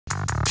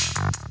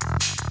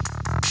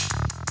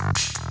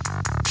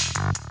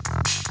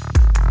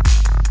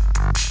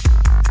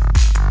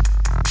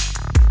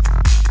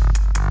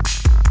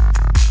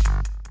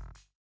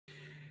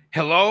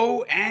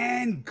Hello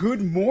and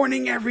good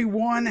morning,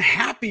 everyone.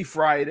 Happy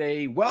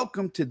Friday.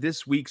 Welcome to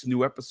this week's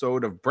new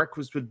episode of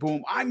Breakfast with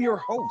Boom. I'm your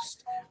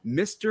host,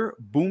 Mr.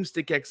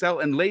 BoomStick XL.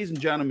 And ladies and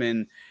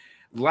gentlemen,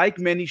 like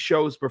many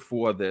shows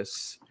before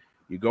this,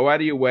 you go out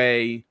of your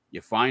way,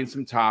 you find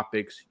some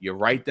topics, you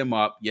write them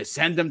up, you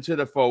send them to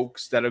the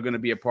folks that are going to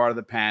be a part of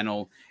the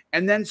panel,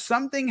 and then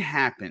something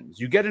happens.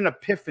 You get an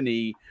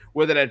epiphany,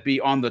 whether that be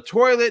on the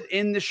toilet,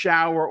 in the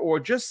shower, or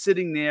just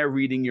sitting there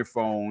reading your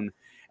phone.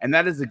 And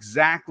that is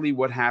exactly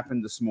what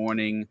happened this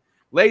morning.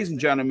 Ladies and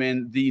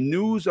gentlemen, the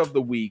news of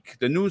the week,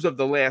 the news of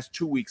the last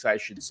 2 weeks, I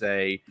should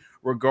say,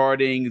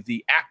 regarding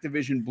the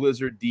Activision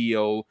Blizzard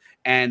deal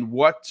and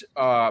what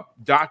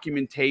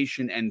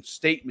documentation and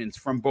statements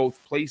from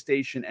both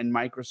PlayStation and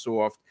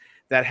Microsoft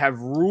that have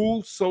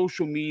ruled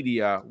social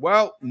media.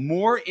 Well,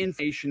 more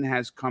information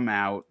has come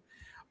out.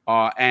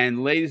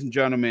 And ladies and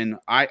gentlemen,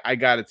 I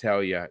got to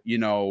tell you,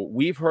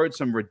 we've heard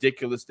some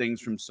ridiculous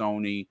things from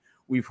Sony.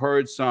 We've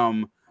heard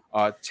some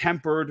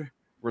tempered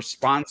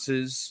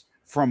responses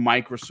from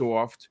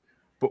Microsoft.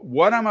 But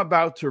what I'm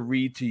about to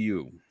read to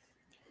you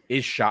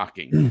is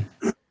shocking.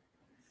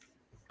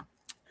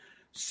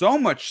 So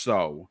much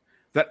so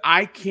that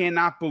I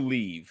cannot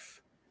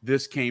believe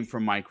this came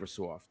from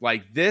Microsoft.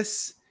 Like,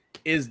 this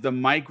is the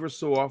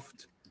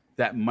Microsoft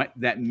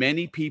that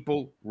many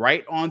people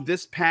right on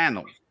this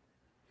panel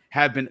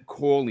have been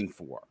calling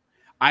for.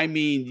 I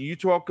mean, you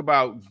talk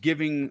about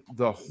giving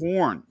the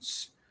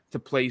horns to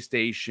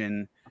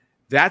PlayStation.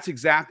 That's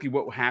exactly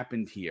what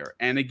happened here.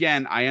 And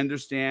again, I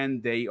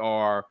understand they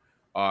are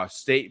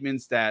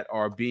statements that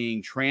are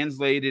being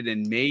translated,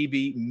 and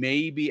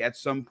maybe at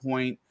some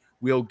point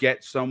we'll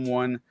get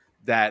someone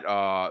that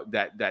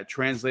that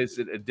translates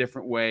it a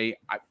different way.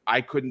 I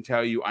couldn't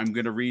tell you. I'm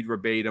going to read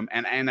verbatim,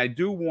 and I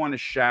do want to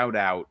shout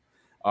out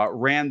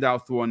Randall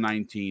Thor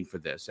 19 for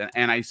this.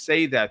 And I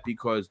say that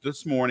because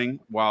this morning,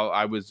 while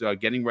I was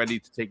getting ready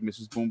to take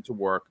Mrs. Boom to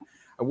work,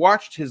 I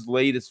watched his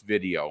latest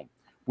video,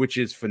 which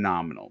is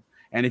phenomenal.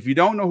 And if you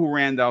don't know who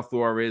Randall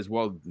Thor is,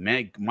 well,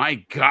 my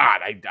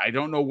God, I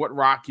don't know what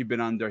rock you've been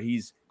under.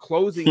 He's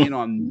closing in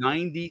on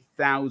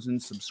 90,000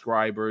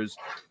 subscribers,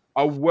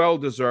 a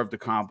well-deserved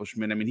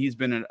accomplishment. I mean, he's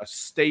been a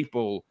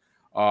staple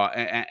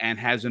and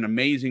has an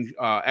amazing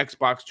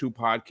Xbox 2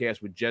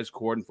 podcast with Jez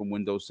Corden from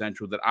Windows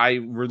Central that I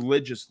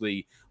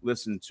religiously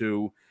listen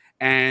to.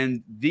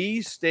 And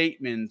these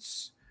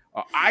statements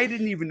I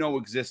didn't even know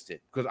existed,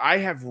 because I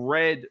have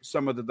read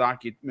some of the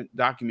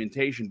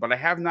documentation, but I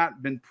have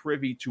not been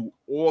privy to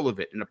all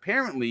of it. And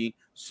apparently,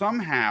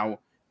 somehow,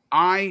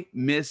 I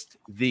missed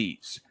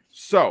these.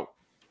 So,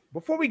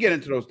 before we get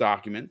into those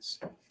documents,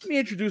 let me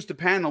introduce the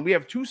panel. We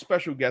have two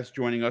special guests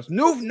joining us.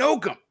 Noof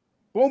Nokum,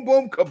 Boom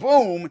Boom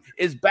Kaboom,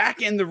 is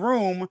back in the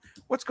room.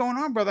 What's going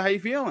on, brother? How you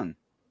feeling?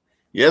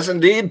 Yes,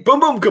 indeed. Boom,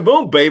 boom,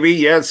 kaboom, baby.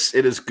 Yes,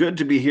 it is good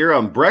to be here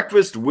on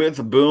Breakfast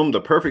with Boom, the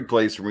perfect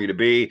place for me to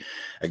be.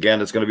 Again,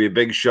 it's going to be a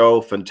big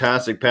show,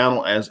 fantastic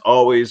panel as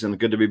always, and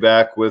good to be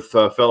back with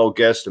fellow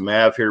guest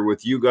Mav here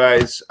with you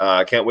guys.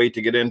 I can't wait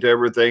to get into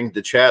everything.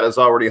 The chat is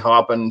already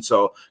hopping,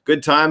 so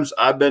good times.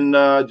 I've been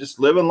just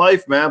living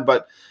life, man,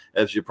 but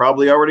as you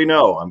probably already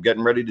know, I'm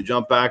getting ready to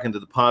jump back into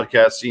the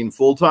podcast scene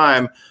full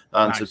time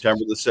on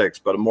September the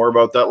 6th, but more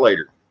about that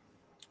later.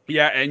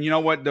 Yeah, and you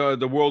know what?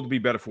 The world will be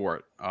better for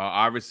it.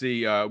 Obviously,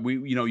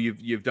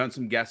 you've done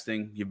some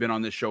guesting. You've been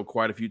on this show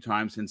quite a few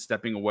times since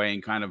stepping away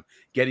and kind of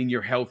getting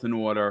your health in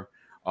order.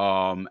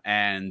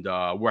 And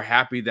we're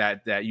happy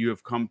that you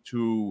have come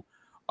to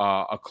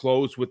a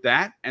close with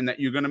that, and that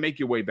you're going to make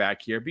your way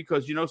back here,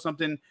 because you know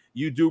something,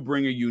 you do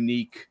bring a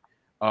unique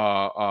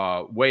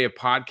way of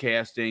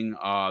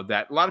podcasting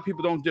that a lot of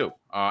people don't do.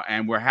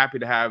 And we're happy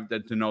to have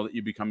that, to know that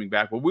you'll be coming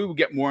back. But we will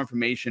get more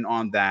information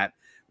on that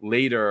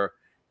later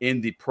in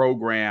the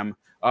program.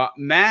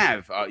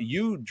 Mav,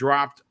 you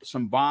dropped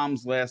some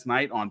bombs last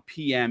night on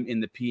PM in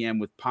the PM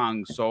with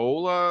Pong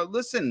Soul.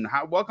 Listen,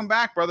 welcome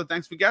back, brother.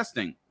 Thanks for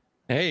guesting.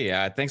 Hey,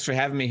 thanks for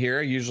having me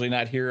here. Usually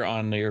not here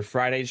on your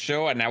Friday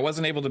show, and I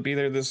wasn't able to be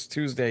there this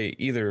Tuesday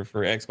either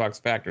for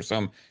Xbox Factor. So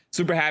I'm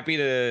super happy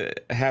to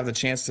have the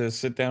chance to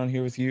sit down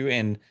here with you.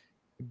 And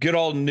good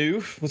old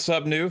Noof. What's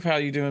up, Noof? How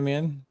you doing,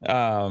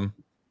 man?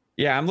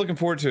 Yeah, I'm looking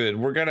forward to it.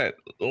 We're gonna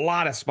a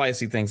lot of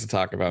spicy things to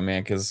talk about,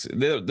 man, because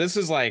this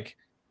is like,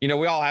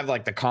 we all have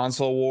like the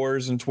console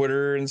wars and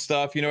Twitter and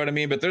stuff, you know what I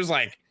mean? But there's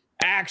like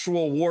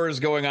actual wars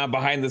going on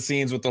behind the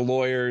scenes with the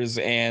lawyers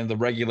and the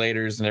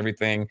regulators and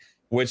everything,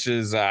 which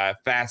is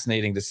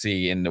fascinating to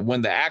see. And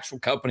when the actual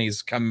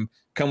companies come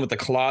with the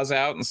claws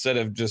out instead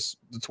of just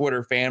the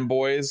Twitter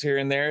fanboys here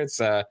and there,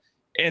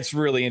 it's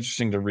really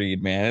interesting to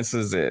read, man.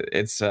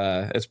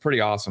 It's pretty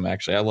awesome,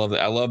 actually. I love it.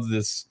 I love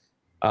this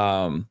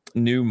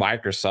new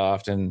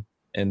Microsoft and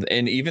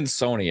even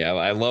Sony.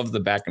 I love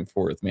the back and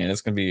forth, man. It's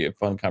gonna be a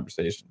fun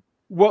conversation.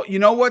 Well, you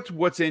know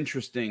what's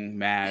interesting,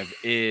 Mav,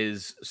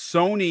 is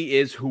Sony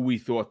is who we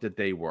thought that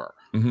they were,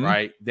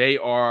 right? They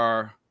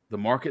are the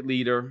market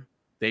leader.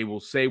 They will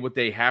say what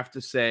they have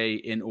to say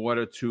in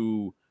order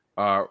to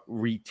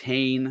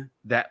retain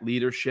that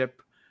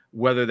leadership.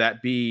 whether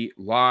that be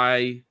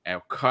lie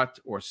or cut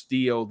or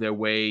steal their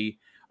way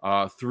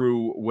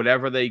through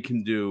whatever they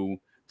can do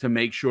to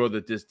make sure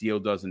that this deal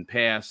doesn't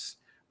pass.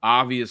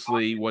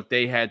 Obviously, what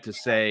they had to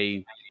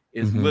say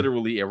is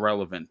literally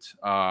irrelevant.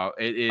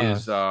 It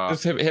is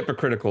it's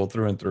hypocritical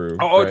through and through.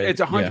 Oh, right?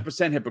 it's 100%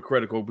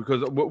 hypocritical,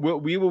 because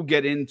we will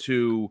get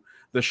into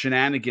the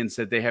shenanigans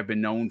that they have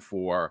been known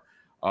for,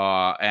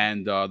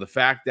 and the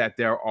fact that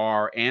there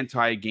are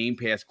anti-Game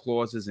Pass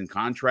clauses in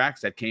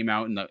contracts that came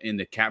out in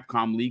the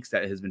Capcom leaks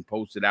that has been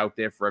posted out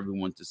there for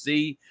everyone to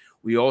see.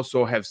 We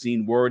also have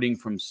seen wording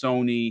from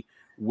Sony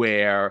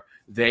where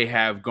they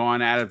have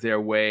gone out of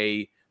their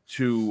way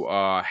to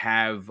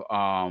have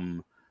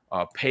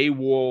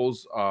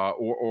paywalls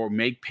or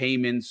make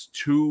payments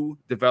to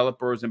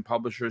developers and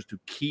publishers to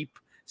keep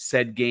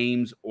said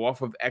games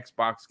off of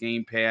Xbox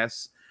Game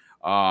Pass.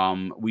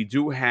 We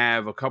do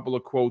have a couple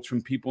of quotes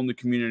from people in the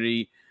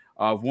community,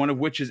 one of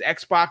which is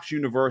Xbox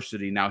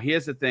University. Now,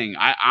 here's the thing.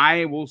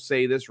 I will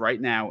say this right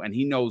now, and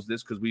he knows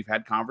this because we've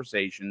had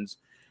conversations.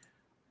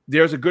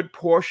 There's a good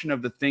portion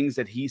of the things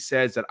that he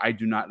says that I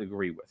do not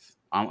agree with.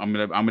 I'm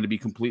gonna be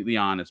completely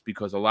honest,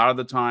 because a lot of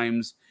the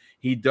times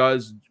he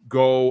does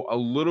go a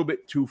little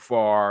bit too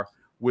far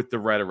with the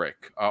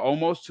rhetoric,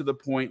 almost to the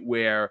point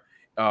where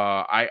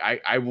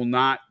I will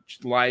not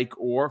like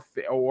or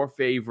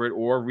favorite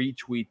or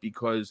retweet,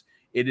 because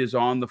it is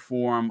on the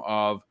form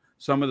of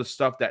some of the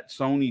stuff that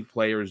Sony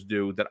players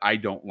do that I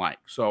don't like.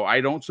 So I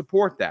don't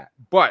support that.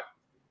 But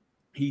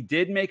he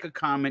did make a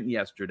comment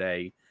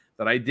yesterday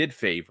that I did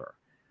favor.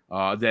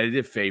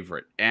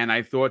 And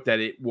I thought that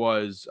it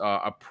was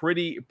a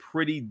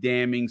pretty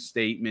damning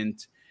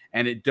statement,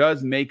 and it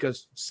does make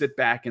us sit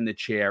back in the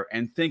chair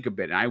and think a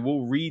bit. And I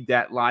will read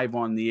that live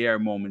on the air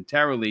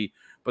momentarily,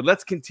 but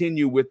let's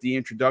continue with the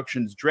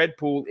introductions.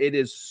 Dreadpool, it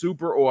is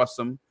super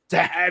awesome to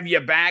have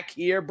you back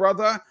here,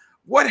 brother.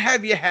 What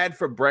have you had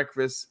for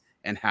breakfast,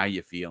 and how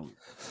you feeling?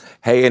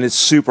 Hey, and it's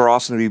super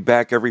awesome to be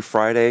back every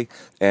Friday,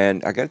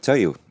 and I got to tell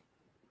you,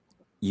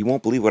 you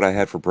won't believe what I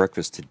had for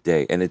breakfast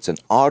today, and it's an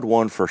odd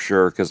one for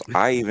sure, because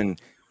I even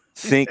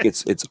think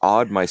it's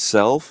odd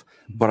myself,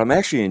 but I'm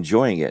actually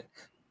enjoying it.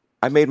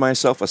 I made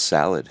myself a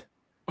salad.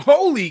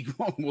 Holy,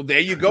 well, there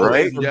you go.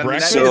 Right?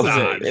 Breakfast? So,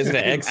 is it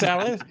an egg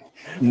salad?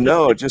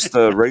 No, just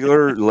a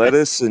regular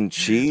lettuce and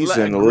cheese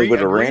and a little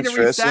bit of ranch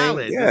dressing.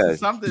 Salad. Yeah, this is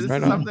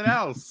something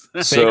else.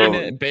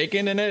 So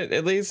bacon in it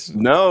at least?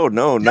 No,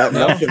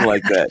 nothing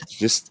like that.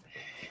 Just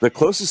the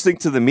closest thing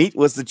to the meat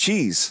was the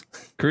cheese.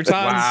 Croutons,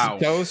 Wow.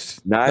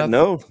 toast?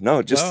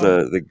 No, just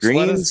the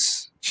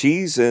greens,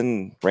 cheese,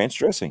 and ranch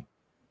dressing.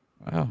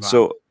 Wow.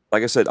 So,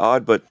 like I said,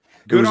 odd, but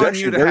it Good was on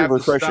actually you to very have the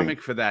refreshing.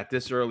 stomach for that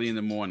this early in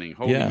the morning.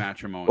 Holy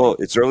matrimony. Well,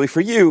 it's early for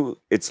you.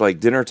 It's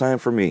like dinner time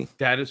for me.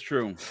 That is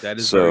true. That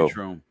is So, very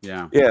true.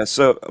 Yeah. Yeah.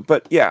 So,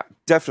 but yeah,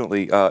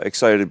 definitely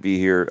excited to be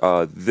here.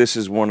 This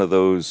is one of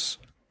those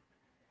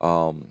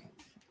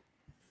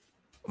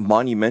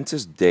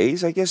monumentous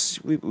days, I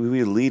guess we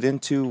lead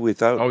into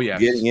without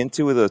getting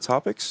into the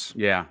topics.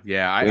 Yeah.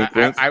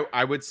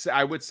 I would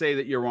say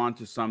that you're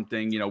onto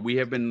something. You know, we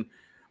have been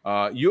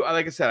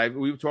like I said,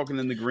 we were talking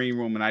in the green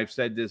room, and I've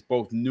said this,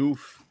 both Noof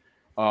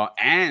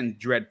and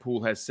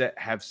Dreadpool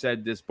have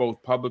said this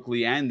both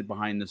publicly and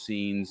behind the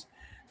scenes,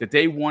 that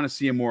they want to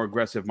see a more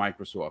aggressive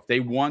Microsoft. They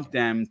want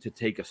them to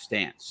take a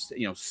stance,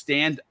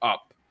 stand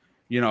up,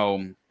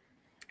 add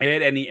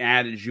any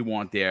adage you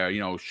want there,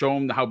 show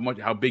them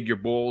how big your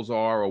balls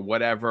are, or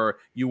whatever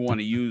you want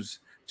to use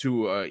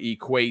to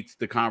equate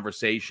the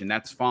conversation.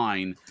 That's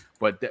fine.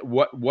 But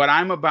what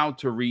I'm about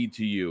to read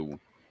to you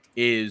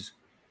is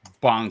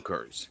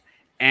bonkers.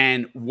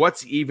 And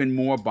what's even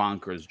more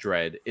bonkers,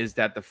 Dread, is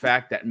that the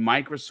fact that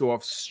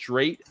Microsoft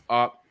straight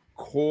up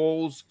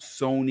calls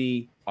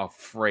Sony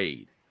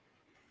afraid.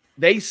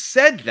 They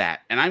said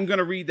that, and I'm going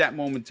to read that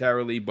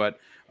momentarily. But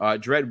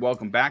Dread,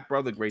 welcome back,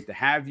 brother. Great to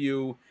have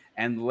you.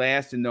 And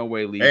last and no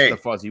way least, the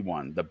fuzzy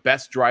one, the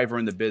best driver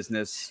in the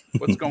business.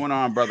 What's going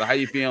on, brother? How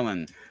you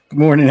feeling? Good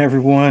morning,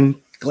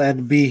 everyone. Glad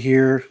to be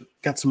here.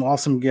 Got some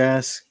awesome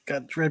guests.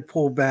 Got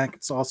Dreadpool back.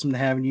 It's awesome to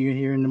have you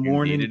here in the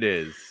morning. Indeed it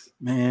is.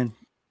 Man,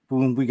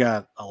 Boom, we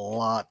got a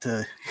lot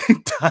to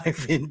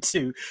dive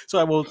into, so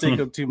I won't take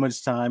up too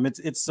much time.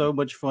 It's so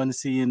much fun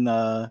seeing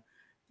the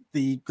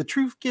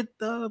truth get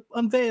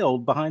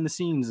unveiled behind the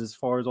scenes, as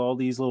far as all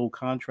these little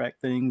contract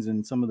things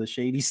and some of the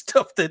shady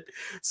stuff that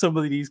some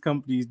of these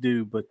companies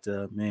do. But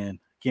man,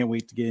 can't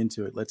wait to get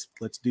into it. Let's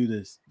do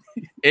this.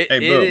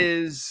 It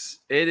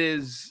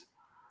is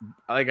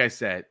like I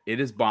said, it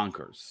is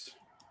bonkers.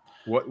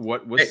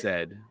 What was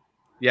said?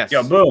 Yes.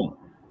 Yeah, Boom.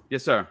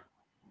 Yes, sir.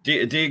 Do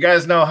you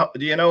guys know?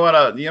 Do you know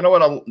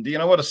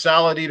what a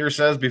salad eater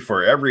says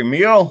before every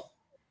meal?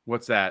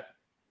 What's that?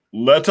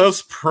 Let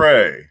us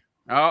pray.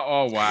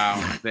 Oh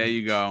wow! There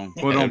you go.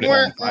 I love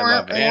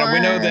it. Yeah, we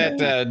know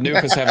that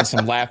Noof is having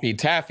some Laffy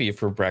Taffy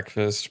for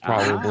breakfast,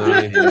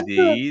 probably.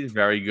 Indeed,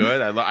 very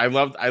good. I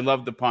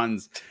love the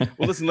puns. Well,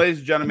 listen, ladies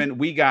and gentlemen,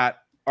 we got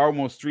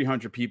almost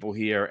 300 people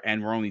here,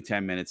 and we're only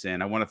 10 minutes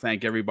in. I want to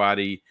thank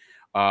everybody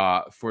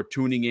for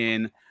tuning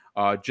in.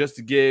 Just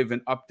to give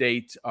an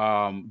update,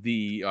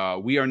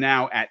 we are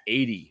now at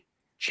 80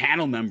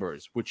 channel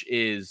members, which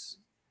is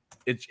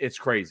it's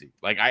crazy.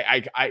 Like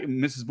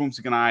Mrs.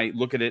 Boomstick and I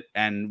look at it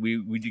and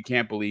we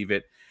can't believe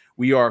it.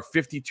 We are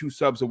 52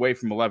 subs away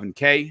from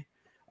 11K.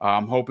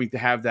 I'm hoping to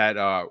have that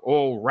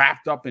all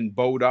wrapped up and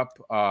bowed up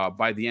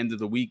by the end of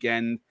the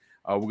weekend.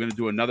 We're going to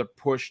do another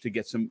push to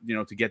get some,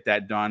 to get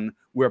that done.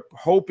 We're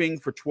hoping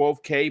for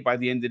 12K by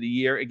the end of the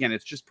year. Again,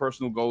 it's just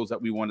personal goals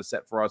that we want to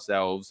set for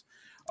ourselves.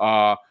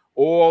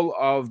 All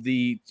of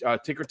the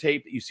ticker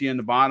tape that you see on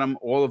the bottom,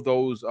 all of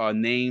those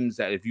names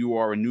that if you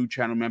are a new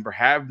channel member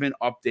have been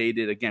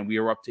updated. Again, we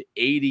are up to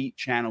 80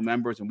 channel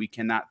members, and we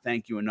cannot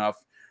thank you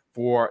enough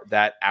for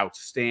that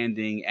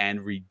outstanding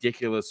and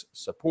ridiculous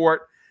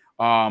support.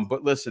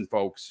 But listen,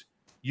 folks,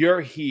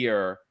 you're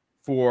here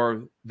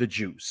for the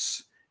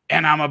juice,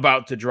 and I'm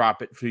about to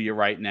drop it for you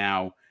right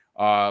now.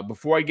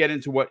 Before I get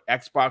into what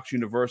Xbox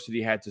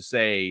University had to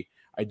say,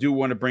 I do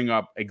want to bring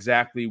up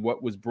exactly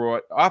what was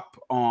brought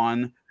up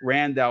on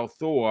Randall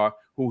Thor,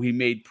 who he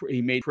made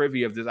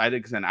privy of this. I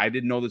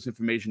didn't know this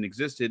information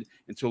existed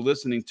until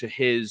listening to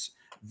his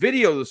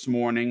video this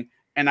morning,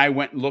 and I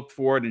went and looked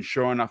for it, and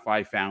sure enough,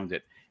 I found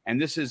it.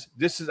 And this is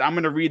I'm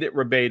going to read it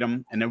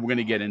verbatim, and then we're going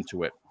to get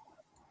into it.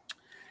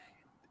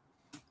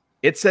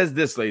 It says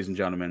this, ladies and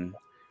gentlemen.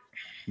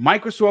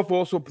 Microsoft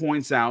also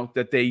points out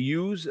that they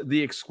use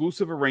the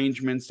exclusive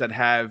arrangements that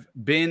have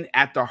been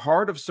at the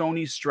heart of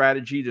Sony's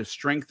strategy to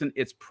strengthen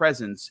its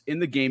presence in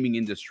the gaming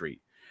industry.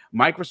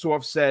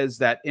 Microsoft says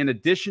that in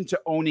addition to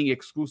owning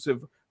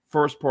exclusive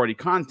first-party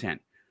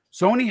content,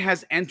 Sony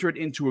has entered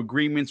into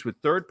agreements with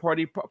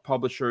third-party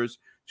publishers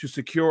to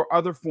secure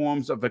other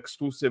forms of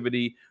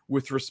exclusivity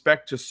with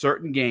respect to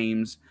certain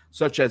games,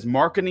 such as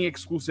marketing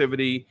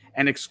exclusivity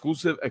and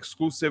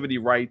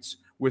exclusivity rights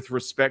with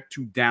respect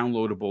to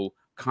downloadable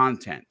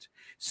content.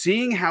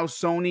 Seeing how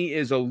Sony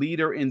is a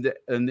leader in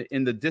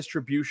the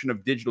distribution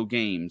of digital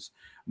games,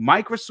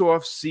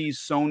 Microsoft sees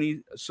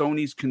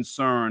Sony's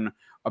concern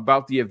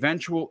about the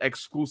eventual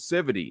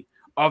exclusivity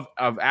of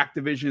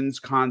Activision's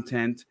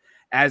content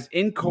as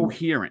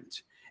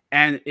incoherent,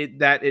 and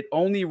that it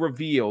only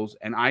reveals,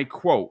 and I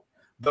quote,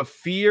 the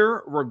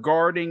fear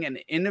regarding an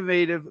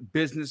innovative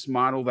business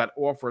model that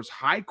offers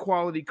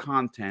high-quality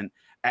content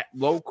at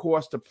low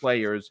cost to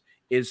players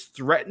is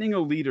threatening a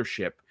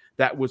leadership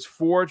that was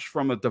forged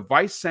from a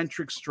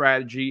device-centric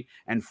strategy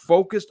and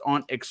focused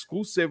on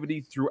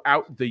exclusivity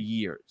throughout the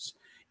years.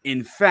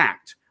 In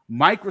fact,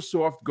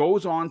 Microsoft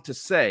goes on to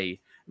say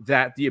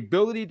that the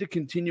ability to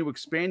continue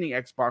expanding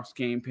Xbox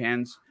Game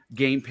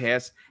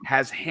Pass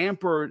has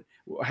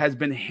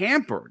been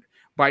hampered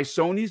by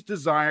Sony's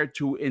desire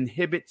to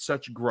inhibit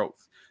such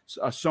growth.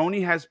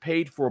 Sony has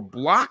paid for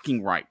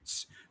blocking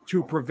rights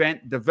to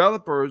prevent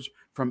developers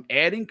from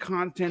adding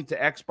content to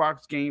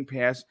Xbox Game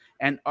Pass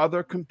and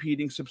other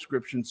competing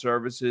subscription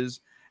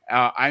services.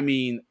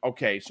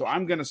 Okay, so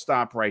I'm going to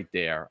stop right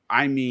there.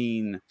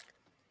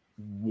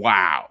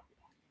 Wow.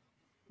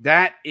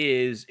 That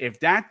is, if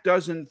that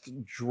doesn't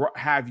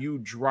have you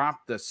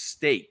drop the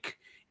stake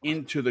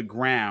into the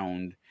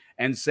ground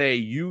and say,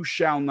 you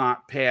shall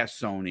not pass,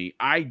 Sony,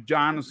 I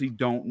honestly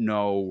don't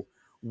know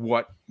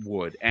what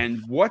would.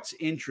 And what's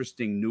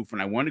interesting,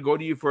 Newfound, I want to go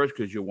to you first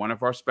because you're one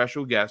of our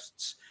special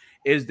guests,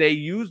 is they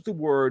use the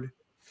word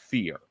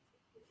fear.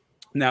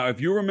 Now,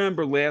 if you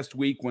remember last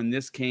week when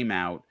this came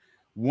out,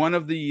 one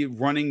of the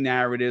running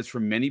narratives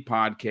from many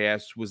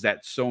podcasts was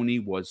that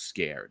Sony was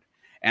scared.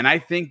 And I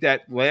think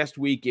that last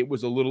week it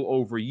was a little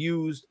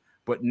overused,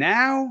 but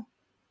now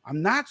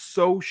I'm not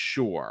so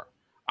sure.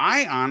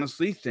 I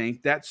honestly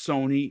think that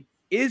Sony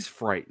is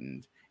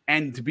frightened.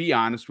 And to be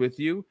honest with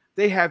you,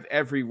 they have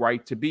every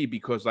right to be,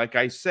 because like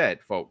I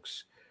said,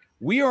 folks,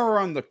 we are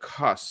on the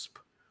cusp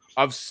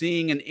of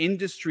seeing an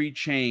industry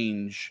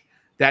change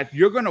that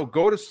you're going to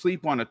go to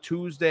sleep on a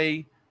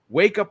Tuesday,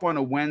 wake up on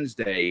a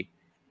Wednesday,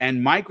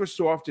 and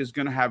Microsoft is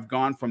going to have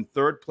gone from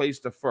third place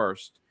to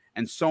first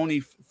and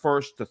Sony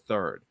first to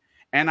third.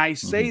 And I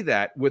say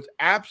that with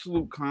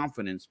absolute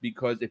confidence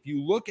because if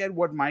you look at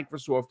what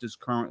Microsoft is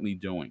currently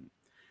doing,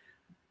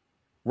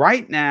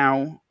 right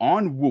now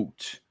on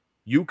Woot,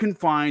 you can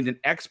find an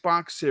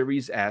Xbox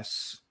Series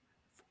S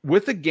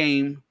with a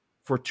game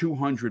for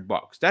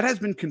 $200. That has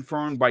been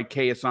confirmed by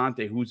Kay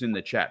Asante, who's in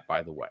the chat,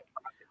 by the way.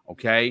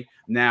 Okay.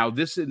 Now,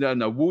 this is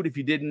Woot, if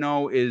you didn't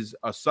know, is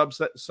a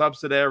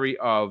subsidiary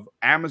of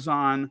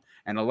Amazon,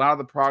 and a lot of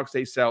the products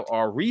they sell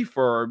are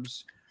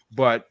refurbs,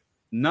 but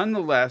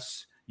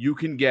nonetheless, you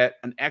can get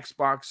an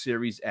Xbox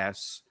Series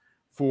S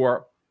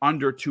for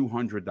under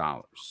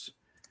 $200.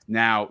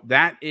 Now,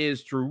 that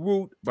is through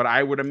Woot, but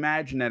I would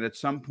imagine that at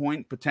some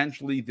point,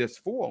 potentially this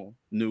fall,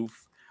 Noof,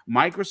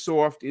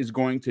 Microsoft is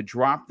going to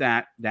drop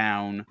that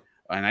down,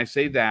 and I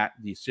say that,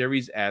 the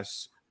Series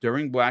S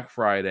during Black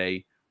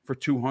Friday for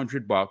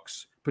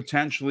 $200,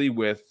 potentially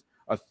with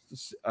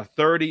a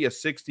 30, a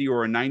 60,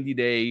 or a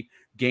 90-day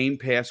Game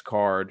Pass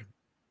card,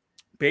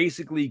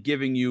 basically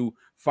giving you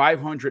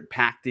 500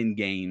 packed-in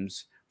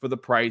games for the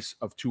price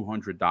of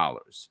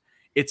 $200.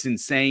 It's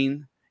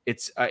insane.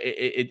 It's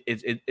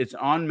it's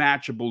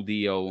unmatchable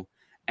deal.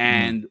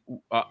 And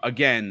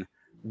again,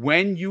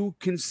 when you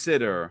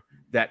consider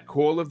that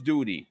Call of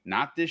Duty,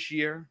 not this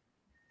year,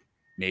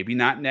 maybe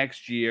not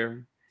next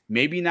year,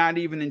 maybe not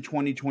even in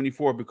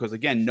 2024, because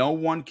again, no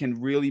one can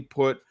really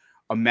put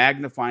a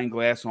magnifying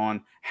glass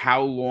on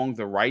how long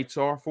the rights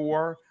are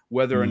for,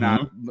 whether or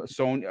not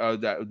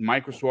Sony, that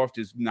Microsoft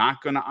is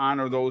not going to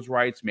honor those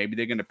rights. Maybe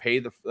they're going to pay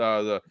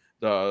the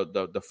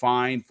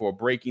fine for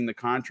breaking the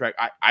contract.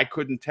 I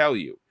couldn't tell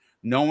you.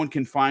 No one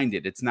can find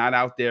it. It's not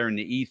out there in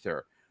the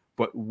ether.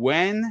 But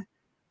when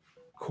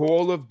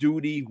Call of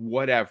Duty,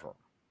 whatever,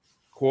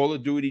 Call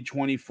of Duty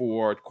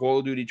 24, Call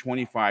of Duty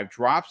 25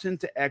 drops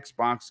into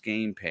Xbox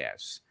Game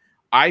Pass,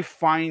 I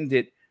find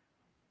it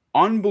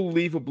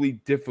unbelievably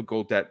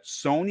difficult that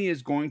Sony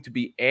is going to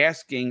be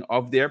asking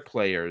of their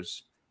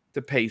players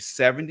to pay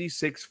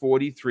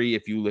 $76.43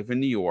 if you live in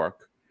New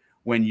York,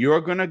 when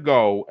you're going to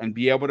go and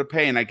be able to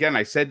pay. And again,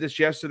 I said this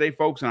yesterday,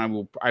 folks,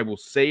 and I will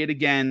say it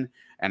again.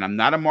 And I'm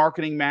not a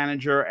marketing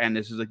manager. And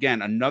this is,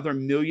 again, another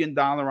 $1 million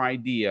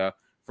idea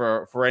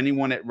for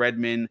anyone at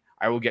Redmond.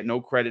 I will get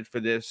no credit for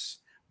this.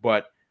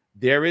 But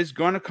there is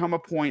going to come a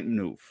point,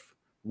 Noof,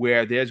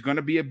 where there's going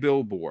to be a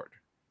billboard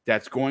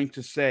that's going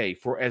to say,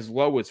 for as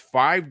low as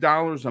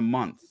 $5 a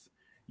month,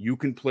 you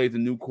can play the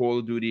new Call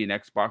of Duty and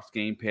Xbox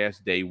Game Pass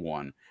day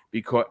one.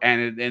 And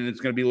it's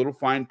going to be a little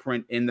fine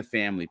print in the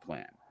family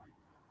plan.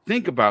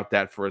 Think about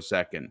that for a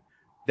second.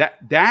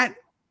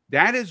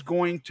 That is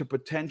going to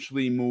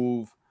potentially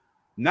move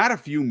not a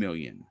few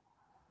million.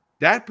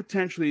 That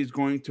potentially is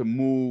going to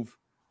move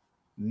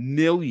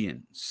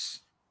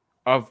millions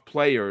of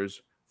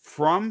players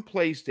from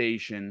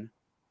PlayStation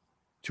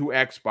to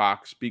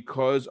Xbox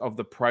because of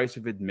the price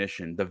of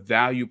admission, the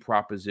value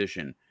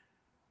proposition.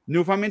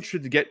 Noof, I'm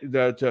interested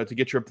to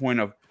get your point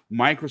of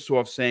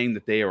Microsoft saying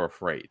that they are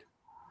afraid.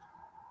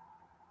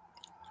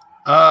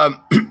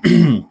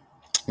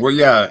 Well,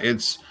 yeah,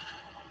 it's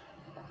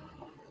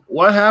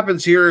what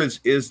happens here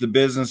is the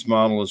business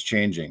model is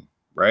changing,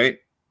 right?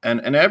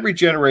 And every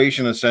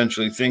generation,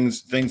 essentially,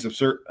 things have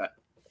certain.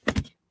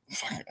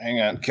 Hang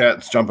on,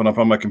 cat's jumping up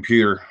on my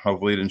computer.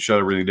 Hopefully, it didn't shut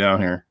everything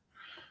down here.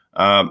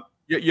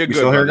 You're good.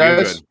 Still here,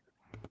 guys? Good.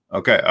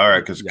 Okay, all right,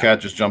 because cat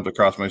just jumped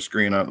across my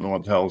screen. I don't know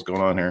what the hell is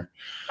going on here.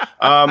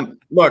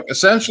 Look,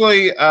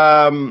 essentially,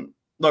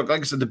 look,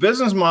 like I said, the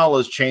business model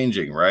is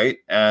changing, right?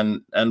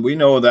 And we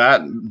know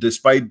that,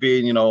 despite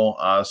being,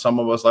 some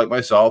of us like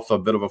myself, a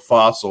bit of a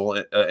fossil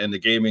in the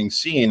gaming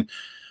scene,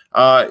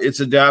 it's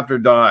adapt or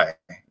die.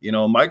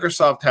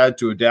 Microsoft had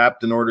to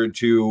adapt in order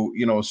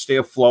to, stay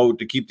afloat,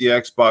 to keep the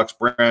Xbox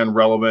brand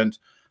relevant,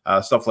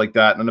 stuff like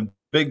that. And a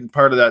big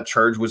part of that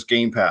charge was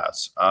Game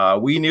Pass.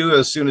 We knew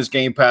as soon as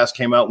Game Pass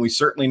came out, and we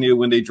certainly knew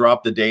when they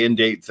dropped the day and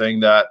date thing,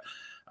 that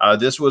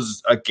this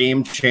was a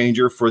game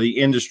changer for the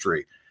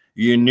industry.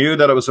 You knew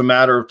that it was a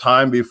matter of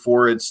time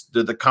before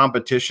the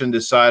competition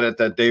decided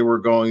that they were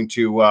going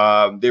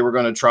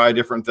to try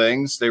different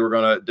things. They were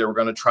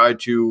going to try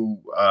to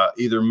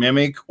either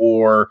mimic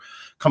or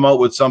come out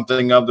with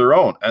something of their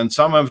own. And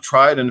some have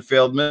tried and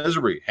failed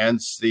miserably.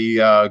 Hence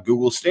the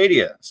Google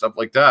Stadia, stuff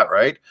like that,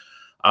 right?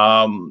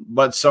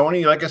 But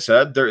Sony, like I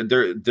said,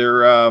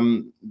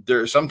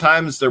 they're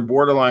sometimes they're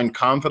borderline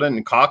confident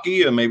and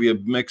cocky, and maybe a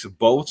mix of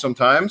both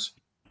sometimes.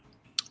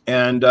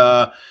 And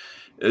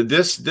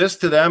this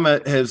to them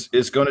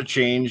is going to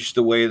change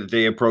the way that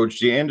they approach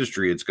the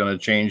industry. It's going to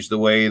change the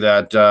way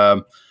that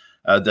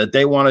that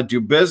they want to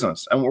do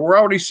business, and we're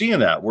already seeing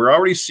that. We're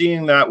already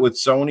seeing that with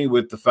Sony,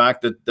 with the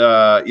fact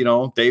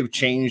that they've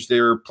changed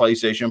their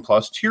PlayStation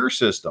Plus tier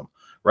system.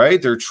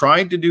 Right? They're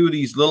trying to do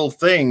these little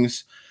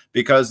things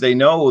because they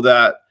know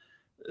that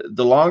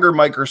the longer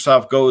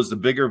Microsoft goes, the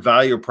bigger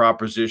value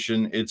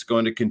proposition it's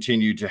going to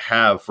continue to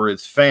have for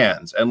its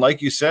fans. And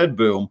like you said,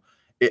 Boom,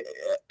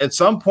 at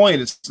some point,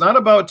 it's not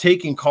about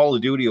taking Call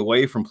of Duty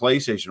away from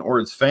PlayStation or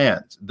its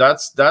fans.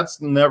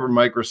 That's never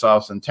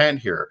Microsoft's intent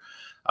here.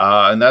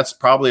 And that's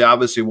probably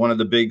obviously one of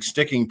the big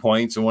sticking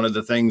points and one of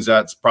the things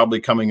that's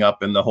probably coming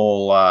up in the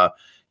whole,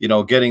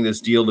 getting this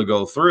deal to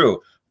go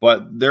through.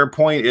 But their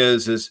point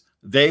is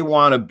they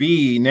want to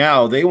be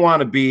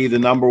the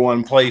number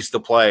one place to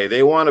play.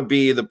 They want to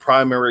be the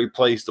primary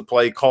place to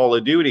play Call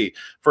of Duty.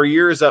 For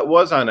years, that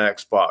was on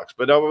Xbox.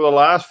 But over the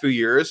last few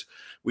years,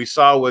 we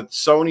saw with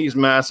Sony's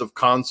massive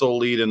console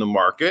lead in the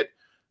market,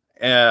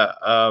 and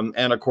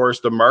of course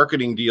the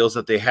marketing deals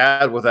that they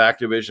had with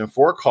Activision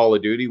for Call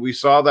of Duty, we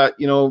saw that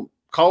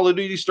Call of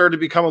Duty started to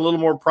become a little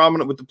more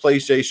prominent with the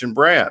PlayStation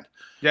brand.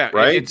 Yeah,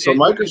 right. So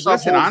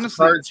Microsoft holds the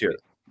cards here.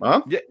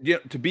 Huh? Yeah.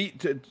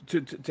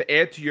 To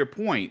add to your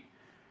point,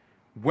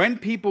 when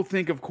people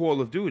think of Call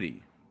of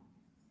Duty,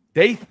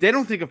 they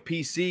don't think of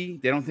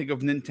PC, they don't think of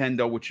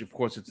Nintendo, which of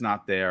course it's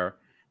not there.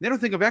 They don't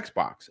think of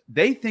Xbox.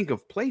 They think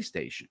of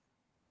PlayStation.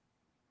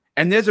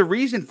 And there's a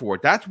reason for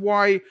it. That's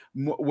why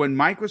when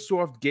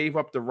Microsoft gave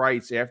up the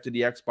rights after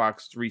the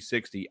Xbox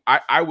 360,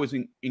 I was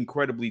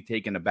incredibly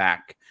taken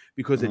aback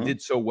because it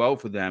did so well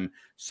for them.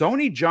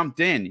 Sony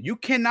jumped in. You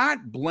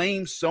cannot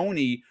blame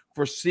Sony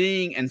for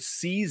seeing and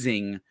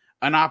seizing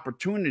an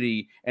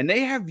opportunity, and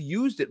they have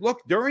used it.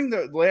 Look, during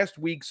the last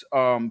week's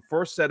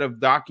first set of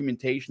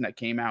documentation that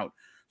came out,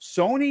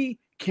 Sony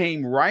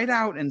came right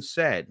out and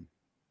said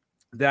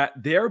that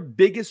their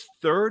biggest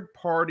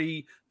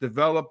third-party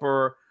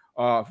developer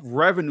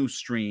revenue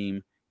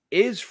stream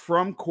is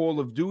from Call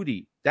of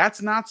Duty.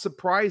 That's not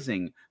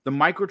surprising. The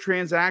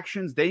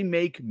microtransactions, they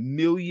make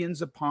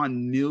millions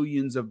upon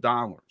millions of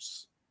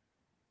dollars.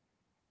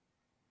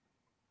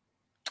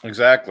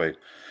 Exactly.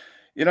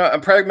 You know, a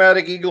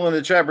pragmatic eagle in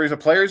the chat brings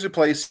up players who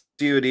play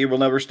COD will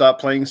never stop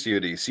playing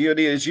COD. COD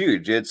is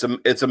huge. It's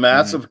a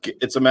massive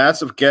it's a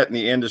massive get in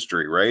the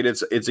industry, right?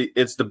 It's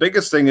the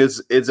biggest thing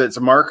is it's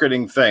a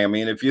marketing thing. I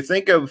mean, if you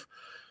think of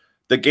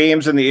the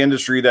games in the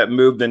industry that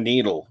move the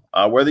needle,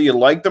 whether you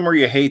like them or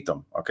you hate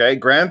them, okay?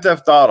 Grand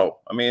Theft Auto,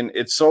 I mean,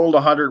 it's sold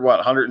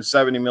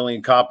 170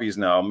 million copies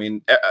now. I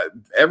mean,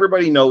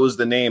 everybody knows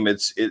the name.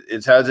 It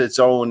has its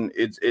own.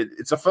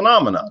 It's a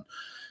phenomenon.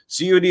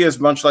 COD is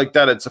much like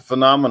that. It's a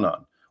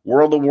phenomenon.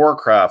 World of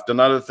Warcraft,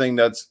 another thing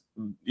that's,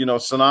 you know,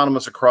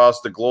 synonymous across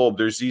the globe.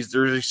 There's these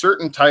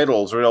certain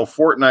titles, or, you know,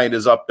 Fortnite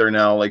is up there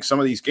now, like some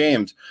of these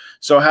games.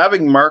 So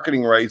having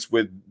marketing rights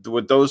with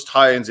those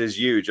tie-ins is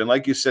huge. And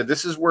like you said,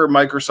 this is where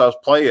Microsoft's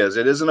play is.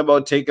 It isn't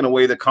about taking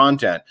away the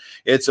content.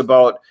 It's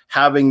about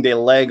having the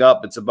leg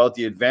up. It's about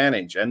the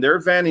advantage. And their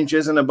advantage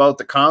isn't about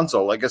the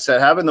console. Like I said,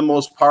 having the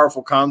most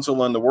powerful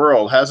console in the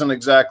world hasn't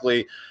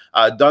exactly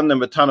done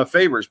them a ton of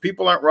favors.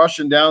 People aren't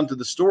rushing down to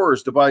the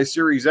stores to buy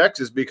Series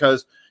X's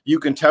because you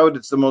can tout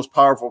it's the most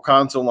powerful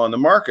console on the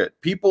market.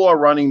 People are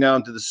running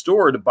down to the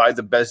store to buy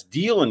the best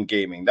deal in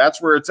gaming.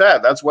 That's where it's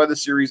at. That's why the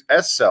Series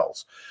S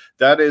sells.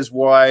 That is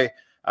why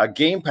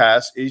Game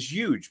Pass is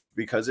huge,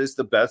 because it's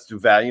the best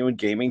value in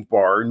gaming,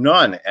 bar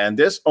none. And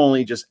this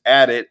only just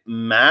added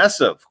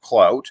massive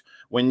clout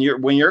when you're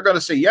going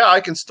to say, yeah, I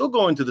can still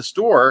go into the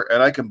store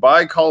and I can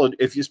buy Call of,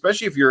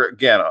 especially if you're,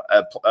 again,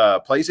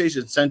 a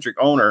PlayStation centric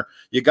owner,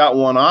 you got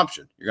one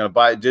option. You're going to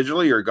buy it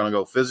digitally, you're going to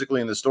go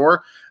physically in the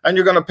store, and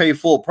you're going to pay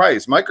full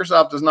price.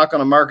 Microsoft is not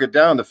going to mark it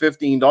down to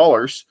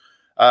 $15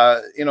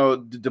 you know,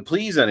 to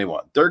please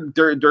anyone.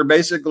 They're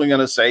basically going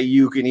to say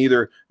you can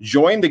either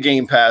join the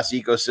Game Pass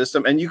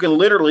ecosystem and you can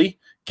literally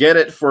get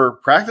it for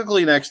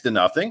practically next to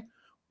nothing,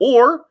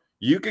 or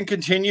you can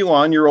continue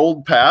on your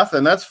old path,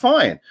 and that's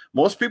fine.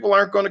 Most people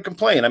aren't going to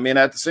complain. I mean,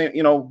 at the same,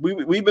 you know,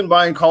 we've been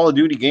buying Call of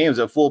Duty games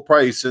at full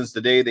price since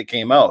the day they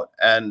came out,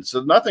 and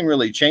so nothing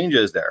really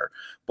changes there.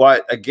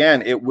 But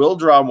again, it will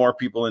draw more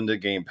people into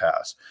Game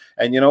Pass,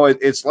 and you know,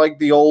 it's like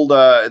the old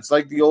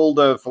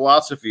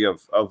philosophy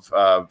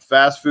of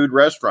fast food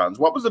restaurants.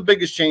 What was the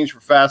biggest change for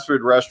fast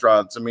food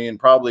restaurants? I mean,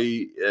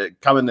 probably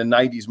coming in the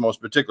 90s, most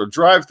particular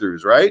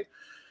drive-throughs, right?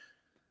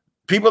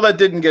 People that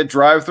didn't get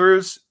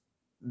drive-throughs,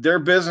 their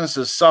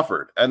businesses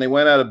suffered and they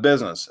went out of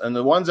business. And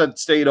the ones that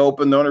stayed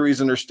open, the only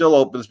reason they're still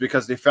open is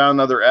because they found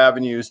other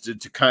avenues to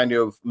kind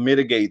of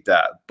mitigate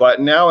that.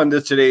 But now in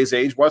today's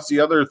age, what's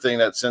the other thing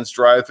that since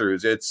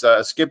drive-throughs? It's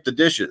skip the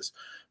dishes.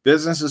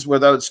 Businesses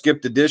without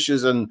skip the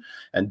dishes and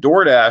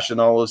DoorDash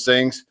and all those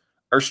things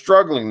are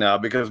struggling now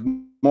because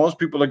most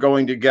people are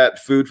going to get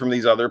food from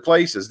these other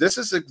places. This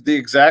is the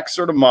exact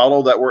sort of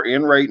model that we're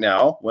in right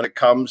now when it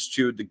comes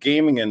to the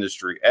gaming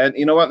industry. And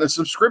you know what? The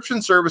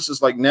subscription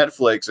services like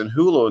Netflix and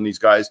Hulu and these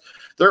guys,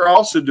 they're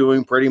also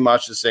doing pretty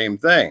much the same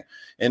thing.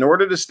 In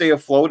order to stay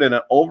afloat in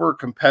an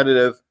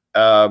over-competitive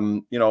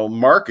you know,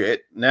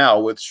 market now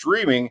with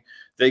streaming,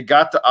 they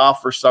got to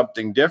offer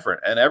something different,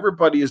 and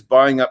everybody is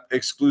buying up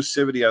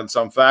exclusivity on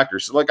some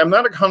factors. So, like, I'm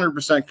not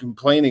 100%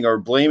 complaining or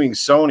blaming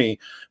Sony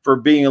for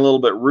being a little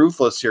bit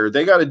ruthless here.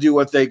 They got to do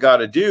what they got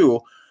to do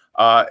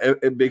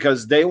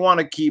because they want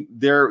to keep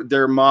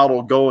their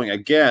model going.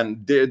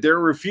 Again, they're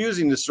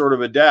refusing to sort of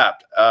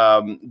adapt.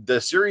 The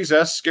Series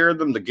S scared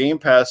them. The Game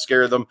Pass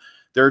scared them.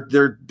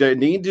 They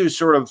need to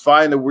sort of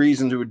find a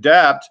reason to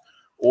adapt,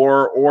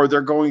 or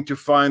they're going to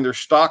find their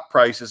stock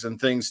prices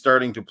and things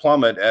starting to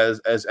plummet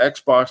as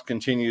Xbox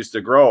continues to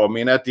grow. I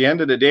mean, at the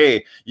end of the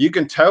day, you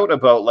can tout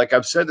about, like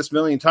I've said this a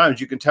million times,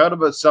 you can tout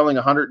about selling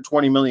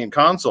 120 million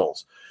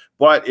consoles,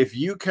 but if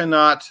you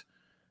cannot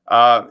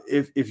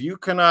if you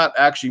cannot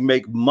actually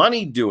make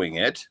money doing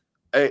it,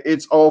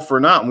 it's all for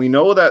naught. And we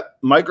know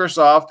that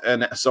Microsoft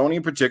and Sony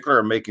in particular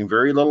are making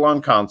very little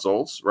on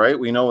consoles, right?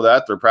 We know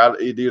that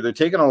they're either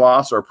taking a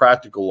loss or a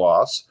practical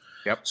loss.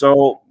 Yep.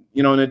 So,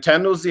 you know,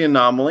 Nintendo's the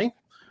anomaly,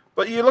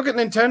 but you look at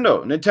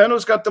Nintendo.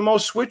 Nintendo's got the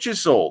most Switches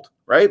sold,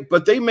 right?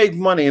 But they make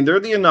money, and they're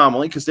the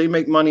anomaly because they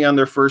make money on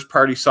their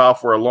first-party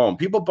software alone.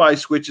 People buy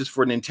Switches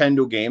for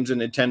Nintendo games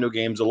and Nintendo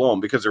games alone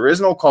because there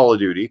is no Call of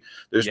Duty.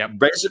 There's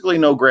basically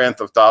no Grand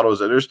Theft Autos.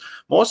 There's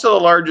most of the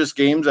largest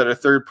games that are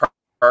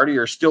third-party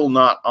are still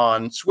not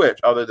on Switch,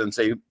 other than,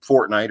 say,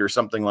 Fortnite or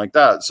something like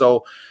that.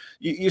 So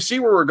you see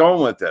where we're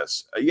going with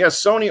this.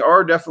 Yes, Sony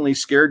are definitely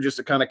scared, just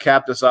to kind of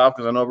cap this off,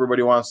 because I know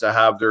everybody wants to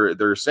have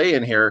their say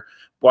in here.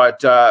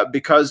 But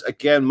because,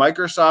 again,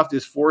 Microsoft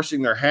is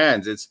forcing their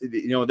hands. It's,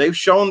 you know, they've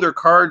shown their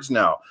cards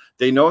now.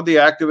 They know the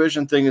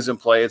Activision thing is in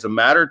play. It's a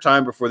matter of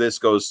time before this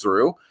goes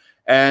through.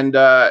 And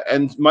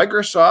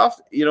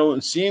Microsoft, you know,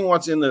 seeing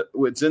what's in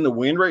the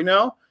wind right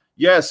now,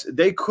 yes,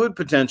 they could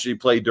potentially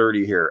play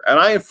dirty here, and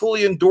I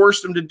fully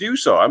endorse them to do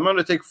so. I'm going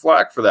to take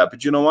flack for that,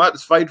 but you know what?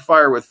 It's fight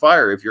fire with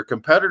fire. If your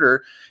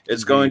competitor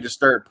is going to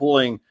start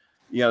pulling,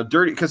 you know,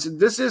 dirty, because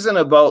this isn't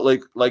about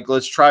like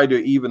let's try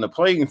to even the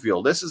playing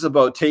field. This is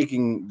about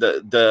taking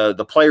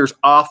the players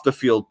off the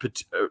field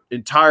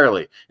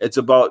entirely. It's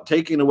about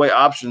taking away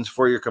options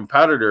for your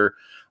competitor.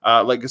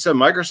 Like I said,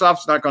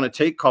 Microsoft's not going to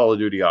take Call of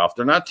Duty off.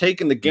 They're not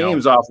taking the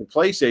games off of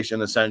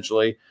PlayStation,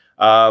 essentially.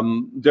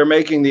 They're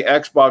making the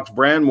Xbox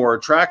brand more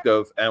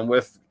attractive. And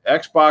with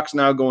Xbox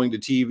now going to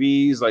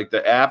TVs, like the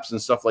apps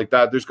and stuff like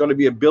that, there's going to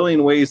be a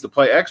billion ways to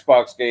play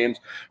Xbox games.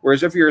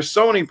 Whereas if you're a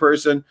Sony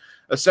person,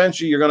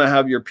 essentially you're going to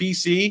have your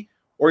PC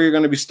or you're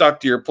going to be stuck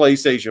to your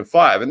PlayStation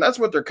 5. And that's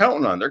what they're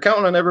counting on. They're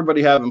counting on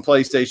everybody having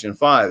PlayStation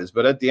 5s.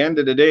 But at the end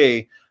of the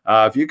day,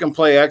 if you can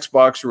play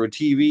Xbox through a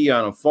TV,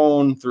 on a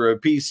phone, through a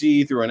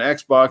PC, through an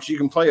Xbox, you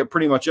can play it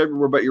pretty much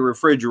everywhere but your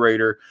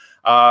refrigerator.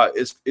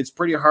 It's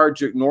pretty hard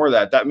to ignore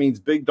that. That means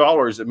big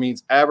dollars. It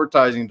means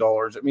advertising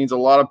dollars. It means a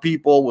lot of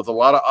people with a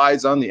lot of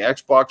eyes on the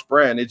Xbox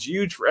brand. It's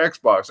huge for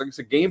Xbox. Like I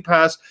said, Game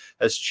Pass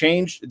has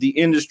changed the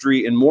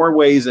industry in more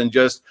ways than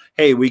just,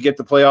 hey, we get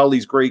to play all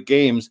these great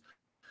games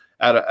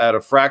at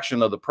a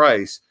fraction of the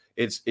price.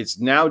 It's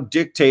now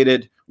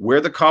dictated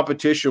where the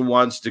competition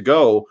wants to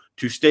go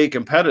to stay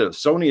competitive.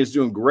 Sony is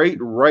doing great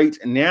right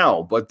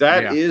now, but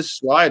that is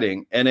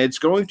sliding, and it's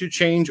going to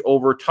change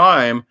over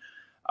time.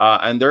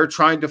 And they're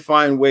trying to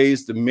find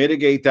ways to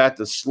mitigate that,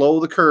 to slow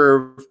the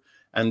curve.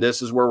 And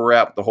this is where we're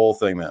at with the whole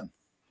thing, man.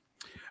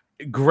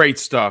 Great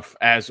stuff,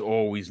 as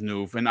always,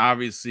 Noof. And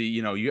obviously,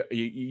 you know,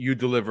 you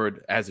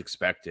delivered as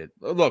expected.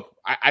 Look,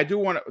 I do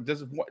want to,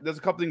 there's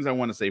a couple things I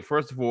want to say.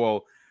 First of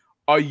all,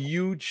 a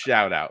huge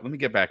shout out. Let me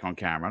get back on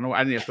camera. I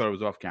didn't even thought it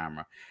was off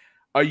camera.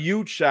 A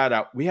huge shout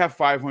out. We have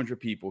 500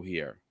 people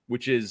here,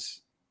 which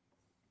is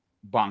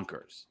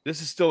bonkers.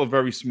 This is still a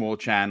very small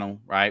channel,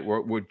 right?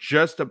 We're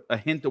just a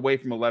hint away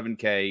from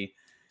 11K.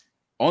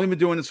 Only been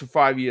doing this for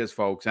 5 years,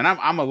 folks, and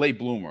I'm a late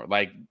bloomer.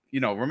 Like,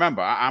 you know,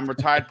 remember, I'm a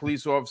retired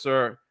police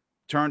officer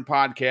turned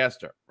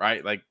podcaster,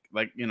 right? Like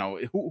you know,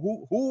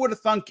 who would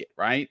have thunk it,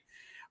 right?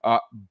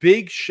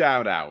 Big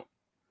shout out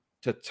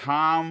to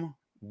Tom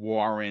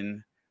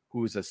Warren,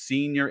 who's a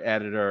senior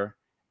editor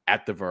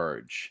at The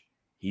Verge.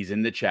 He's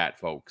in the chat,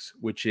 folks,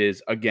 which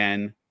is,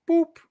 again,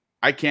 boop.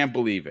 I can't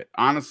believe it.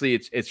 Honestly,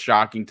 it's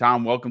shocking.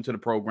 Tom, welcome to the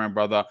program,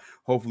 brother.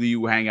 Hopefully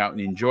you hang out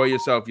and enjoy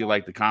yourself. You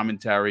like the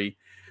commentary.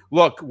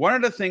 Look, one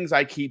of the things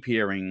I keep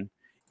hearing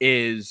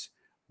is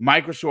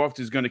Microsoft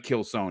is going to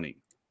kill Sony.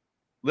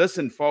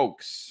 Listen,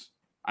 folks,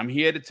 I'm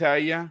here to tell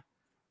you,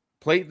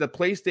 the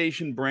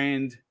PlayStation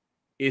brand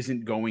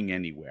isn't going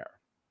anywhere.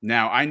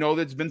 Now, I know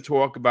there's been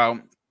talk about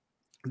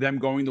them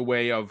going the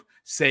way of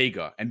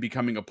Sega and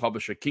becoming a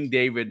publisher. King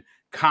David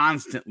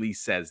constantly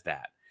says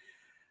that.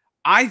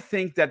 I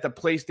think that the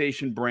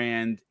PlayStation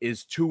brand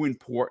is too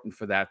important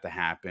for that to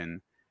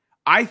happen.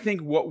 I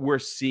think what we're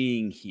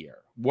seeing here,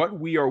 what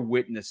we are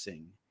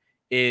witnessing,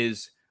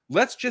 is,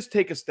 let's just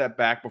take a step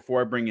back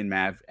before I bring in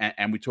Mav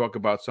and we talk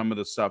about some of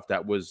the stuff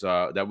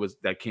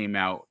that came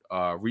out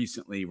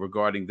recently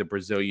regarding the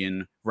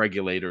Brazilian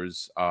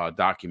regulators'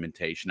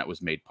 documentation that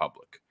was made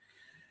public.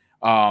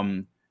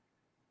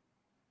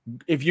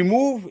 If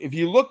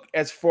you look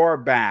as far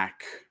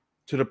back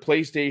to the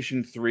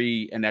PlayStation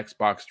 3 and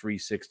Xbox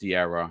 360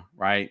 era,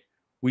 right?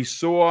 We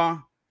saw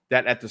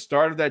that at the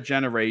start of that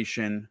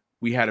generation,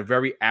 we had a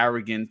very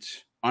arrogant,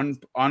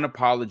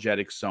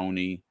 unapologetic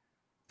Sony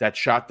that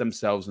shot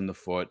themselves in the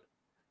foot,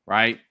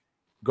 right?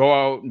 Go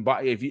out and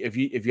buy, if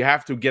you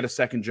have to get a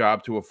second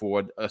job to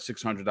afford a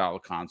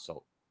 $600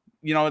 console.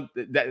 You know,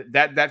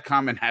 that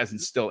comment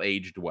hasn't still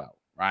aged well,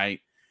 right?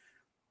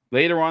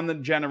 Later on in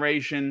the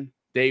generation,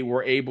 they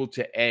were able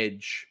to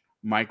edge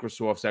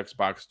Microsoft's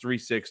Xbox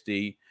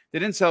 360. They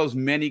didn't sell as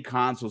many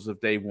consoles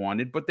if they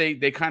wanted, but they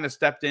kind of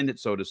stepped in it,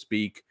 so to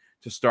speak,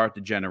 to start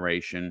the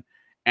generation.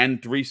 And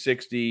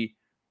 360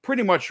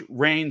 pretty much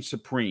reigned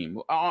supreme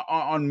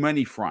on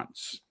many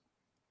fronts.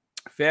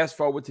 Fast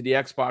forward to the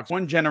Xbox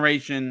One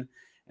generation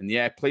and the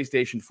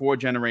PlayStation 4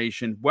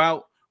 generation.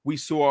 Well, we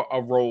saw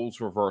a roles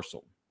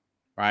reversal,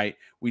 right?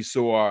 We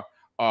saw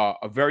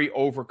a very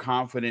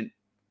overconfident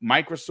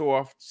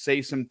Microsoft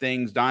say some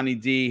things. Donnie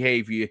D,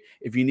 hey,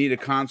 if you need a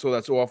console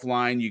that's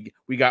offline,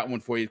 we got one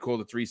for you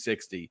called the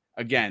 360.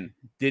 Again,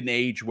 didn't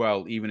age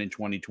well even in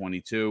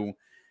 2022.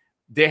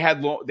 They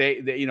had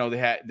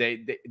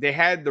they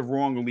had the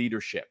wrong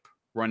leadership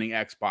running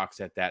Xbox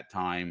at that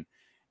time,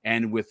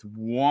 and with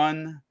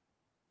one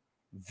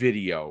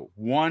video,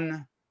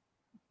 one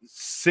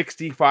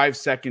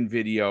 65-second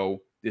video,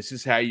 this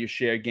is how you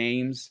share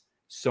games.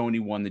 Sony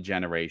won the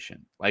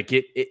generation. Like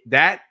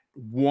that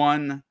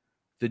won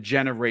the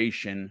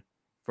generation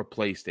for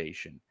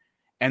PlayStation,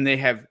 and they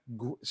have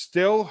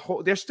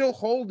they're still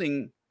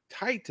holding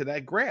tight to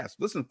that grasp.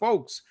 Listen,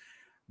 folks,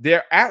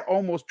 they're at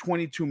almost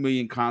 22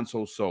 million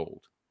consoles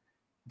sold.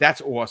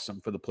 That's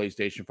awesome for the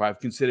PlayStation 5,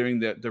 considering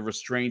the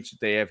restraints that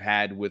they have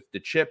had with the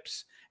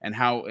chips and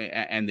how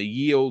and the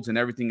yields and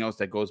everything else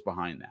that goes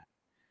behind that.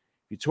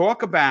 You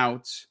talk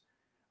about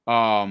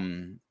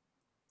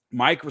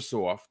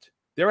Microsoft,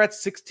 they're at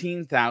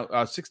 16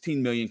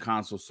 million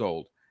consoles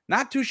sold.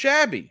 Not too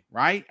shabby,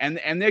 right?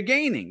 And they're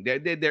gaining.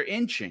 They're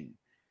inching.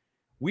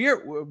 We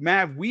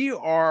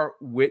are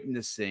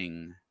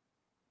witnessing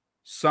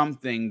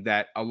something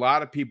that a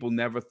lot of people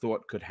never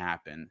thought could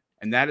happen,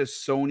 and that is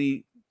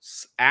Sony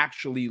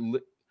actually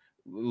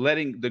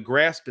letting the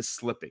grasp is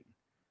slipping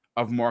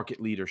of market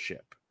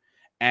leadership.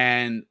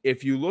 And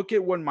if you look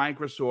at what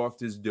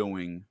Microsoft is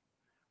doing,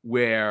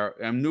 where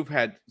Noof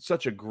had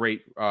such a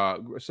great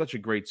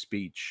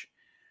speech,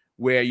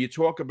 where you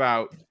talk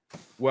about,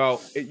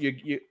 well,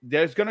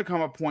 there's going to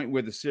come a point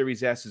where the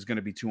Series S is going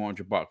to be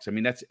 $200. I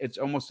mean, it's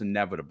almost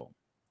inevitable,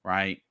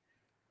 right?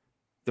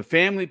 The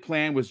family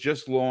plan was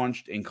just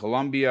launched in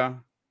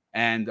Colombia,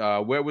 and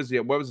where was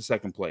the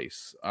second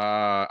place?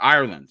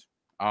 Ireland,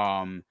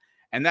 and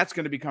that's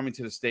going to be coming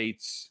to the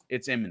States.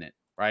 It's imminent,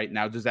 right?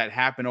 Now, does that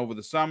happen over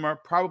the summer?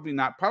 Probably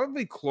not.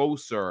 Probably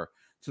closer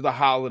to the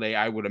holiday,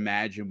 I would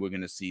imagine we're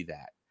going to see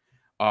that.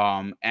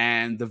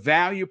 And the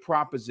value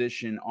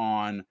proposition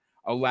on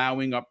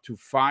allowing up to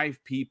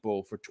 5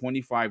 people for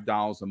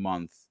 $25 a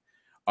month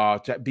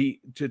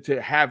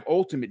to have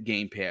Ultimate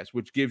Game Pass,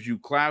 which gives you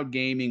cloud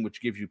gaming,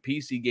 which gives you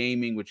PC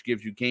gaming, which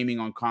gives you gaming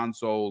on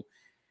console.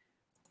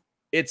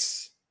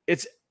 It's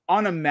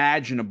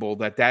unimaginable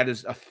that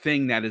is a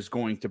thing that is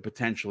going to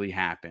potentially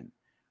happen.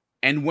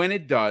 And when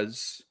it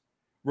does,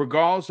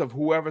 regardless of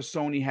whoever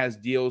Sony has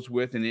deals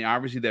with, and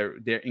obviously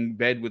they're in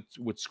bed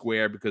with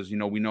Square, because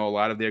we know a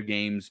lot of their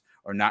games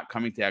are not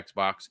coming to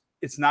Xbox.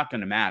 It's not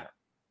going to matter.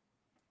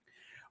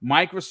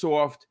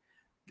 Microsoft,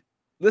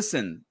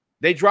 listen,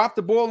 they dropped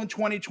the ball in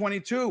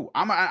 2022.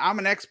 I'm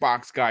an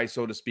Xbox guy,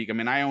 so to speak. I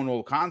mean, I own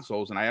all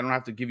consoles, and I don't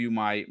have to give you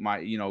my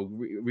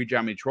read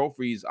how many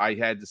trophies I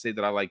had to say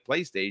that I like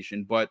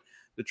PlayStation. But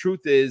the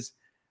truth is,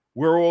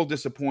 we're all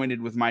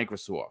disappointed with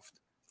Microsoft.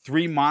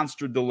 3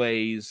 monster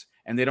delays,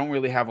 and they don't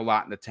really have a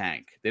lot in the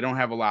tank. They don't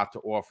have a lot to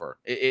offer.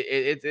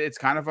 It's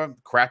kind of a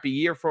crappy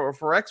year for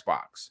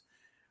Xbox.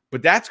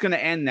 But that's going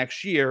to end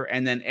next year.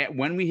 And then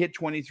when we hit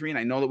 23, and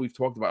I know that we've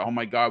talked about, oh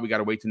my God, we got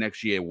to wait till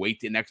next year, wait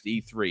till next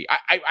E3.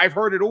 I've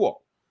heard it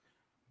all.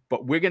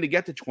 But we're going to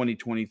get to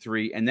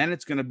 2023, and then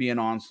it's going to be an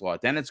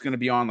onslaught. Then it's going to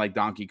be on like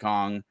Donkey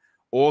Kong,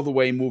 all the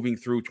way moving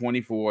through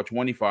 24,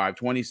 25,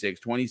 26,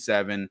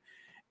 27.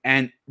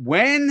 And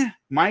when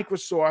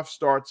Microsoft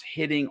starts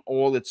hitting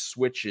all its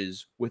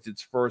switches with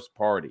its first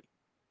party,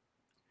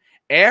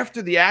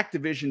 after the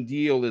Activision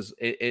deal is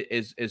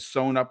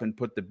sewn up and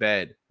put to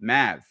bed,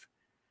 Mav,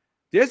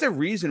 there's a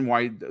reason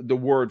why the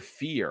word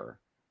fear,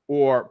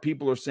 or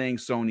people are saying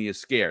Sony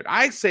is scared.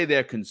 I say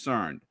they're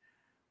concerned.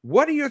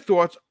 What are your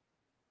thoughts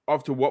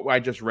up to what I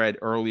just read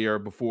earlier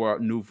before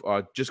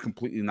Noof just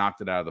completely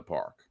knocked it out of the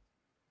park?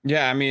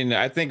 Yeah, I mean,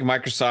 I think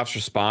Microsoft's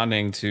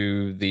responding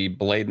to the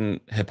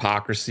blatant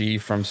hypocrisy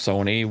from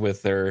Sony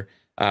with their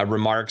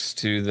remarks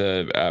to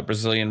the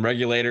Brazilian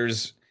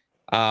regulators.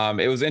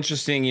 It was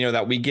interesting,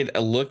 that we get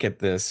a look at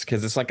this,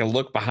 because it's like a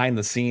look behind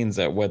the scenes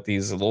at what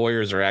these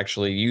lawyers are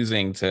actually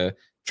using to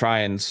try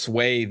and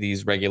sway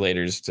these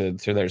regulators to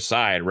their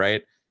side,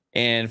 right?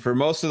 And for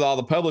most of all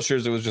the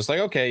publishers, it was just like,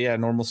 okay, yeah,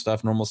 normal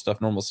stuff, normal stuff,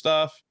 normal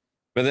stuff.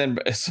 But then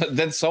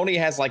Sony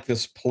has like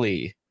this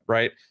plea,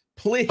 right?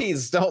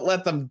 Please don't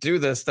let them do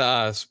this to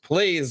us,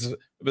 please,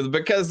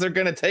 because they're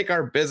going to take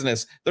our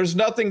business. There's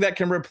nothing that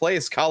can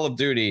replace Call of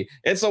Duty.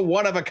 It's a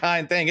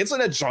one-of-a-kind thing. It's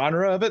in a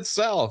genre of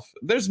itself.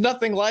 There's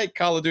nothing like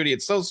Call of Duty.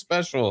 It's so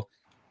special.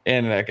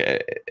 And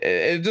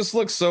it just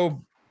looks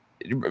so...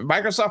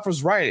 Microsoft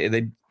was right.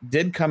 They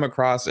did come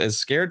across as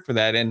scared for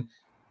that. And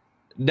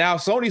now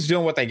Sony's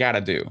doing what they got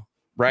to do,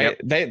 right?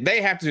 Yep.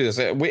 They have to do this.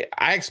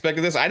 I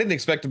expected this. I didn't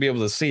expect to be able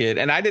to see it.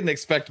 And I didn't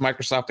expect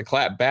Microsoft to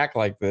clap back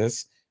like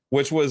this,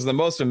 which was the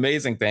most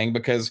amazing thing,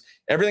 because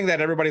everything that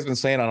everybody's been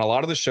saying on a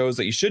lot of the shows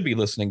that you should be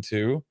listening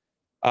to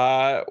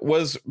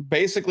was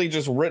basically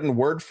just written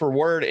word for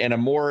word in a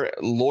more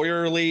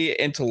lawyerly,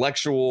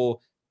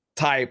 intellectual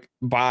type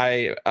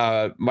by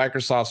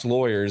Microsoft's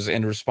lawyers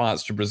in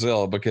response to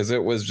Brazil, because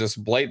it was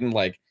just blatant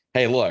like,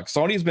 hey, look,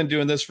 Sony's been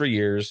doing this for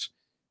years,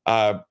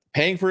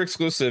 paying for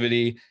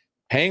exclusivity,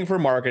 paying for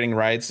marketing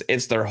rights.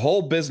 It's their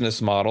whole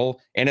business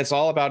model, and it's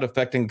all about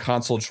affecting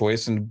console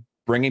choice and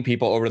bringing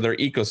people over to their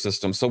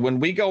ecosystem. So when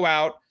we go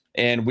out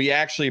and we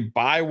actually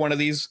buy one of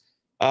these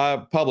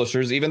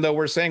publishers, even though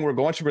we're saying we're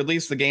going to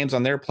release the games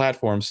on their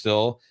platform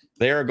still,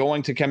 they are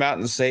going to come out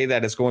and say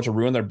that it's going to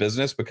ruin their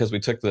business because we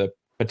took the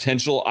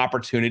potential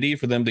opportunity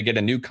for them to get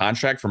a new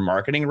contract for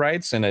marketing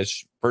rights and a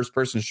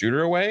first-person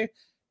shooter away.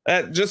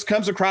 That just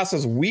comes across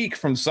as weak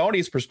from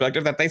Sony's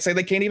perspective, that they say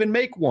they can't even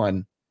make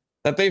one,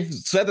 that they've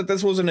said that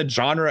this was in a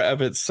genre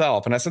of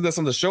itself. And I said this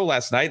on the show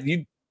last night.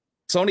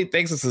 Sony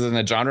thinks this is in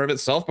a genre of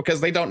itself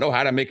because they don't know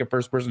how to make a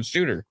first-person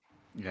shooter.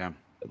 Yeah,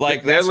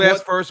 like their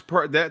last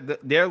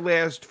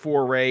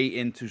foray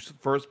into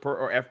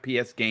or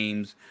FPS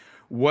games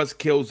was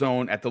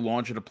Killzone at the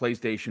launch of the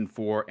PlayStation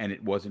 4, and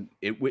it wasn't.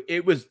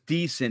 It was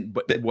decent,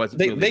 but it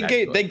wasn't.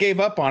 They gave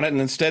up on it, and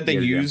instead they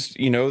used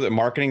the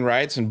marketing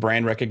rights and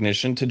brand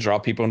recognition to draw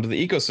people into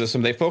the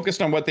ecosystem. They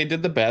focused on what they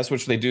did the best,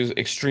 which they do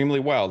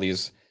extremely well.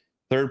 These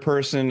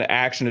third-person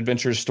action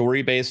adventure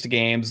story-based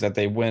games that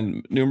they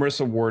win numerous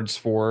awards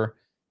for.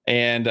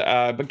 And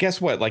but guess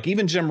what? Like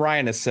even Jim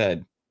Ryan has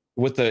said,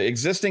 with the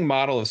existing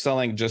model of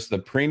selling just the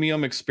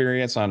premium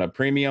experience on a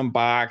premium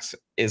box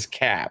is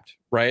capped,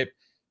 right?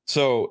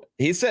 So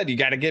he said you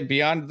got to get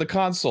beyond the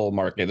console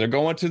market. They're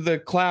going to the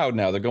cloud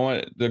now. They're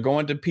going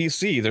to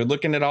PC. They're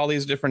looking at all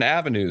these different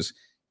avenues.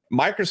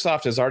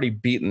 Microsoft has already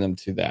beaten them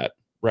to that,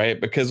 right?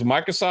 Because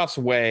Microsoft's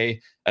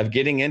way of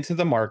getting into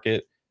the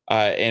market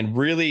and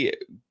really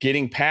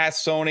getting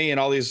past Sony and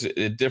all these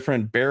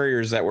different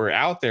barriers that were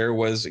out there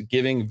was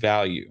giving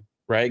value,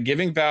 right?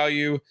 Giving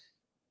value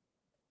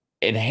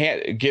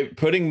and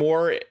putting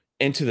more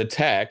into the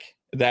tech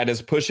that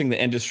is pushing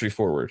the industry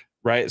forward,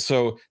 right?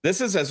 So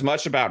this is as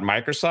much about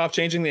Microsoft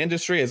changing the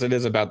industry as it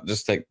is about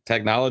just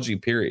technology,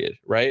 period,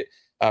 right?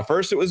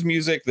 First it was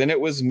music, then it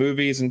was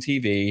movies and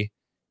TV,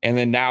 and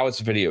then now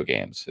it's video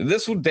games.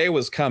 This day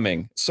was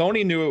coming.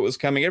 Sony knew it was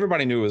coming.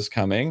 Everybody knew it was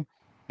coming.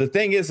 The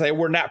thing is they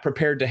were not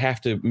prepared to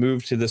have to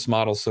move to this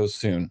model so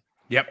soon.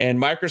 Yep. And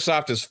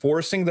Microsoft is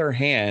forcing their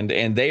hand,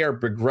 and they are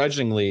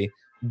begrudgingly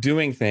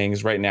doing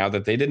things right now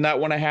that they did not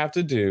want to have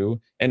to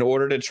do in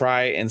order to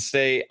try and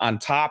stay on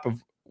top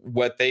of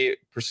what they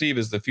perceive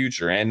as the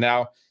future. And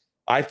now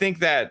I think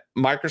that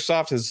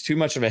Microsoft has too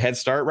much of a head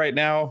start right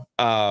now.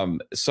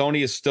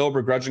 Sony is still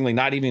begrudgingly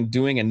not even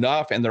doing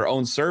enough in their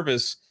own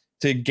service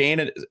to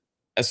gain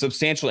a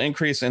substantial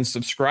increase in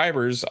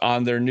subscribers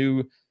on their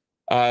new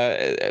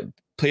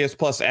PS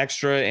Plus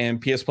Extra and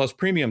PS Plus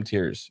Premium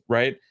tiers,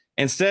 right?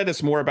 Instead,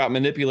 it's more about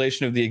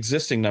manipulation of the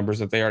existing numbers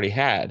that they already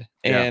had.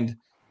 Yeah. And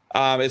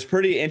it's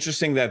pretty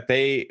interesting that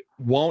they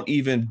won't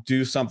even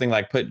do something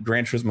like put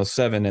Gran Turismo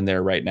 7 in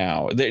there right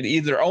now.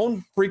 They're their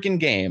own freaking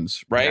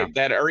games, right? Yeah.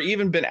 That are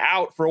even been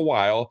out for a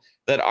while,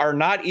 that are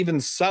not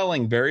even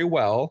selling very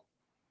well.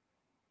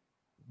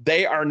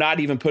 They are not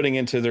even putting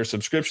into their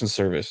subscription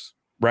service,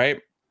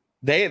 right?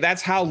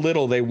 That's how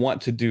little they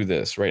want to do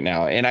this right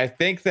now. And I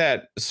think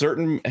that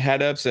certain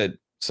head ups at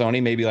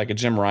Sony, maybe like a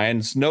Jim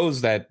Ryan,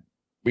 knows that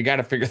we got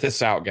to figure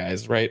this out,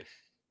 guys, right?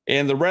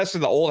 And the rest of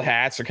the old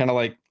hats are kind of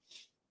like,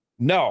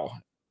 no,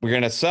 we're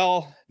going to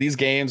sell these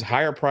games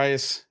higher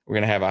price. We're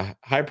going to have a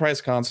high price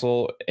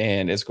console,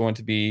 and it's going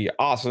to be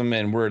awesome.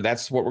 And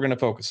that's what we're going to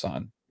focus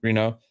on.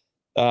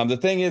 The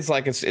thing is,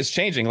 like, it's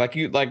changing. Like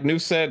you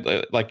said,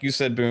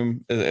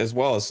 Boom, as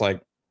well. It's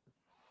like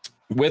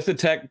with the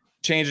tech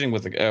changing,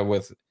 with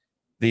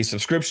the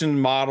subscription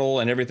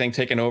model and everything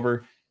taken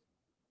over,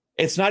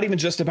 it's not even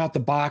just about the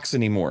box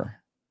anymore.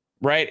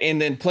 Right.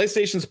 And then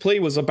PlayStation's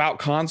plea was about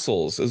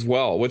consoles as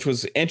well, which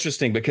was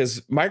interesting because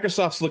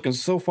Microsoft's looking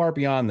so far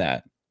beyond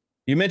that.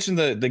 You mentioned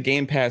the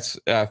Game Pass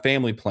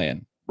family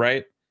plan,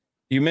 right?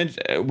 We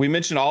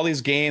mentioned all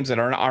these games that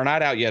are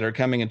not out yet, are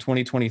coming in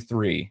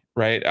 2023,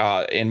 right?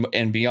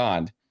 And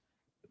beyond.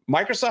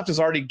 Microsoft is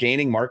already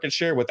gaining market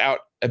share without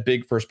a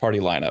big first party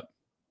lineup.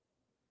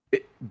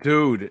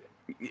 Dude,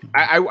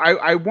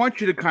 I want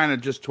you to kind of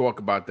just talk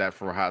about that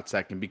for a hot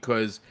second,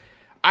 because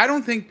I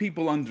don't think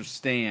people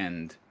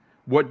understand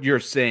what you're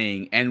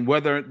saying and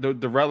whether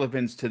the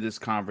relevance to this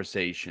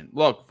conversation.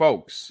 Look,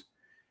 folks,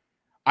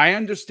 I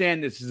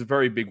understand this is a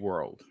very big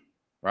world,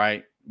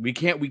 right? We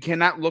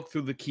cannot look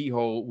through the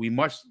keyhole. We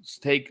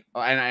must take,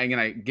 and I'm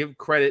gonna give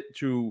credit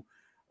to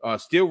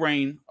Steel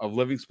Rain of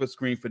Living Split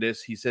Screen for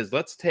this. He says,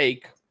 let's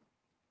take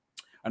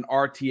an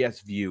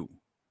RTS view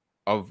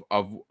of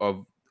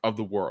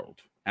the world.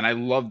 And I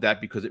love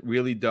that, because it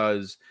really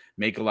does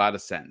make a lot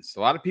of sense.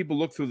 A lot of people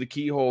look through the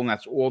keyhole and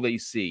that's all they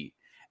see.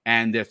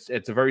 And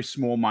it's a very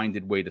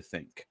small-minded way to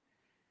think.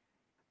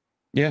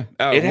 Yeah.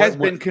 It has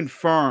been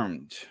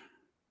confirmed,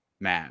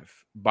 Mav,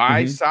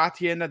 by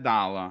Satya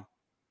Nadella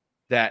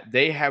that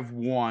they have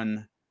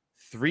won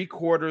 3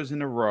 quarters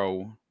in a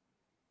row,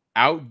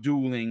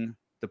 outdueling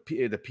the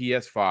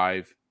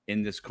PS5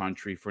 in this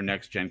country for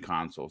next-gen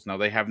consoles. Now,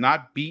 they have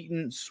not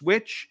beaten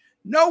Switch.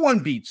 No one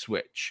beats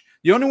Switch.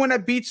 The only one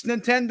that beats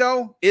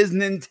Nintendo is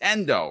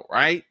Nintendo,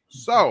 right?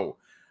 So,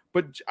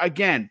 but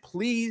again,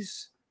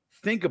 please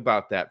think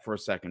about that for a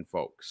second,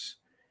 folks.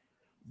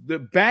 The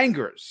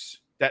bangers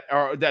that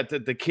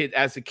the kid,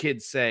 as the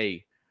kids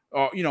say,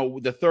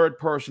 the third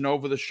person,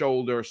 over the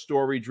shoulder,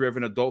 story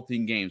driven adult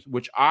themed games,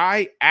 which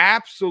I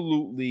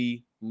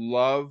absolutely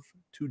love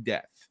to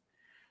death,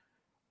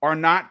 are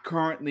not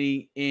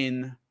currently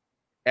in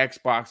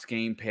Xbox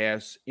Game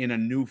Pass in a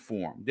new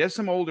form. There's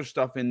some older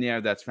stuff in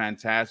there that's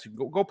fantastic.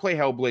 Go play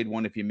Hellblade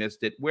 1 if you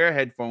missed it. Wear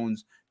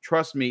headphones.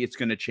 Trust me, it's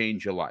going to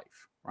change your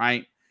life,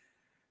 right?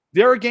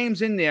 There are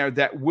games in there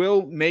that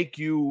will make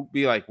you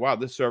be like, wow,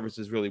 this service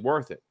is really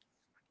worth it.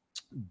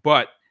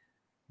 But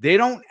they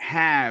don't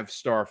have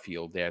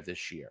Starfield there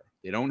this year.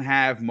 They don't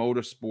have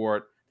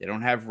Motorsport. They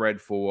don't have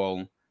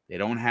Redfall. They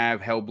don't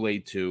have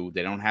Hellblade 2.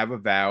 They don't have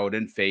Avowed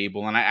and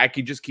Fable. And I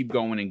could just keep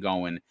going and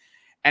going.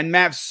 And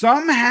Mav,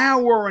 somehow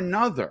or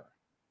another,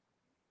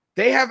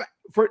 they have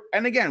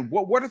and again,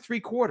 what are 3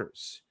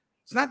 quarters?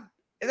 It's not,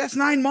 that's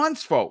 9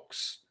 months,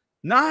 folks.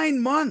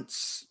 9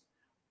 months.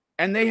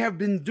 And they have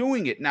been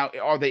doing it. Now,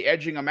 are they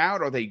edging them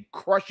out? Are they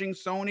crushing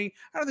Sony?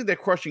 I don't think they're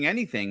crushing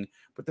anything.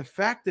 But the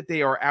fact that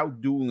they are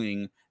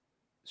outdueling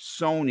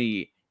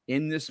Sony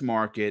in this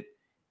market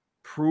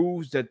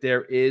proves that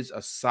there is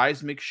a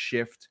seismic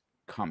shift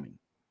coming.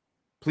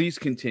 Please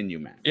continue,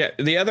 man. Yeah,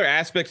 the other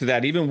aspect of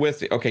that, even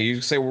with, okay, you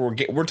say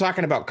we're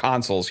talking about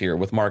consoles here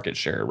with market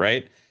share,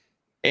 right?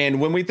 And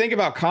when we think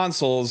about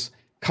consoles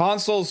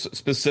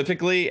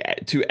specifically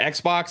to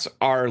Xbox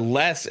are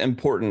less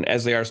important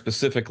as they are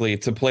specifically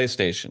to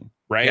PlayStation,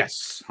 right?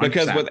 Yes, 100%.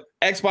 Because with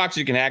Xbox,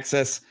 you can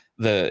access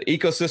the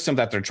ecosystem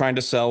that they're trying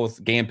to sell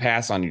with Game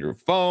Pass on your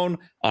phone,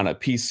 on a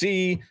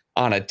PC,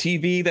 on a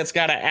TV that's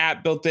got an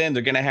app built in.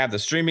 They're going to have the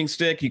streaming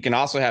stick. You can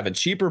also have a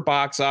cheaper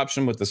box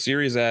option with the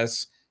Series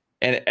S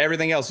and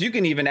everything else. You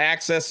can even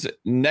access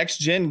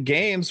next-gen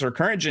games or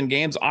current-gen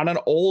games on an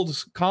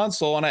old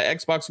console on an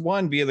Xbox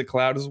One via the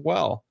cloud as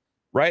well,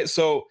 right?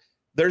 So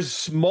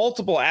there's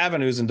multiple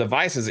avenues and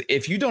devices.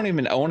 If you don't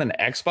even own an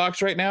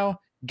Xbox right now,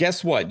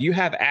 guess what? You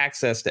have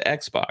access to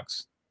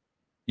Xbox.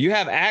 You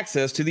have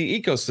access to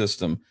the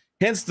ecosystem,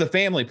 hence the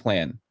family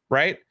plan,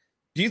 right?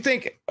 Do you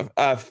think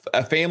a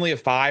family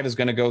of 5 is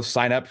going to go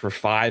sign up for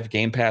 5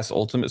 Game Pass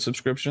Ultimate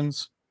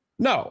subscriptions?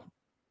 No.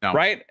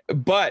 Right?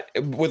 But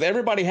with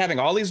everybody having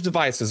all these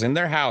devices in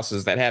their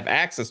houses that have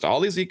access to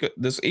all these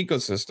this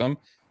ecosystem,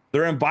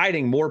 they're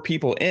inviting more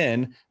people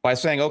in by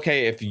saying,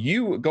 okay, if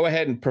you go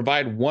ahead and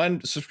provide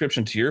one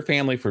subscription to your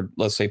family for,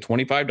 let's say,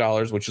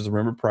 $25, which is a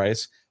rumored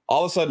price,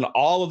 all of a sudden,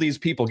 all of these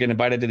people get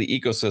invited to the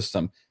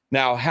ecosystem.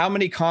 Now, how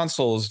many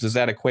consoles does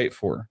that equate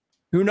for?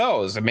 Who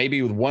knows?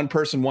 Maybe one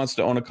person wants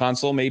to own a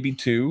console, maybe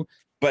 2.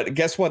 But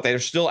guess what? They're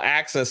still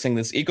accessing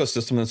this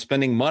ecosystem and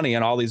spending money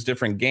on all these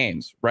different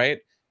games, right?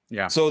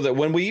 Yeah. So that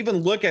when we even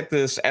look at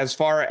this as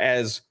far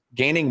as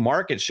gaining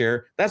market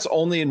share, that's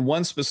only in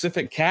one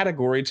specific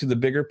category to the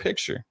bigger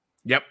picture.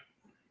 Yep.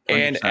 100%.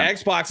 And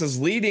Xbox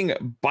is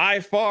leading by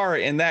far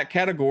in that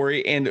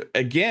category. And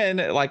again,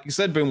 like you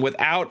said, Boom,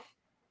 without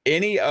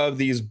any of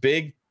these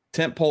big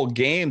tentpole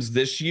games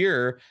this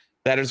year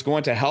that is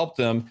going to help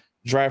them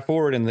drive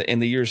forward in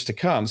the years to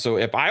come. So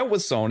if I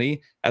was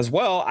Sony as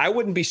well, I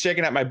wouldn't be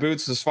shaking out my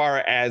boots as far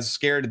as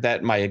scared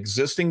that my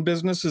existing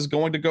business is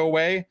going to go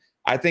away.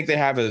 I think they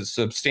have a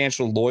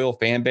substantial loyal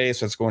fan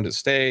base that's going to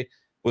stay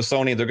with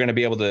Sony. They're going to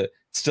be able to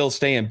still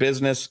stay in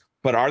business,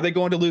 but are they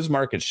going to lose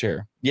market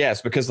share?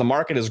 Yes, because the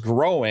market is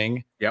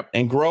growing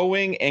and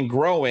growing and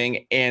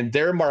growing, and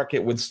their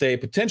market would stay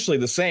potentially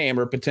the same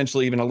or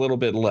potentially even a little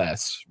bit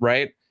less,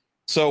 right?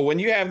 So when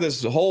you have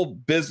this whole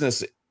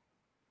business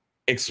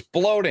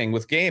exploding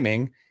with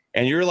gaming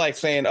and you're like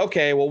saying,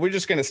 okay, well, we're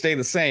just going to stay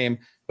the same,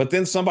 but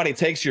then somebody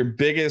takes your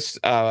biggest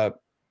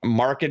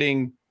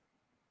marketing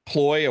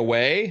ploy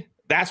away,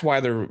 that's why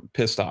they're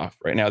pissed off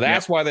right now.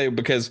 That's why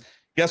because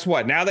guess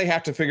what? Now they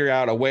have to figure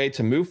out a way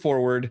to move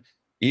forward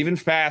even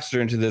faster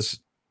into this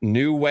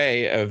new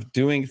way of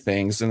doing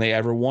things than they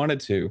ever wanted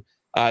to.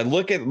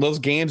 Look at those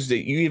games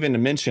that you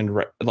even mentioned,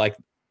 like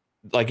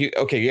you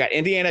got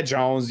Indiana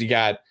Jones, you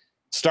got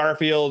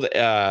Starfield,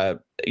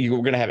 you were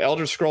going to have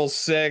Elder Scrolls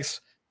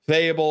 6,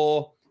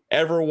 Fable,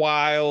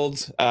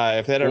 Everwild,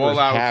 if that ever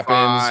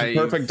happens, 5,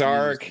 Perfect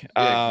Dark,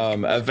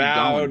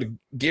 Avowed,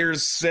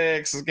 Gears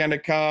 6 is going to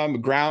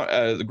come.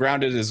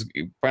 Grounded is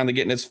finally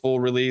getting its full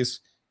release.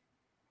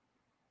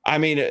 I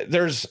mean,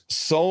 there's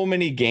so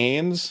many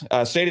games.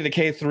 State of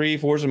Decay 3,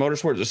 Forza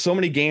Motorsport. There's so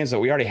many games that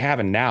we already have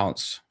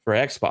announced for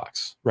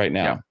Xbox right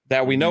now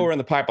that we know are in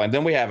the pipeline.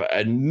 Then we have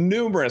a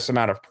numerous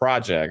amount of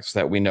projects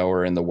that we know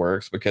are in the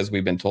works because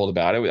we've been told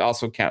about it. We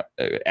also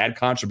add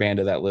Contraband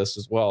to that list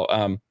as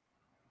well.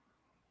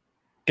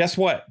 Guess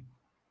what?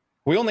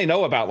 We only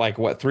know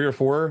about 3 or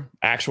 4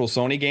 actual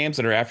Sony games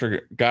that are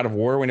after God of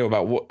War. We know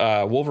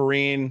about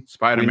Wolverine,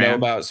 Spider-Man. We know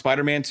about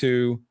Spider-Man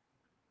 2.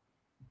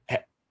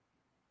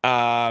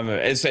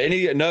 Is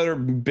there another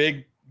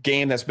big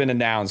game that's been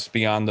announced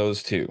beyond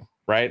those 2?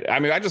 Right? I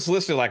mean, I just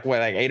listed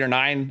 8 or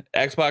 9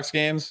 Xbox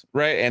games,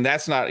 right? And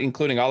that's not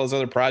including all those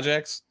other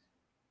projects.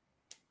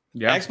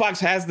 Yeah, Xbox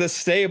has this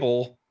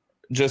stable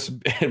just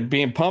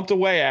being pumped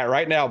away at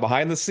right now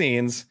behind the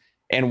scenes.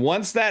 And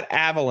once that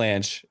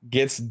avalanche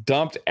gets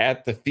dumped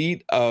at the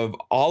feet of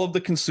all of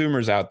the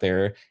consumers out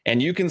there,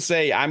 and you can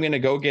say, I'm going to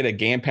go get a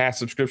Game Pass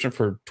subscription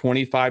for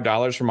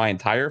 $25 for my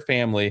entire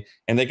family,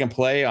 and they can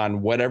play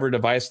on whatever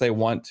device they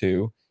want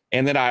to.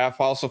 And then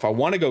if I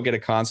want to go get a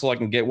console, I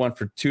can get one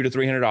for $200 to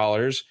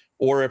 $300.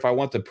 Or if I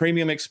want the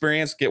premium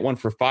experience, get one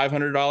for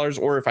 $500.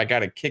 Or if I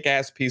got a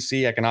kick-ass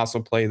PC, I can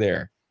also play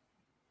there.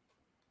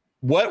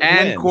 What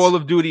And wins? Call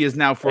of Duty is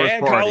now first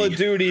and party. Call of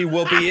Duty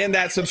will be in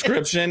that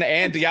subscription,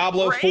 and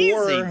Diablo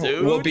 4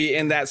 will be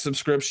in that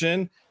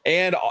subscription,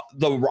 and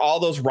all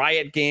those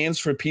Riot games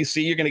for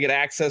PC. You're going to get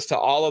access to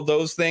all of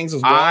those things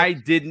as well. I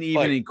didn't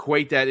even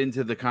equate that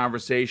into the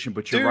conversation,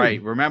 but you're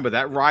right. Remember,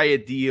 that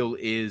Riot deal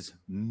is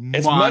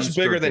it's much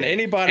bigger than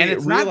anybody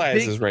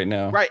realizes right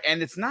now. Right,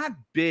 and it's not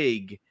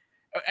big.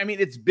 I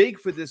mean, it's big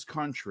for this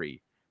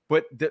country,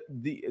 but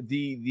the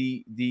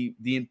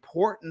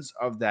importance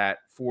of that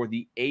for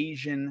the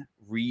Asian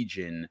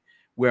region,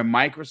 where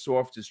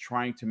Microsoft is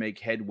trying to make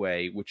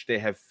headway, which they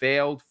have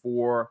failed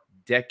for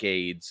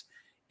decades,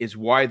 is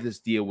why this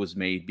deal was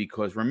made.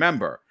 Because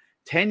remember,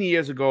 10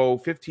 years ago,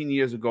 15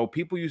 years ago,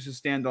 people used to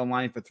stand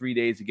online for 3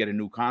 days to get a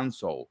new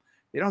console.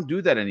 They don't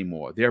do that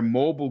anymore. They're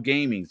mobile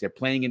gamings. They're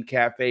playing in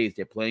cafes.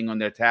 They're playing on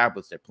their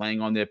tablets. They're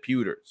playing on their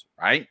computers,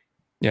 right?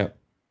 Yeah.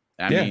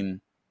 I mean,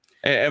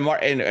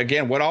 and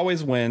again, what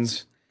always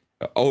wins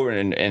over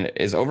and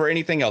is over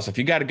anything else. If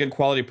you got a good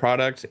quality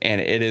product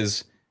and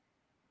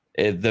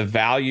the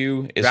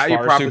value is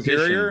far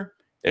superior,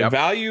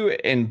 value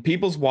in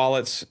people's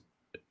wallets.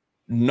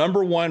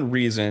 Number one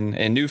reason,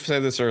 and Noof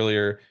said this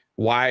earlier,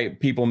 why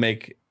people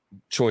make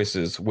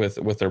choices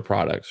with their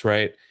products,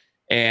 right?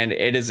 And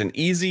it is an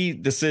easy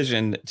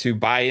decision to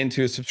buy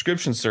into a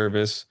subscription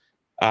service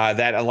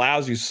that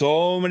allows you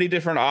so many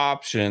different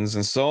options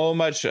and so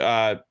much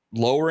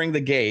lowering the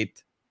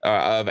gate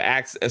of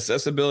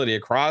accessibility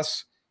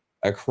across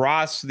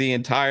the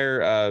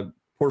entire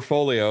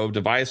portfolio of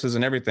devices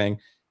and everything.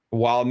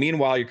 While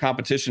meanwhile, your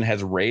competition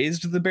has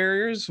raised the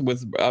barriers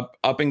with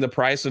upping the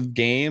price of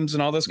games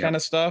and all this kind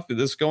of stuff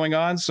that's going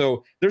on.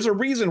 So there's a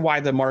reason why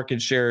the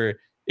market share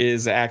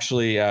is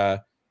actually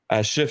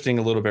shifting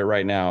a little bit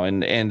right now.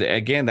 And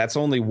again, that's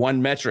only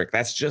one metric.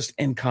 That's just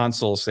in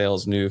console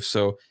sales, Noof.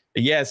 So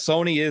yeah,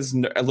 Sony is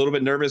a little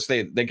bit nervous.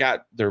 They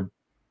got their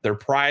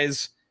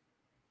prize.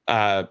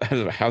 I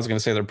was going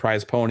to say their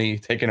prize pony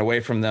taken away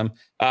from them.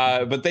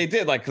 But they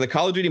did. Like, the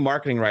Call of Duty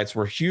marketing rights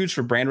were huge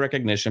for brand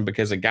recognition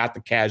because it got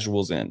the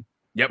casuals in.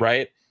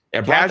 Right.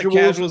 It brought the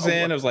casuals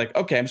in. I was like,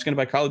 okay, I'm just going to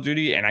buy Call of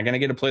Duty and I'm going to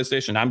get a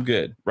PlayStation. I'm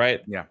good.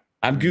 Right. Yeah.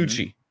 I'm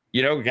Gucci.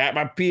 You know, got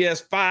my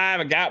PS5.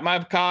 I got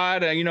my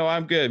COD. And, you know,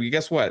 I'm good. But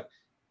guess what?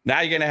 Now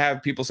you're going to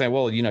have people saying,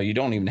 well, you know, you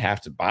don't even have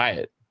to buy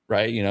it.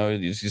 Right. You know,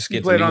 you just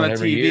get to on the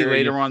TV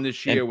later on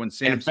this year when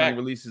Samsung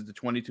releases the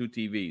 22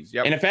 TVs.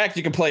 And in fact,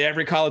 you can play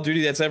every Call of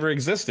Duty that's ever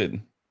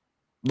existed,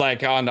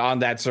 like on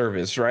that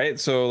service. Right.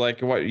 So like,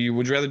 would you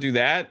rather do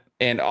that?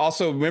 And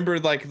also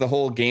remember, like, the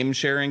whole game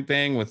sharing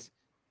thing with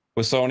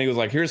Sony was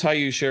like, here's how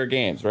you share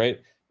games.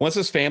 Right. Once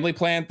this family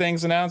plan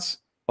thing's announced,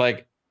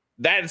 like,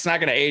 that, it's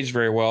not going to age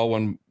very well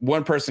when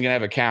one person can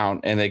have an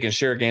account and they can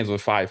share games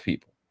with 5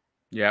 people.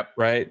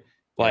 Right.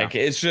 Like,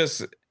 it's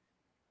just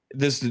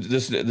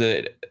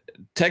the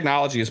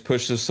technology has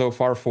pushed us so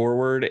far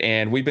forward,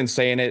 and we've been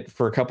saying it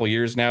for a couple of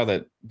years now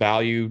that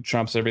value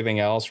trumps everything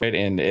else, right?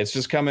 And it's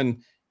just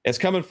coming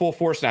full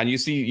force now. And you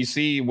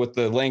see with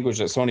the language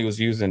that Sony was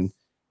using,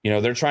 you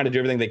know, they're trying to do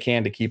everything they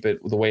can to keep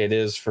it the way it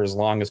is for as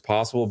long as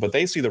possible, but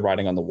they see the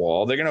writing on the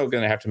wall. They're going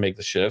to have to make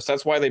the shifts.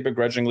 That's why they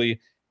begrudgingly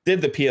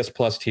did the PS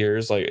Plus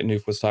tiers, like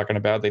Noof was talking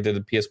about. They did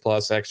the PS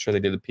Plus Extra, they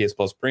did the PS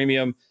Plus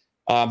Premium.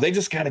 They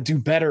just got to do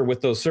better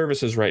with those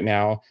services right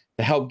now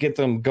to help get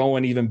them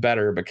going even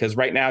better, because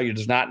right now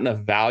there's not enough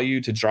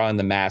value to draw in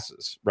the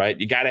masses, right?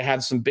 You got to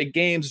have some big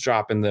games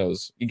drop in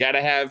those. You got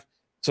to have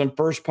some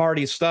first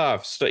party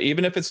stuff. So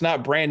even if it's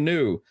not brand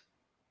new,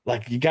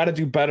 like, you got to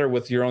do better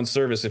with your own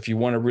service if you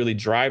want to really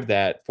drive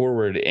that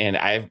forward. And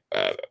I've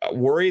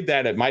worried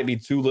that it might be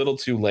too little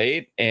too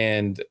late,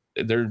 and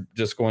they're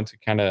just going to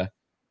kind of,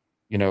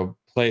 you know,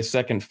 play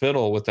second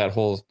fiddle with that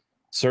whole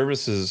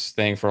services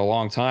thing for a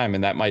long time,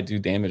 and that might do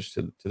damage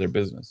to their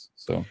business.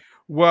 So,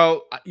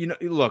 well, you know,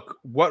 look,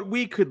 what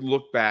we could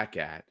look back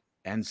at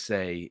and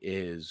say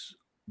is,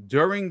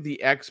 during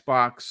the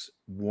Xbox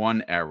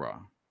One era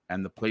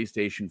and the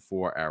PlayStation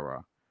 4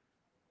 era,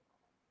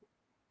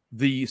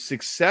 the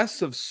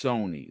success of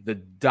Sony, the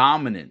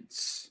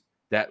dominance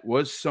that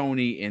was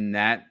Sony in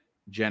that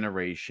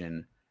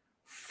generation,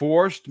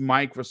 forced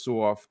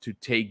Microsoft to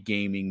take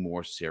gaming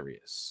more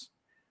serious.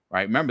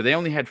 Right? Remember, they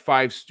only had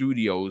 5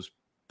 studios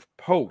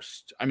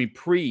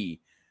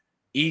pre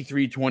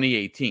E3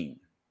 2018.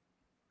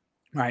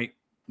 Right?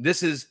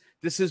 This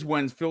is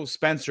when Phil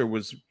Spencer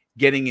was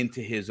getting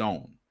into his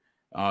own.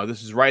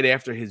 This is right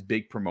after his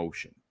big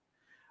promotion.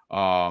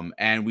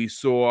 And we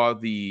saw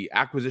the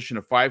acquisition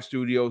of 5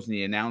 studios and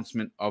the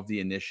announcement of the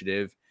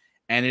initiative.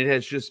 And it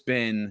has just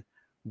been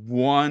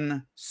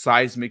one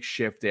seismic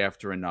shift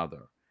after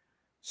another.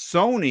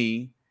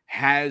 Sony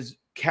has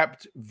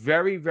kept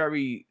very,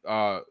 very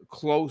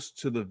close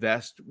to the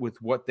vest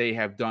with what they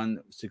have done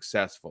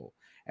successful.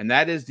 And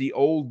that is the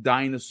old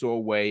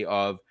dinosaur way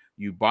of,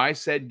 you buy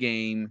said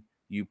game,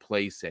 you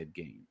play said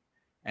game.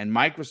 And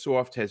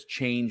Microsoft has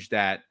changed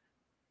that,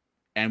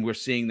 and we're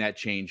seeing that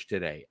change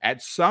today.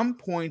 At some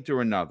point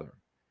or another,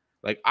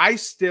 like, I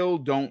still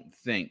don't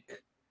think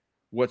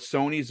what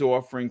Sony's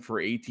offering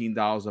for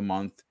 $18 a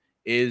month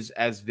is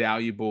as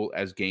valuable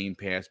as Game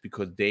Pass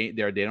because they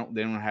don't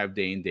have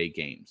day and date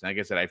games. Like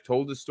I said, I've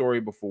told this story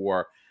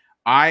before.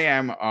 I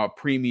am a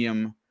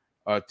premium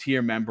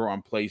tier member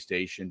on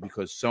PlayStation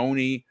because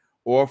Sony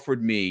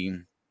offered me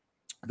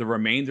the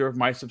remainder of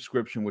my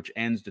subscription, which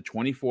ends the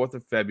 24th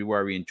of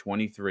February in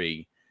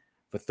 23,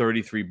 for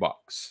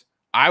 $33.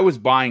 I was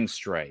buying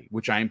Stray,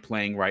 which I'm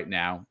playing right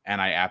now, and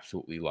I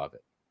absolutely love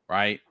it.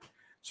 Right.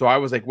 So I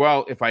was like,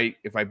 well, if I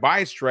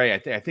buy Stray, I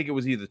think it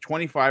was either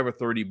 25 or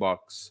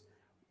 $30.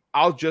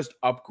 I'll just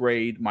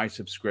upgrade my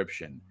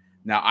subscription.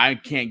 Now, I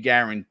can't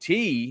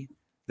guarantee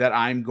that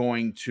I'm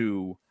going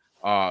to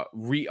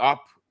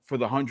re-up for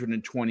the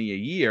 $120 a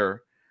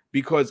year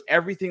because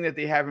everything that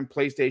they have in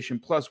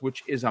PlayStation Plus,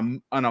 which is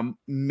an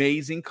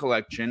amazing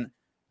collection,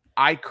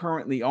 I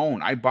currently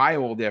own. I buy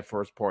all their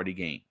first-party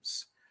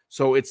games.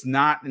 So it's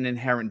not an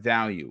inherent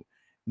value.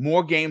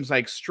 More games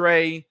like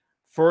Stray,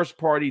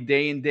 first-party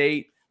day and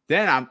date,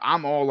 then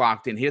I'm all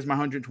locked in. Here's my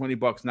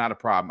 $120, not a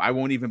problem. I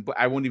won't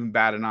even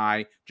bat an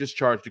eye. Just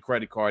charge the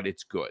credit card.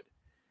 It's good.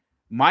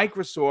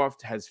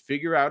 Microsoft has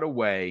figured out a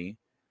way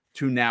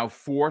to now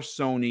force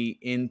Sony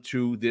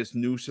into this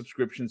new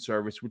subscription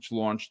service, which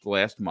launched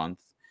last month.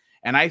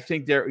 And I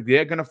think they're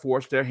going to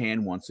force their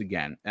hand once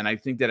again. And I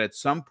think that at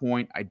some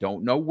point, I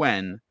don't know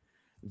when,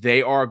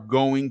 they are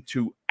going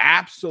to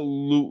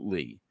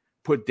absolutely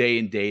put day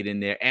and date in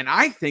there. And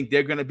I think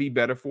they're going to be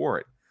better for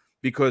it.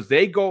 Because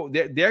they're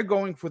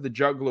going for the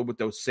juggler with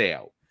those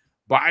sale.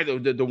 Buy the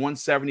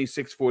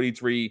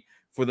 $176.43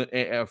 for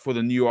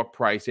the New York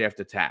price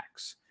after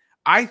tax.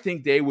 I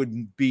think they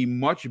would be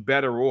much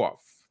better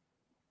off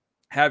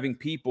having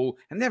people,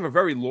 and they have a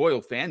very loyal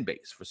fan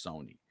base for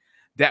Sony,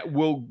 that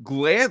will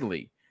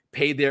gladly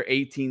pay their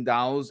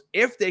 $18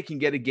 if they can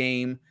get a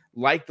game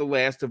like The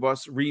Last of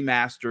Us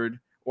remastered,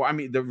 or I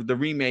mean the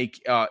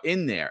remake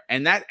in there.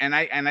 And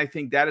I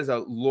think that is a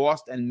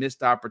lost and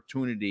missed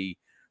opportunity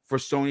for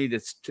Sony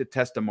to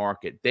test the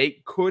market.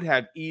 They could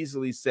have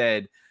easily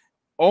said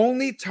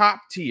only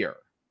top tier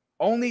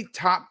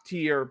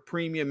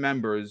premium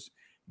members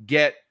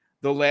get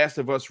The Last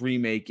of Us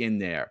remake in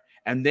there.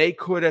 And they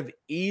could have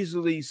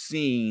easily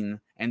seen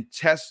and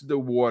tested the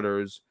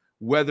waters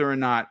whether or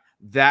not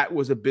that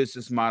was a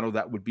business model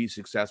that would be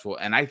successful.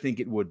 And I think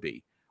it would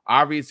be.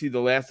 Obviously, The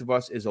Last of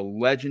Us is a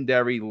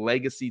legendary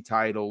legacy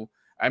title.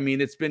 I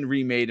mean, it's been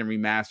remade and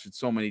remastered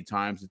so many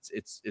times.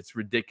 It's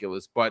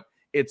ridiculous, but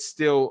it's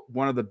still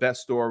one of the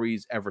best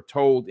stories ever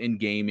told in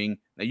gaming.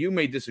 Now, you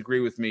may disagree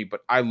with me, but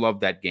I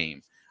love that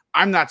game.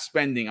 I'm not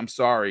spending. I'm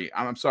sorry,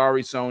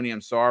 Sony. I'm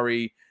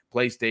sorry,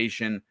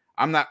 PlayStation.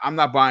 I'm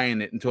not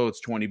buying it until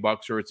it's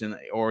 $20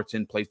 or it's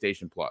in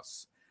PlayStation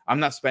Plus. I'm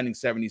not spending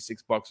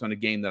 $76 on a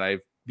game that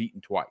I've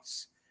beaten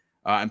twice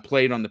and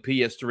played on the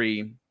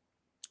PS3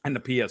 and the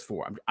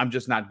PS4. I'm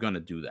just not going to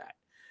do that.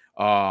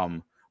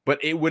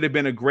 But it would have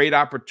been a great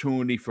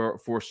opportunity for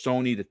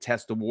Sony to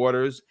test the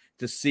waters,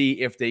 to see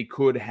if they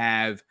could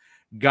have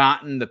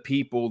gotten the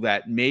people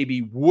that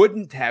maybe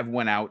wouldn't have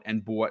went out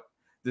and bought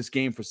this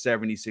game for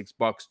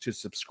 $76 to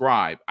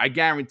subscribe. I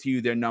guarantee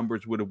you their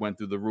numbers would have went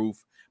through the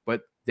roof,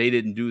 but they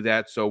didn't do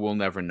that, so we'll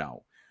never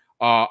know.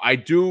 I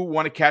do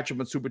want to catch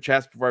up on Super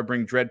Chats before I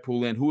bring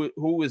Dreadpool in,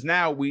 who is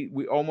now, we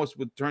almost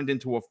turned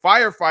into a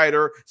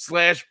firefighter /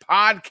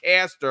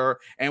 podcaster,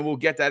 and we'll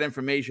get that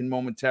information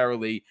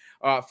momentarily.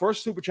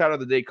 First Super Chat of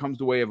the day comes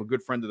the way of a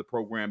good friend of the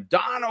program,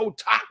 Don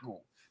Otaku.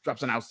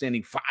 Drops an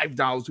outstanding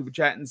 $5 Super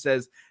Chat and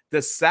says,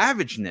 the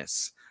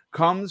savageness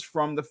comes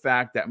from the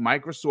fact that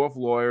Microsoft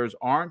lawyers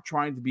aren't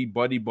trying to be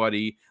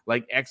buddy-buddy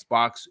like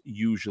Xbox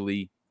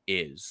usually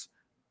is.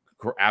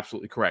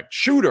 Absolutely correct.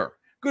 Shooter,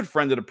 good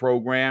friend of the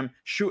program.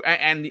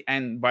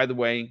 And by the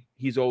way,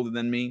 he's older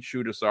than me.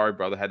 Shooter, sorry,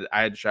 brother.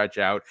 I had to shout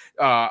you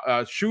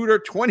out. Shooter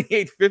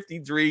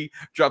 2853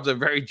 drops a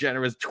very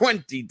generous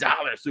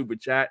 $20 Super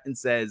Chat and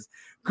says,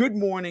 good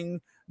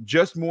morning.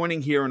 Just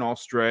morning here in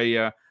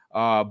Australia.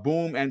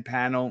 Boom and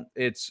panel.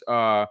 It's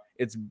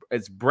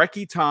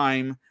brekkie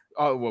time.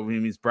 Oh, well, it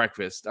means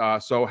breakfast.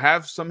 So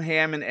have some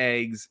ham and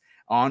eggs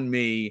on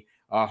me.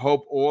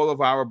 Hope all of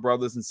our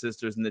brothers and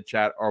sisters in the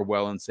chat are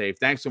well and safe.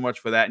 Thanks so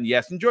much for that. And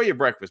yes, enjoy your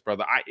breakfast,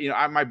 brother.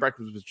 My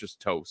breakfast was just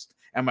toast,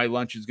 and my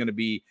lunch is going to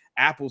be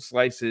apple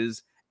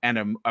slices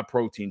and a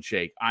protein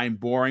shake. I'm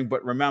boring,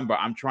 but remember,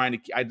 I'm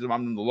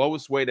the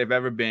lowest weight I've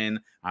ever been.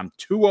 I'm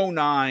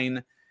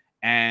 209.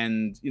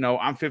 And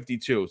I'm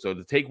 52, so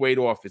to take weight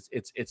off,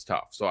 it's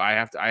tough. So I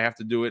have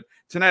to do it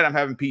tonight. I'm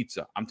having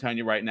pizza. I'm telling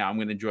you right now, I'm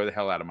going to enjoy the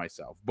hell out of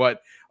myself.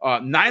 But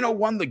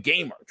 901 the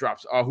Gamer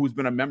drops, who's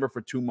been a member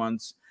for 2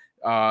 months.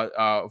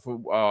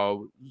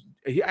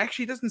 He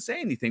actually doesn't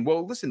say anything.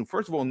 Well, listen,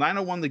 first of all,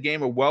 901 the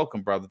Gamer,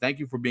 welcome, brother. Thank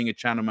you for being a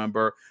channel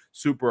member.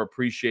 Super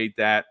appreciate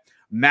that.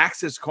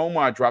 Maxis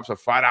Komar drops a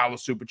 $5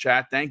 Super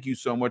Chat. Thank you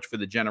so much for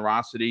the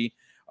generosity.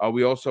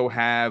 We also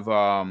have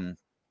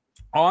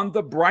On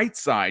the Bright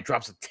Side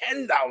drops a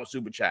 $10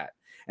 Super Chat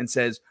and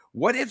says,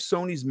 what if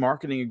Sony's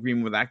marketing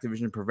agreement with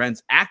Activision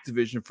prevents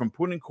Activision from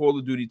putting Call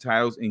of Duty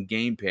titles in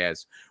Game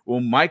Pass?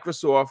 Will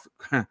Microsoft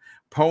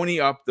pony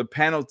up the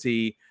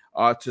penalty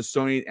to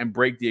Sony and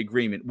break the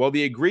agreement. Well,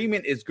 the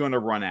agreement is going to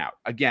run out.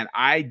 Again,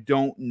 I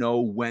don't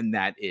know when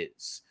that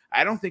is.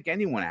 I don't think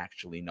anyone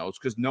actually knows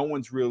because no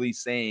one's really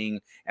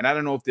saying, and I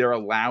don't know if they're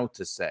allowed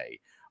to say.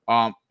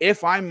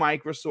 If I'm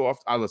Microsoft,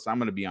 listen, I'm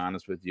going to be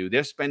honest with you.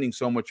 They're spending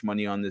so much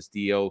money on this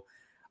deal.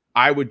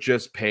 I would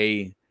just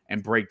pay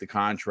and break the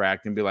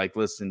contract and be like,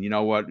 listen, you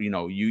know what?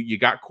 You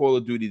got Call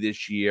of Duty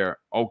this year.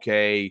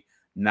 Okay,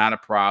 not a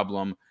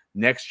problem.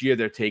 Next year,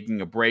 they're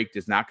taking a break.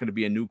 There's not going to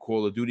be a new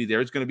Call of Duty.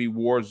 There's going to be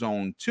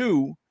Warzone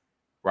 2,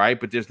 right?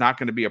 But there's not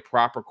going to be a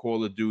proper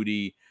Call of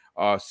Duty,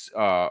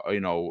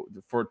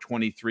 for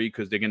 23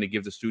 because they're going to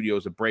give the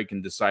studios a break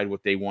and decide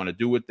what they want to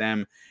do with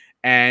them.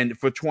 And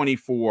for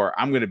 24,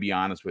 I'm going to be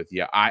honest with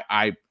you.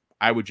 I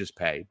would just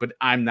pay. But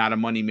I'm not a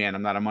money man.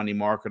 I'm not a money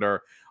marketer.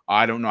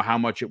 I don't know how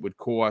much it would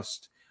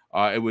cost.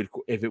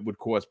 If it would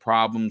cause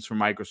problems for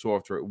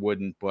Microsoft or it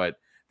wouldn't. But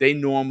they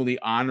normally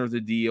honor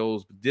the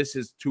deals. This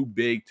is too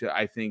big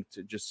I think,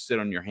 to just sit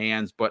on your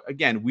hands. But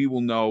again, we will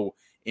know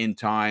in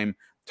time.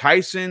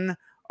 Tyson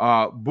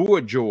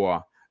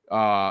Buajaw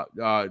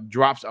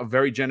drops a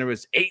very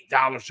generous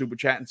 $8 super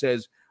chat and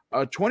says,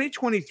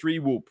 2023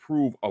 will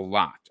prove a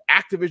lot.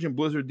 Activision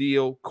Blizzard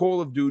deal, Call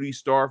of Duty,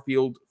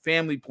 Starfield,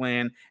 Family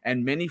Plan,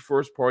 and many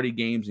first-party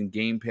games in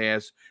Game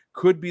Pass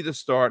could be the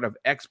start of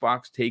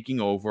Xbox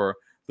taking over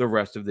the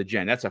rest of the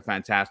gen. That's a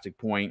fantastic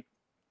point.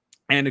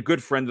 And a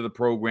good friend of the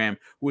program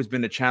who has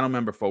been a channel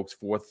member, folks,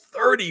 for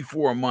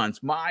 34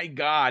 months. My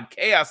God,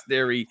 Chaos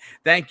Theory,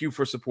 thank you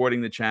for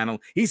supporting the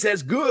channel. He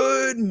says,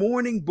 good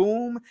morning,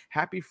 Boom.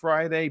 Happy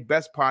Friday.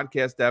 Best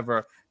podcast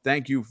ever.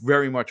 Thank you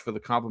very much for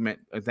the compliment.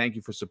 Thank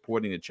you for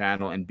supporting the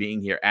channel and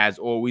being here as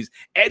always.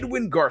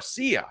 Edwin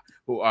Garcia,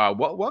 who,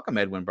 welcome,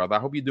 Edwin, brother. I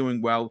hope you're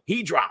doing well.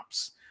 He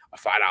drops a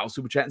 $5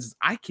 super chat and says,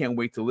 I can't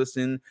wait to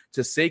listen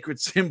to Sacred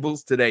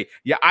Symbols today.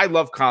 Yeah, I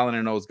love Colin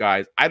and those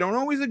guys. I don't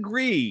always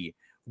agree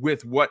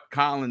with what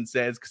Colin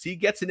says because he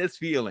gets in his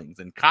feelings.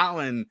 And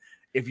Colin,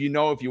 if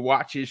you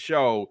watch his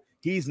show,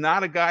 he's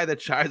not a guy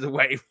that shies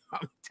away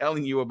from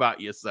telling you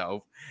about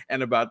yourself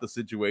and about the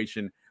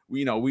situation.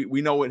 We know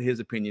what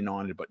his opinion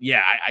on it. But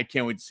yeah, I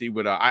can't wait to see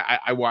what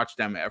I watch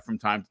them from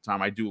time to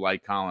time. I do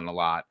like Colin a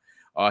lot.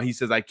 He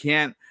says, I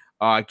can't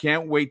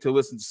wait to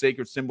listen to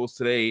Sacred Symbols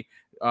today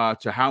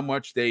to how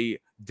much they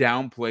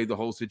downplay the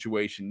whole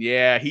situation.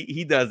 Yeah,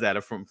 he does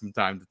that from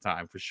time to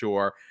time for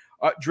sure.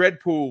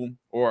 Dreadpool,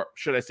 or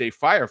should I say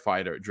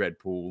Firefighter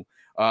Dreadpool,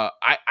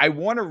 I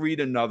want to read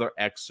another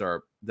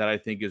excerpt that I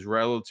think is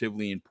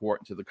relatively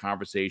important to the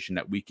conversation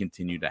that we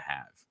continue to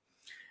have.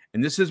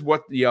 And this is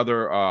what the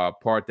other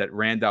part that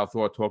Randall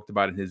Thor talked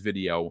about in his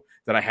video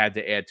that I had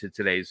to add to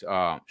today's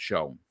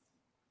show.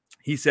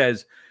 He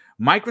says,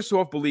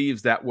 Microsoft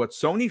believes that what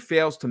Sony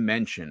fails to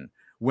mention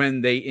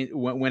when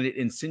it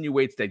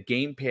insinuates that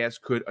Game Pass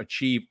could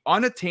achieve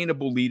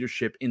unattainable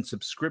leadership in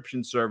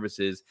subscription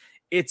services,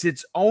 it's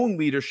its own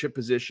leadership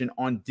position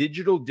on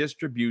digital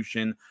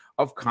distribution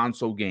of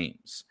console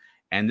games.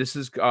 And this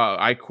is,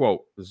 I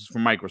quote, this is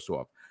from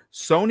Microsoft.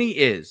 Sony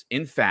is,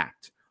 in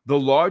fact, the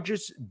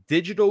largest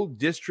digital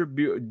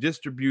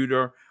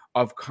distributor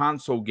of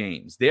console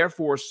games.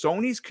 Therefore,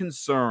 Sony's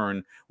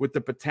concern with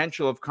the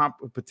potential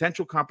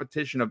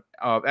competition of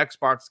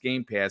Xbox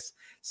Game Pass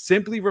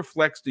simply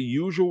reflects the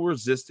usual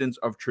resistance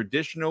of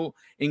traditional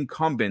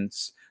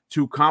incumbents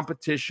to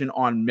competition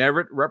on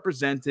merit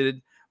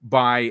represented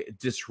by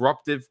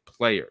disruptive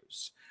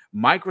players.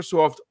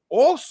 Microsoft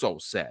also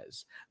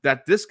says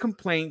that this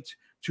complaint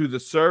to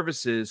the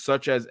services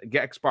such as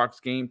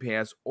Xbox Game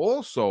Pass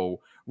also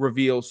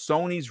reveals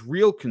Sony's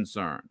real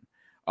concern.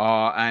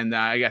 And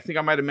I think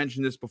I might have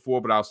mentioned this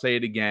before, but I'll say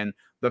it again.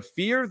 The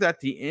fear that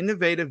the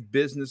innovative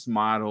business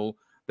model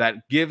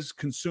that gives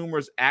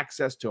consumers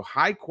access to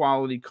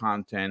high-quality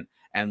content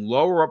and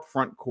lower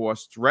upfront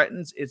costs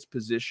threatens its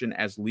position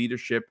as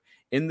leadership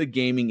in the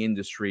gaming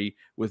industry,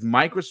 with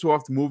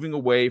Microsoft moving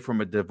away from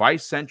a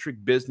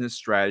device-centric business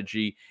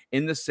strategy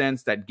in the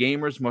sense that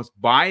gamers must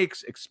buy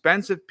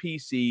expensive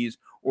PCs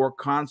or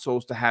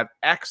consoles to have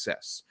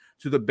access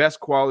to the best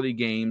quality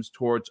games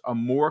towards a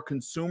more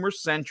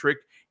consumer-centric,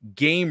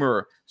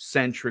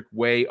 gamer-centric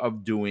way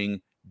of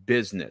doing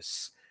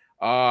business.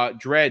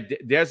 Dredd,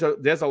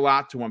 there's a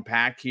lot to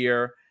unpack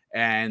here,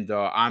 and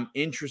I'm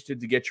interested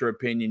to get your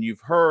opinion.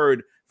 You've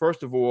heard,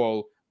 first of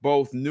all,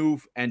 both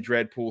Noof and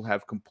Dreadpool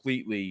have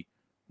completely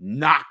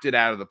knocked it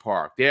out of the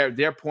park.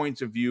 Their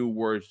points of view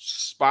were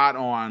spot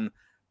on,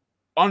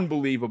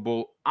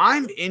 unbelievable.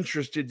 I'm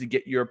interested to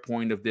get your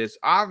point of this.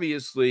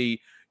 Obviously,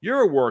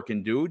 you're a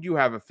working dude. You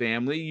have a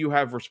family. You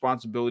have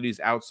responsibilities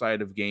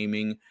outside of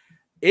gaming.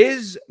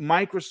 Is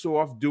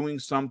Microsoft doing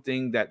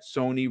something that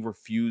Sony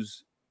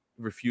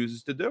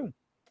refuses to do?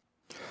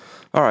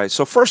 All right.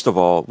 So first of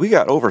all, we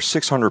got over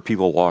 600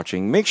 people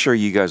watching. Make sure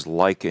you guys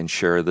like and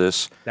share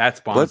this. That's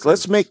bonkers.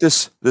 Let's make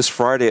this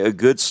Friday a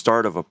good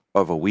start of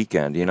a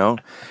weekend. You know,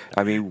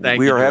 I mean,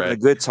 we are having a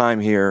good time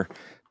here.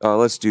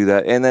 Let's do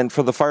that. And then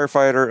for the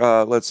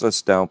firefighter, let's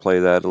downplay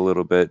that a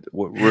little bit.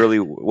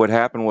 What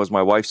happened was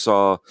my wife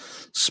saw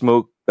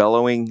smoke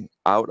bellowing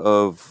out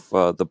of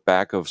the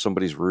back of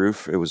somebody's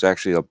roof. It was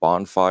actually a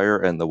bonfire,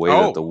 and the way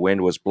that the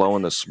wind was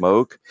blowing the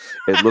smoke,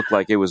 it looked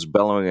like it was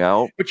bellowing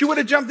out. But you would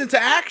have jumped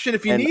into action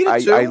if you And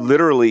needed to. I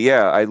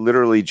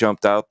literally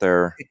jumped out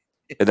there.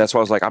 And that's why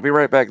I was like, I'll be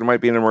right back. There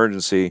might be an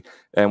emergency.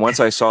 And once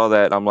I saw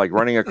that, I'm like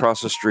running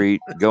across the street,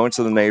 going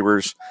to the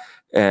neighbors,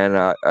 and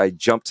I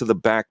jumped to the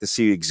back to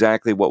see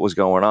exactly what was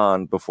going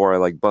on before I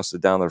like busted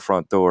down their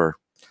front door.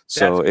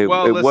 So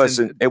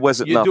listen, it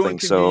wasn't nothing.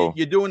 So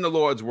you're doing the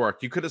Lord's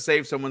work. You could have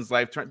saved someone's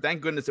life.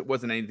 Thank goodness it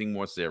wasn't anything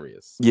more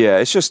serious. Yeah,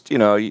 it's just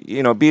being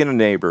a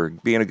neighbor,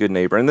 being a good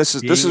neighbor, and this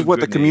is what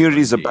the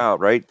community is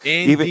about, right?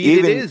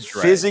 Even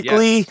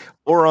physically yes.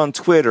 or on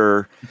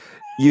Twitter.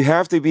 You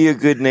have to be a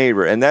good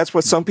neighbor, and that's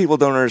what some people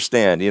don't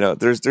understand.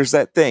 There's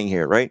that thing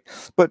here, right?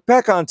 But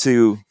back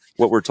onto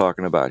what we're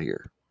talking about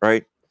here,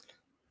 right?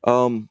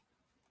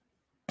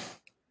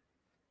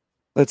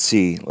 Let's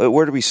see.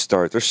 Where do we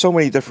start? There's so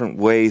many different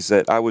ways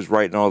that I was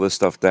writing all this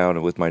stuff down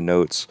with my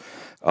notes.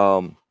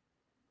 But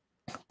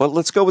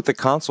let's go with the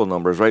console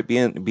numbers, right?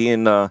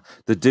 Being the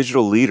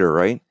digital leader,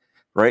 right?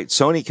 Right?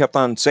 Sony kept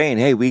on saying,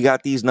 hey, we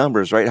got these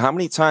numbers, right? How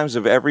many times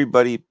have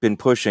everybody been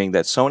pushing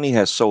that Sony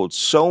has sold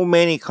so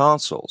many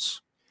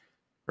consoles,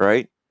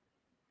 right?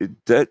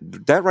 That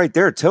right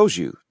there tells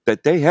you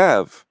that they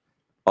have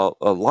a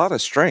lot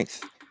of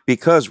strength.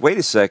 Because, wait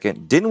a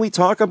second, didn't we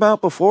talk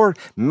about before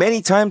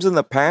many times in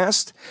the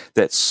past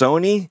that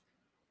Sony,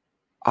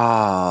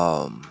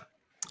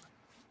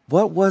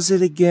 what was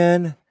it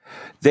again?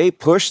 They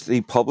pushed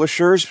the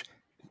publishers'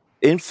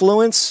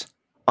 influence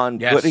on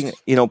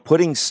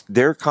putting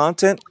their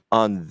content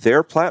on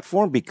their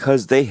platform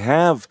because they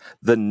have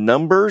the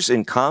numbers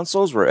in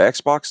consoles where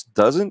Xbox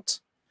doesn't,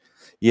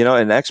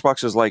 and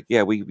Xbox is like,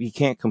 yeah, we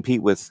can't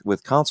compete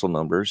with console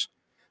numbers,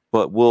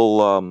 but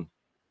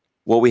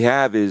what we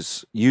have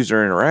is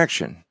user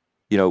interaction.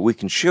 We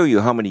can show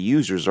you how many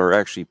users are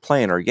actually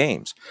playing our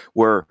games.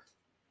 How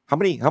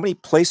many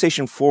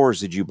PlayStation 4s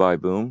did you buy,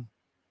 Boom?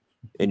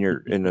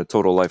 In a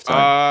total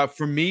lifetime?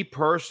 For me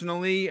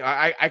personally,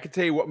 I could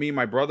tell you what me and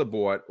my brother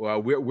bought.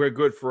 Well, we're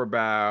good for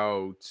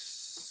about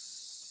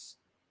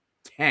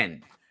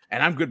 10,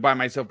 and I'm good by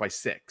myself by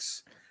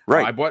 6.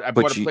 Right. I bought a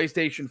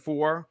PlayStation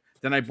 4.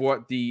 Then I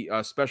bought the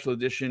special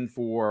edition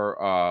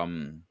for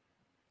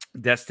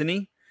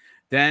Destiny.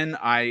 Then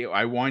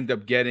I wind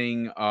up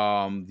getting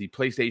the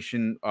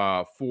PlayStation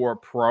 4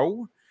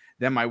 Pro.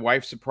 Then my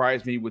wife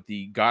surprised me with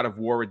the God of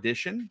War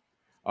edition.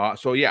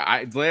 So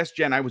yeah, last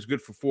gen I was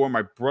good for 4.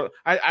 My brother,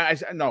 I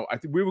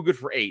think we were good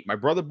for 8. My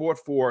brother bought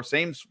 4,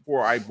 same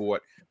 4 I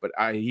bought, but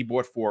he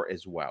bought 4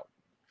 as well.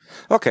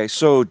 Okay,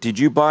 so did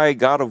you buy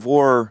God of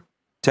War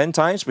 10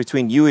 times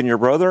between you and your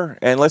brother?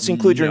 And let's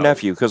include your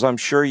nephew, because I'm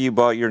sure you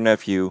bought your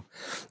nephew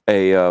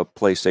a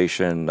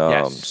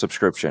PlayStation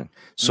subscription.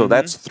 So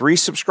that's 3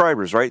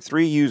 subscribers, right?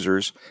 3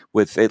 users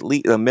with at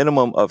least a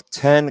minimum of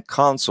 10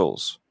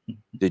 consoles.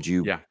 Did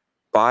you? Yeah.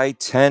 Buy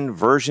 10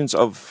 versions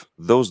of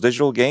those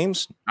digital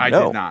games? I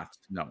did not.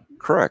 No.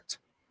 Correct.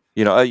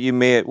 You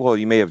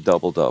may have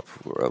doubled up,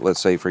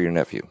 let's say, for your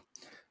nephew.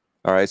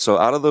 All right. So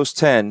out of those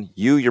 10,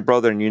 you, your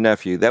brother, and your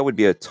nephew, that would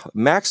be a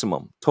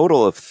maximum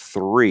total of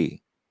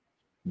 3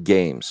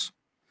 games.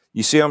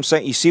 You see what I'm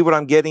saying? You see what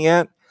I'm getting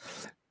at?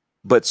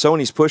 But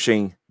Sony's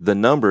pushing the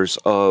numbers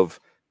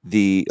of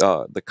the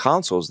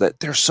consoles, that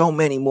there's so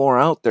many more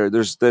out there.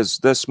 There's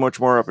this much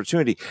more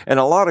opportunity, and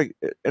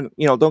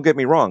don't get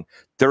me wrong,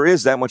 there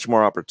is that much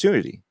more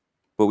opportunity,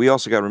 but we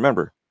also got to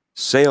remember,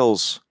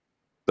 sales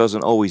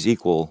doesn't always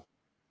equal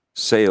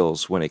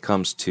sales when it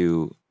comes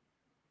to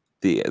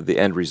the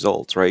end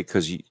results, right?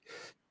 Because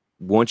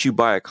once you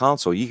buy a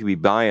console, you could be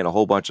buying a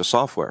whole bunch of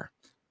software,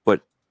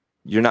 but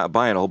you're not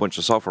buying a whole bunch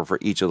of software for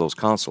each of those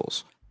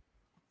consoles.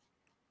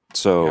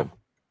 So. Yeah.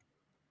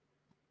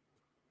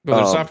 But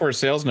their software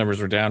sales numbers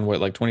were down, what,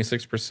 like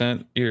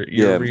 26% year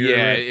over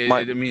year? Yeah,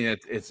 I mean,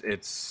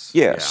 it's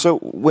yeah. So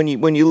when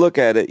you look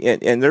at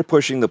it, and they're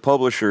pushing the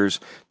publishers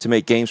to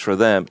make games for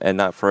them and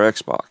not for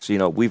Xbox.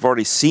 We've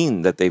already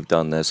seen that they've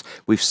done this.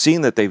 We've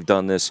seen that they've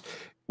done this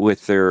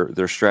with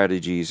their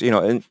strategies.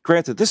 And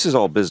granted, this is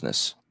all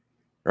business,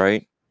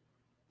 right?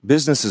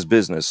 Business is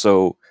business.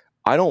 So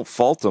I don't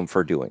fault them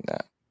for doing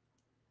that.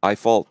 I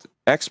fault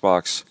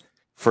Xbox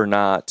for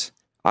not,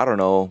 I don't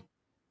know,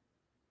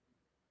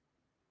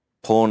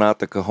 pulling out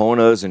the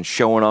cojones and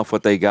showing off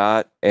what they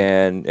got,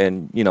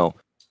 and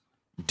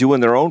doing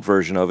their own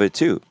version of it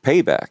too.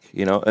 Payback,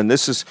 and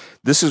this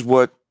is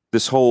what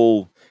this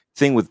whole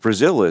thing with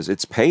Brazil is.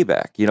 It's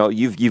payback.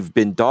 You've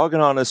been dogging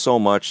on us so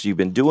much. You've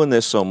been doing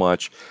this so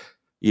much.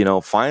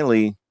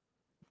 Finally,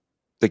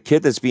 the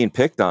kid that's being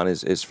picked on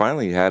is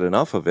finally had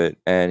enough of it,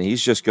 and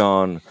he's just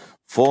gone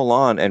full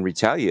on and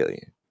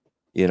retaliating.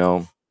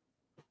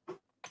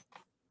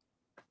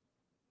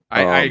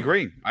 I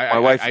agree.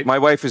 My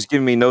wife is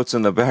giving me notes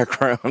in the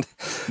background.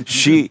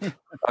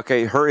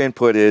 Her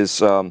input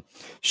is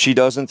she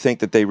doesn't think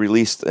that they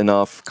released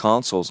enough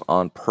consoles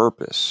on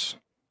purpose.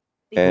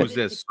 Who's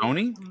this?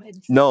 Sony?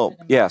 No.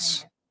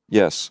 Yes.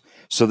 Yes.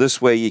 So this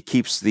way it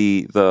keeps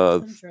the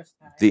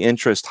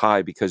interest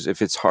high, because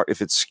if it's hard,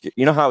 if it's,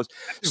 you know how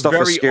stuff is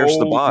Very scarce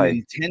to old buy.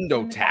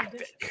 Nintendo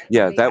tactic.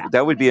 Yeah,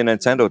 that would be a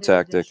Nintendo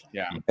tactic.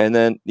 Yeah. And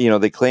then, you know,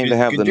 they claim to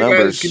have the Could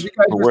numbers you guys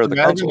for just where the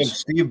imagine if consoles.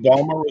 Steve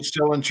Ballmer was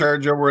still in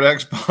charge over at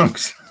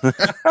Xbox?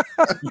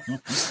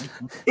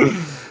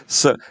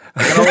 So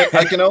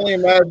I can only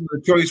imagine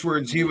the choice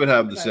words he would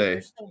have to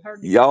say.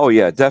 oh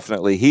yeah,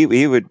 definitely.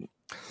 He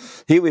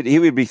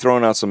would be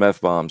throwing out some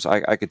F-bombs.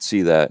 I could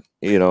see that.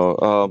 You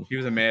know, he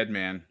was a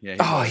madman. Yeah.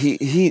 Oh,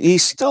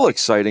 he's still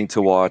exciting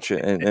to watch,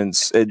 and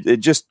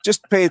it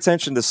just pay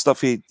attention to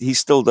stuff he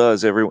still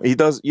does. He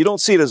does. You don't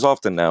see it as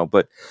often now,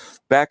 but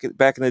back in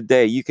the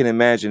day, you can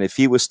imagine if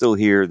he was still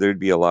here, there'd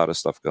be a lot of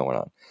stuff going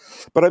on.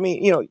 But I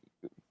mean, you know,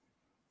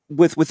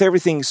 with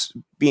everything's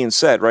being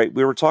said, right?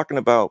 We were talking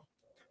about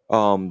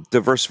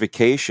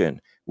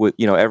diversification. With,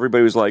 you know,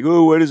 everybody was like,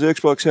 "Oh, why does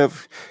Xbox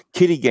have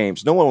kiddie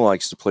games?" No one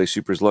likes to play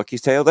Super's Lucky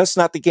Tale. That's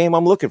not the game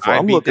I'm looking for.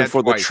 I'm looking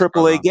for the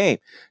AAA game.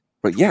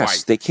 But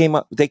yes, they came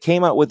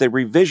out with a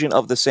revision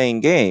of the same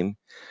game,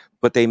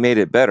 but they made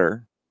it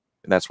better,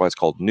 and that's why it's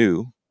called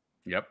new.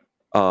 Yep.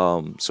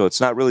 So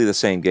it's not really the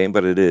same game,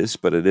 but it is,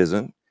 but it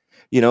isn't.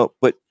 You know,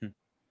 but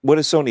what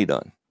has Sony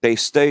done? They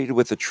stayed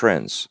with the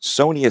trends.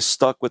 Sony is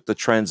stuck with the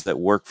trends that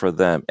work for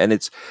them, and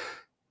it's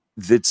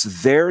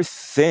their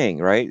thing,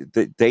 right?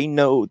 They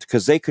know,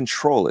 because they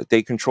control it.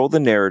 They control the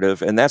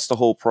narrative, and that's the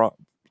whole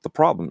the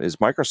problem is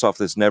Microsoft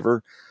has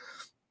never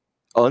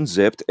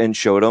unzipped and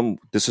showed them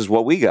this is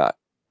what we got.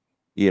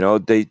 You know,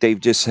 they've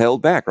just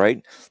held back,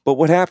 right? But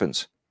what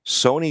happens?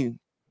 Sony,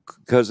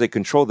 because they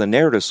control the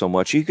narrative so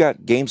much, you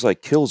got games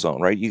like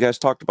Killzone, right? You guys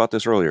talked about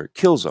this earlier.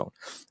 Killzone,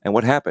 and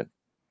what happened?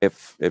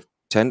 If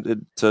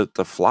tended to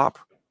flop.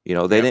 You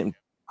know, they didn't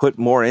put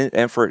more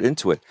effort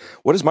into it.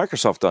 What has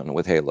Microsoft done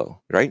with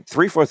Halo? Right,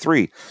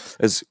 343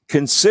 is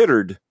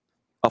considered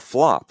a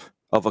flop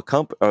of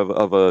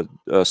a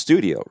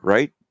studio,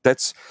 right?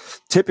 That's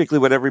typically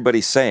what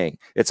everybody's saying.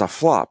 It's a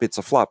flop. It's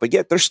a flop. But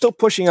yet they're still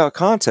pushing out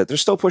content. They're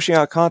still pushing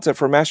out content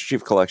for Master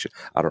Chief Collection.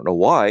 I don't know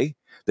why.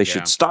 They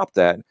should stop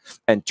that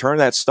and turn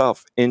that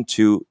stuff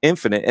into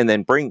Infinite, and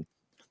then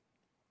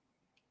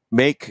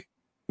make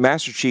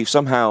Master Chief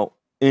somehow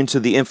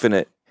into the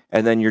Infinite,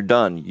 and then you're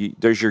done.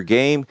 There's your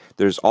game.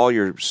 There's all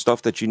your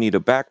stuff that you need to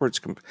backwards.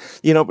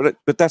 You know, but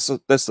that's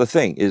the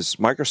thing, is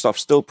Microsoft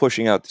still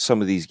pushing out some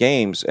of these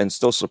games and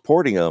still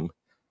supporting them,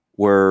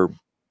 where,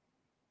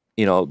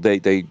 you know,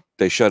 they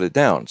shut it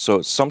down.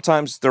 So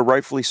sometimes they're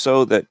rightfully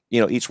so that, you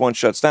know, each one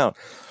shuts down.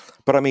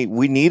 But I mean,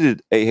 we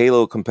needed a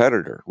Halo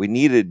competitor. We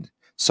needed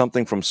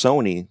something from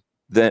Sony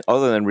that,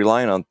 other than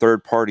relying on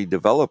third-party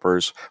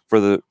developers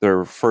for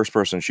their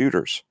first-person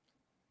shooters.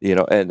 You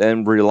know, and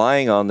then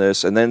relying on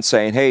this, and then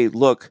saying, "Hey,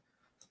 look,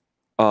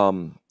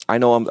 I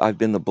know I've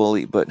been the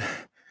bully, but,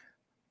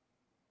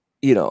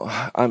 you know,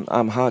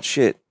 I'm hot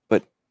shit.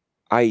 But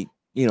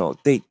you know,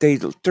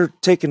 they're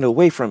taking it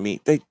away from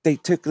me. They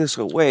took this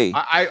away.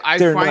 I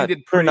find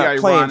it pretty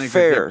ironic that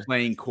they're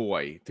playing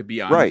coy, to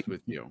be honest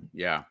with you.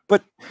 Yeah,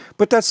 but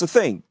that's the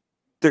thing.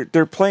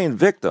 They're playing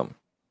victim,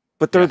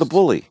 but they're the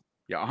bully.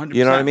 Yeah, 100%.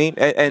 You know what I mean?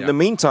 And in the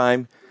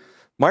meantime,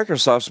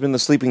 Microsoft's been the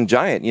sleeping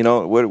giant. You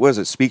know, what was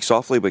it? Speak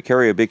softly, but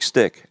carry a big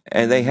stick.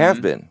 And they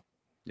have been.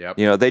 Yep.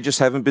 You know, they just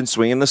haven't been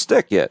swinging the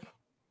stick yet.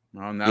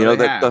 Well, now you know,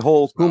 the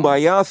whole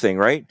kumbaya thing,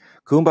 right?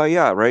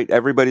 Kumbaya, right?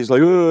 Everybody's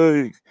like,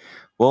 oh.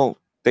 Well,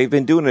 they've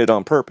been doing it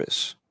on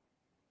purpose.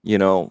 You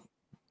know,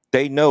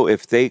 they know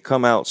if they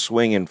come out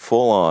swinging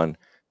full on,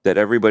 that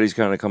everybody's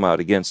going to come out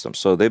against them.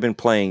 So they've been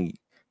playing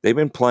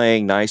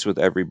nice with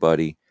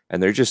everybody,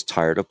 and they're just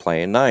tired of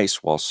playing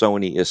nice, while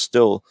Sony is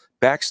still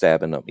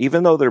backstabbing them.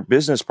 Even though they're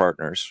business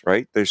partners,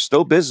 right? They're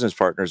still business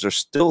partners. They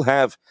still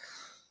have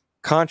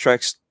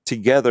contracts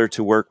together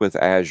to work with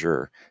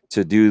Azure,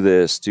 to do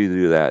this, to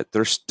do that.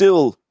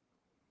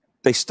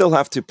 They still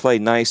have to play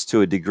nice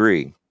to a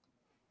degree,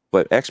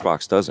 but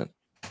Xbox doesn't.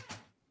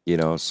 You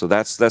know, so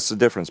that's the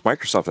difference.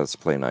 Microsoft has to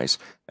play nice.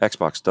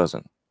 Xbox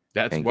doesn't.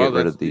 Get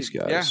rid of these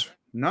guys. Yeah.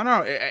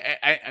 No.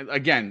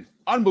 Again,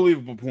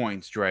 unbelievable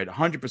points, Dredd.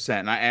 100%.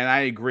 And I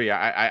agree.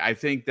 I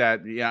think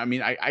that, I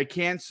mean, I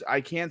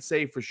can't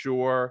say for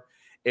sure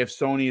if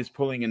Sony is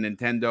pulling a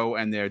Nintendo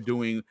and they're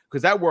doing,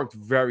 because that worked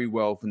very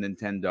well for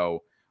Nintendo.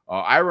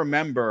 I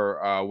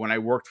remember when I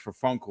worked for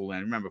Funkel,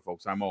 and remember,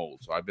 folks, I'm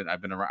old, so I've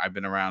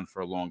been around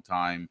for a long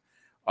time.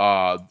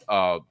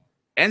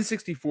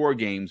 N64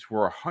 games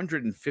were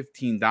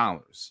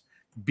 $115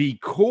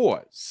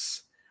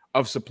 because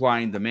of supply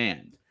and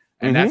demand.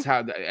 And that's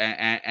how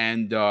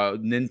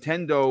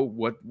Nintendo,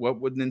 what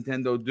would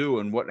Nintendo do,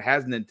 and what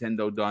has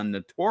Nintendo done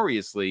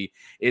notoriously,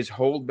 is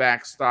hold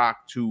back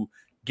stock to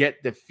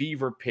get the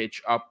fever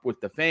pitch up with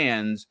the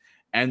fans,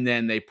 and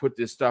then they put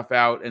this stuff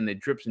out and they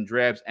drips and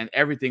drabs, and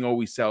everything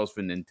always sells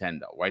for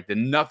Nintendo, right?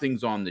 Then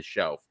nothing's on the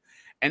shelf.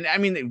 And I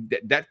mean,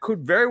 that could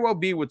very well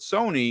be with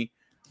Sony,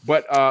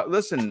 but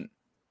listen,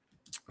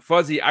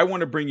 Fuzzy, I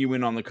want to bring you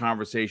in on the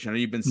conversation. I know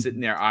you've been sitting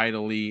there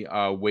idly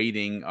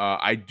waiting.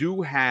 I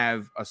do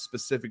have a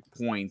specific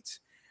point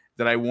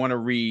that I want to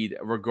read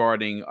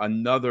regarding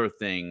another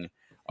thing.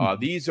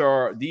 These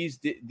are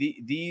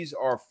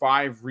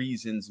 5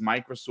 reasons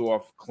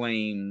Microsoft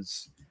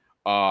claims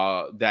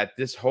that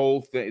this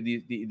whole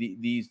thing,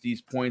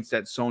 these points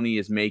that Sony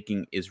is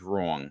making is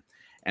wrong.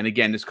 And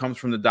again, this comes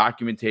from the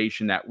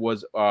documentation that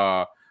was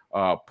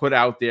put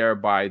out there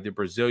by the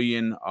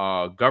Brazilian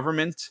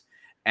government,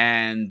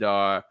 and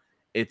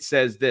it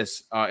says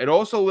this. It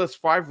also lists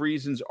 5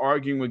 reasons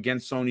arguing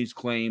against Sony's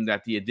claim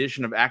that the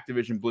addition of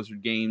Activision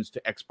Blizzard games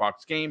to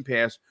Xbox Game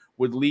Pass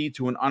would lead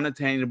to an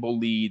unattainable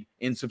lead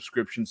in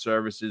subscription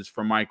services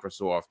for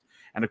Microsoft.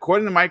 And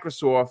according to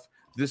Microsoft,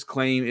 this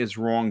claim is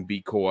wrong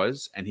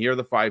because, and here are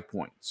the 5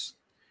 points.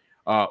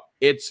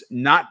 It's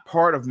not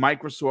part of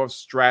Microsoft's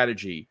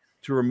strategy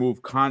to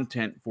remove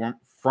content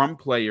from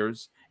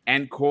players,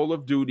 and Call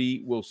of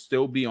Duty will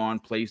still be on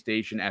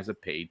PlayStation as a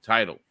paid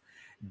title.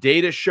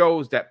 Data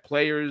shows that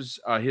players,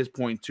 here's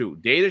point 2,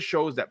 data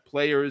shows that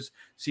players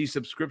see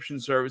subscription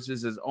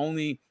services as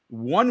only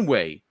one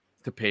way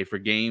to pay for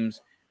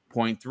games.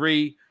 Point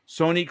 3,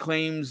 Sony's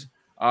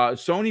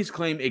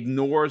claim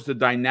ignores the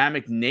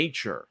dynamic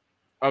nature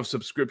of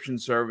subscription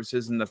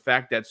services and the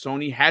fact that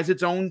Sony has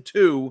its own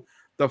too.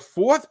 The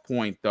 4th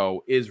point,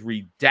 though, is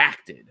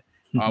redacted,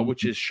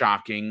 which is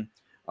shocking.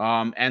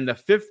 And the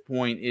 5th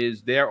point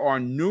is there are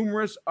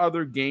numerous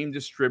other game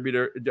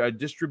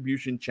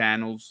distribution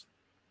channels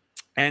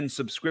and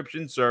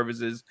subscription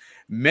services,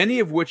 many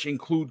of which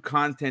include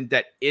content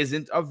that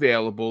isn't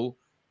available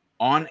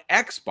on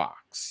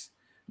Xbox.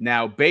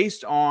 Now,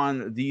 based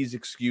on these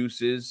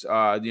excuses,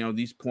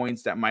 these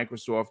points that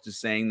Microsoft is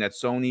saying that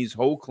Sony's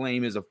whole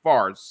claim is a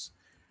farce,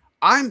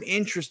 I'm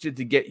interested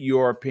to get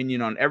your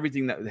opinion on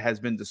everything that has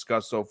been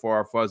discussed so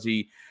far,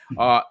 Fuzzy.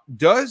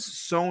 Does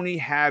Sony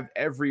have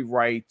every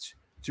right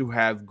to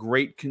have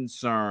great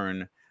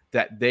concern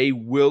that they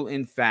will,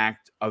 in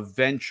fact,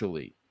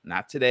 eventually,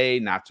 not today,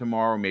 not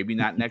tomorrow, maybe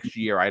not next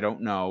year, I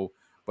don't know,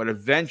 but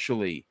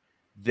eventually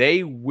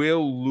they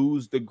will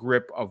lose the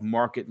grip of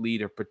market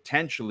leader,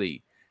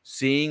 potentially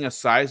seeing a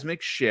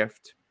seismic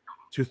shift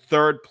to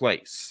 3rd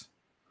place?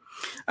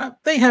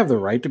 They have the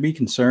right to be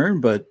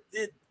concerned, but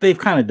they've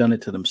kind of done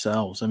it to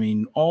themselves. I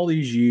mean, all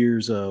these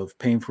years of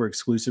paying for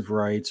exclusive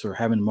rights or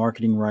having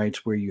marketing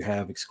rights where you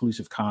have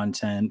exclusive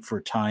content for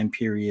time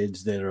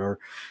periods that are,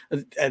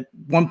 at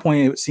one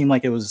point it seemed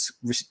like it was,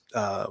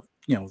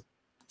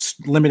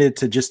 limited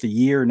to just a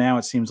year. Now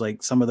it seems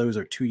like some of those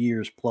are 2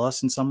 years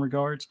plus in some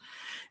regards.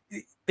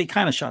 They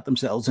kind of shot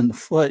themselves in the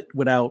foot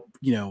without,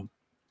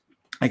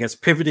 I guess,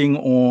 pivoting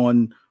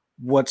on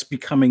what's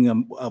becoming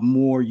a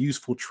more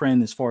useful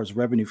trend as far as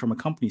revenue from a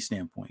company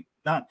standpoint.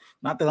 Not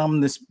that I'm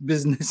this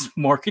business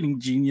marketing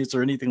genius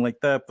or anything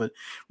like that, but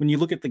when you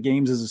look at the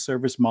games as a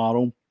service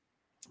model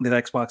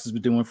that Xbox has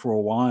been doing for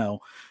a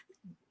while,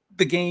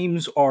 the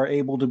games are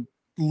able to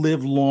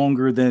live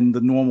longer than the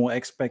normal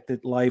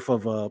expected life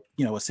of a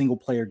single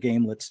player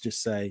game, let's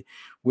just say,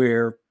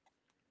 where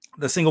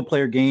the single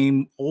player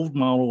game, old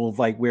model of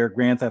like where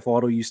Grand Theft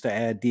Auto used to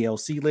add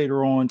DLC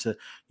later on to,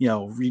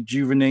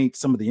 rejuvenate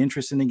some of the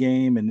interest in the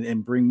game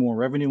and bring more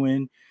revenue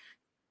in.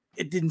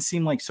 It didn't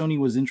seem like Sony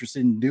was interested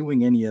in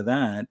doing any of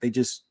that.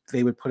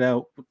 They would put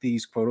out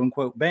these quote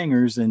unquote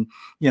bangers and,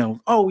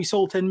 oh, we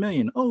sold 10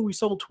 million. Oh, we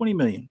sold 20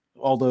 million.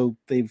 Although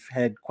they've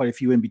had quite a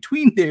few in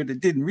between there that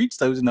didn't reach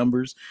those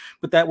numbers,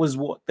 but that was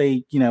what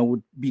they,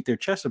 would beat their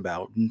chest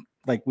about. And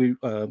like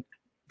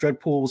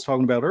Dreadpool was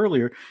talking about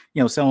earlier,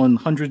 selling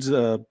hundreds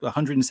of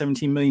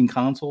 117 million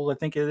consoles, I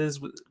think it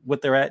is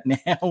what they're at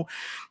now.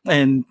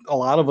 And a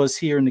lot of us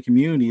here in the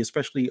community,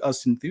 especially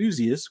us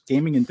enthusiasts,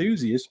 gaming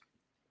enthusiasts,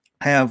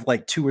 have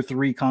like 2 or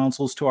 3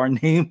 consoles to our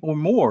name or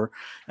more.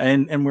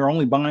 And we're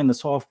only buying the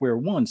software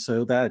once.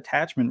 So that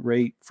attachment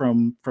rate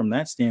from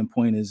that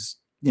standpoint is,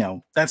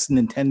 that's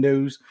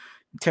Nintendo's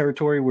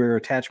territory where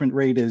attachment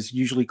rate is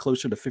usually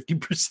closer to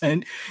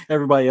 50%.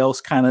 Everybody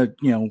else kind of,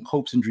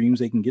 hopes and dreams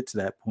they can get to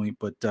that point.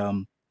 But,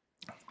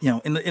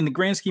 in the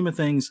grand scheme of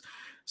things,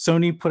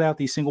 Sony put out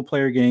these single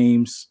player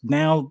games.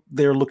 Now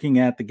they're looking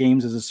at the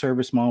games as a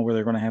service model where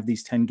they're going to have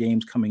these 10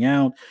 games coming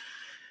out.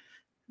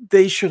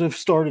 They should have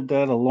started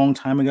that a long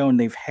time ago, and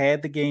they've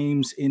had the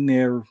games in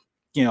their,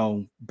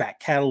 back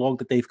catalog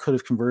that they could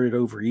have converted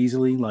over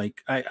easily.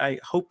 Like I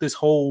hope this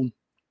whole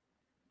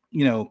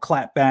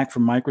clap back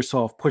from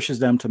Microsoft pushes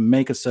them to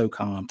make a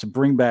SOCOM, to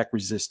bring back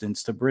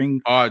Resistance, to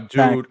bring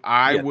dude,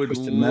 I would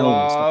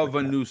love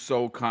like a new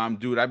SOCOM,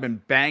 dude. I've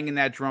been banging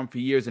that drum for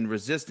years, and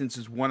Resistance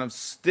is one of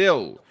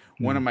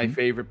my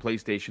favorite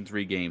PlayStation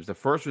 3 games. The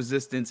first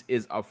Resistance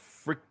is a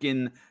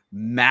freaking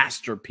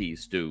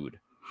masterpiece, dude.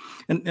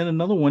 And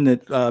another one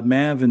that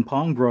Mav and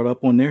Pong brought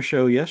up on their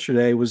show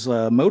yesterday was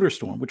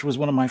MotorStorm, which was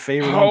one of my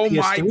favorite on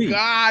PS3. Oh my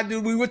god,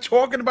 dude, we were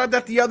talking about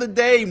that the other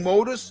day.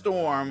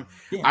 MotorStorm.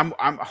 Yeah.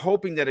 I'm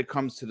hoping that it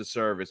comes to the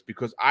service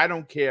because I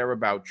don't care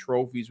about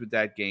trophies with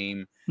that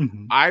game.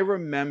 I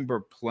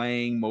remember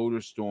playing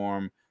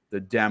MotorStorm,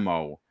 the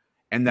demo,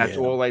 and that's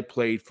all I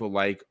played for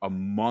like a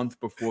month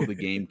before the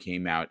game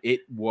came out. It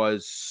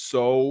was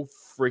so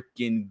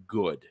freaking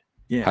good.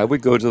 Yeah, I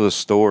would go to the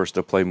stores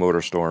to play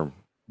MotorStorm.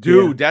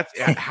 Dude, that's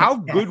how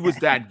good was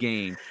that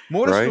game?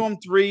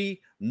 MotorStorm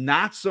 3,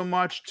 not so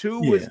much. 2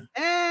 was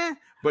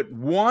but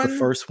 1, the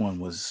first one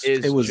was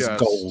just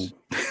gold.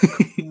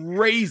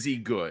 Crazy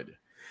good.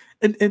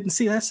 And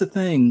see, that's the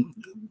thing.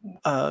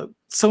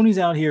 Sony's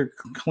out here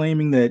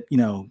claiming that, you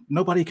know,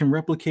 nobody can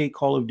replicate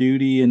Call of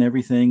Duty and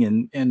everything,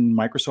 and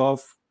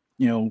Microsoft,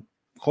 you know,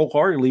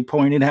 wholeheartedly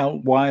pointed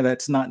out why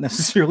that's not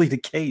necessarily the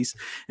case.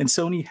 And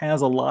Sony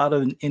has a lot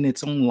of in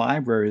its own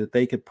library that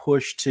they could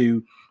push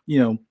to, you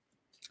know,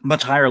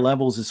 much higher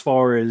levels as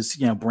far as,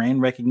 you know,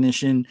 brand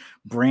recognition,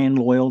 brand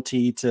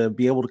loyalty, to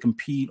be able to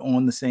compete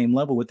on the same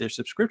level with their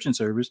subscription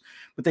service,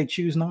 but they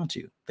choose not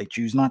to. They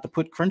choose not to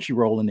put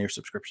Crunchyroll in their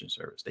subscription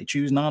service. They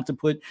choose not to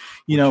put,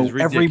 you know, is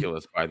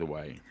ridiculous, by the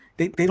way.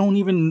 They don't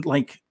even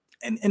like,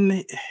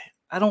 and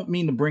I don't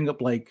mean to bring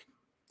up like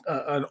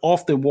an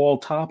off the wall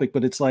topic,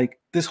 but it's like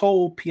this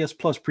whole PS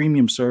Plus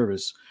premium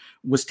service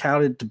was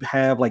touted to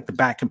have like the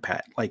back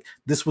compat. Like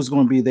this was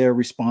going to be their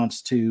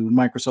response to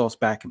Microsoft's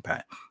back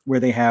compat, where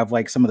they have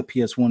like some of the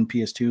PS1,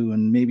 PS2,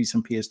 and maybe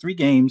some PS3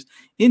 games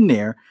in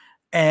there.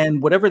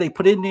 And whatever they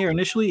put in there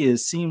initially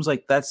seems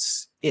like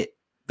that's it.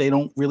 They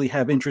don't really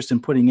have interest in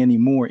putting any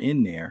more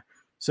in there.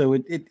 So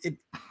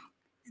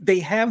they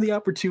have the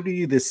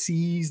opportunity to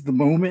seize the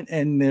moment,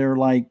 and they're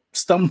like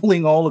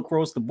stumbling all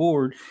across the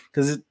board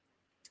because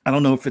I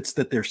don't know if it's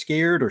that they're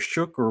scared or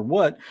shook or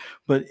what,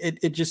 but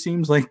it just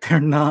seems like they're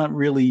not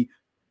really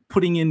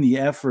putting in the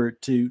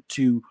effort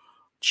to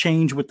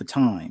change with the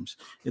times.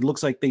 It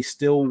looks like they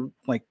still,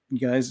 like you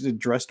guys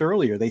addressed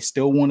earlier, they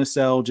still want to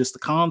sell just the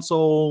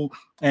console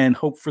and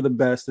hope for the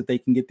best that they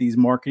can get these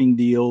marketing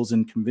deals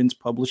and convince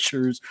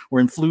publishers or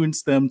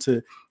influence them to,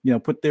 you know,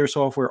 put their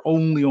software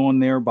only on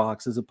their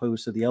box as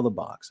opposed to the other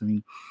box. I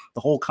mean,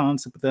 the whole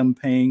concept of them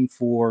paying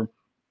for,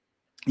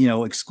 you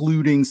know,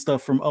 excluding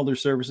stuff from other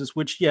services,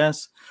 which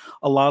yes,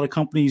 a lot of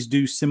companies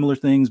do similar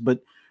things, but,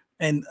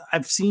 and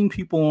I've seen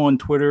people on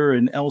Twitter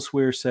and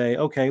elsewhere say,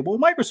 okay, well,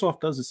 Microsoft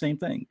does the same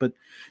thing, but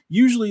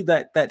usually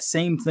that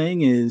same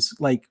thing is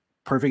like,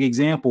 perfect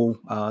example.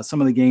 Some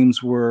of the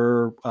games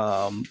were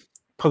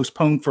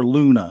postponed for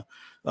Luna,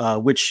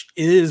 which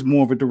is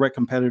more of a direct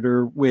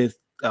competitor with,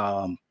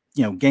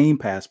 you know, Game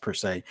Pass per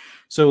se.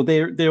 So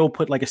they'll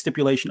put like a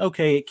stipulation,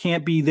 okay, it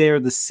can't be there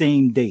the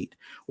same date,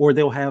 or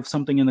they'll have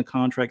something in the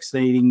contract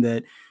stating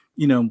that,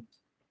 you know,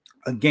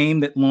 a game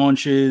that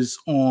launches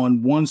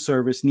on one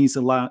service needs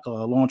to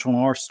launch on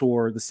our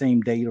store the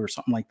same date or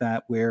something like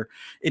that, where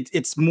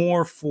it's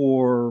more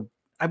for,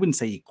 I wouldn't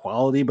say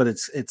equality, but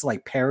it's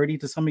like parity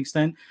to some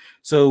extent.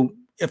 So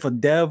if a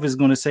dev is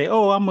going to say,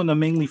 oh, I'm going to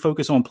mainly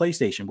focus on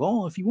PlayStation.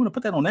 Well, if you want to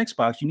put that on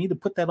Xbox, you need to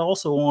put that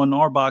also on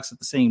our box at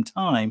the same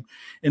time,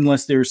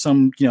 unless there's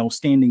some, you know,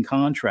 standing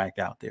contract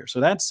out there.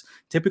 So that's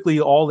typically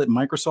all that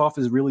Microsoft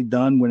has really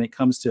done when it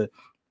comes to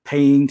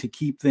paying to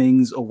keep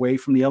things away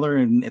from the other.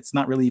 And it's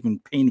not really even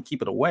paying to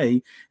keep it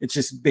away. It's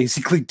just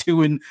basically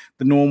doing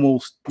the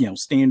normal, you know,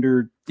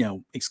 standard, you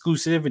know,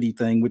 exclusivity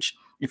thing, which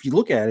if you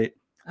look at it,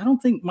 I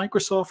don't think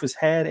Microsoft has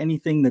had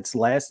anything that's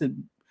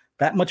lasted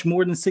that much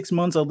more than 6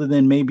 months, other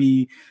than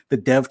maybe the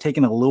dev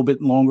taking a little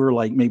bit longer,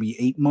 like maybe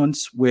 8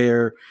 months,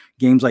 where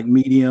games like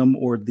Medium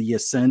or The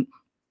Ascent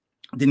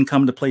didn't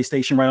come to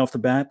PlayStation right off the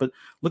bat. But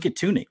look at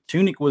Tunic.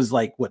 Tunic was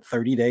like, what,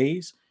 30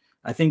 days?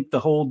 I think the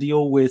whole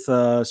deal with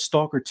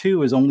Stalker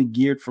 2 is only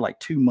geared for like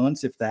 2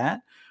 months, if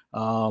that.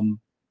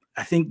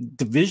 I think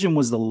Division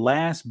was the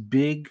last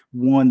big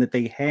one that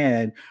they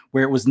had,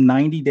 where it was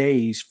 90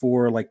 days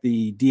for like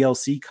the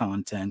DLC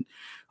content.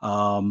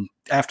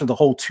 After the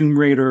whole Tomb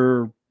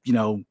Raider, you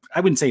know,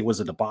 I wouldn't say it was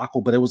a debacle,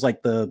 but it was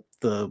like the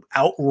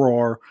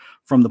outroar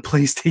from the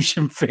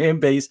PlayStation fan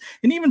base,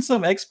 and even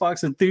some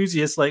Xbox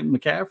enthusiasts like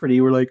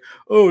McCafferty were like,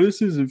 "Oh,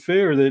 this isn't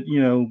fair that,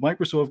 you know,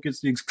 Microsoft gets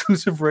the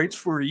exclusive rights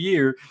for a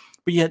year,"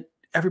 but yet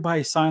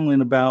everybody's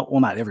silent about, well,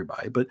 not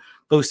everybody, but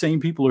those same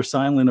people are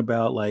silent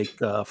about like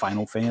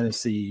Final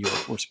Fantasy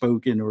or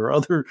Spoken or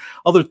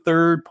other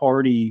third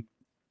party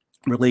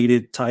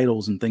related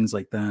titles and things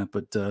like that.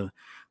 But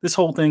this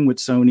whole thing with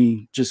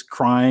Sony just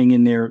crying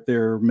in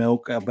their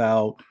milk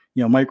about,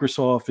 you know,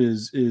 Microsoft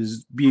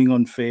is being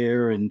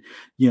unfair, and,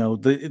 you know,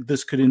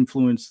 this could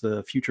influence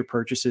the future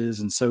purchases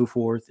and so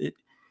forth.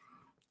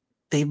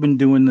 They've been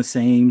doing the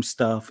same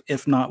stuff,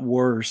 if not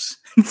worse,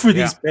 for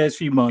these past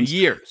few months.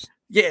 Years.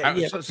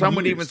 Yeah. Some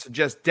would even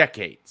suggest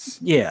decades.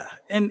 Yeah.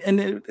 And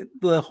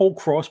the whole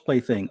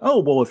crossplay thing. Oh,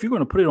 well, if you're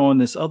going to put it on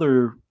this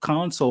other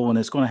console and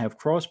it's going to have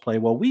crossplay,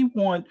 well, we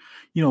want,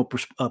 you know,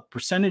 a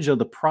percentage of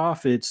the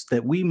profits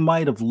that we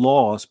might have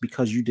lost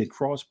because you did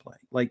crossplay.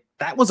 Like,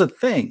 that was a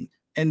thing.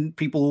 And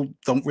people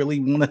don't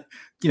really want to,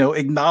 you know,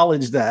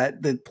 acknowledge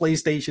that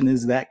PlayStation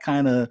is that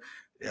kind of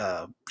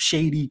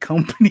shady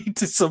company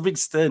to some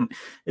extent.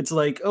 It's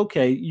like,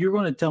 okay, you're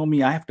going to tell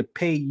me I have to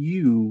pay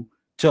you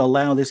to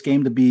allow this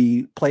game to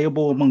be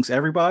playable amongst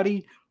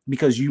everybody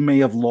because you may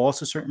have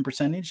lost a certain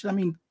percentage? I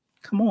mean,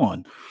 come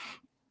on.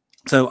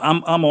 So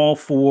I'm all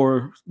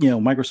for, you know,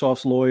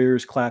 Microsoft's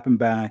lawyers clapping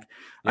back.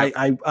 Yep.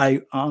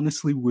 I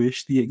honestly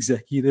wish the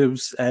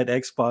executives at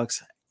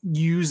Xbox,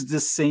 used the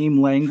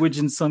same language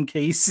in some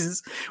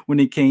cases when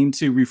it came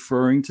to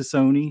referring to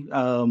Sony.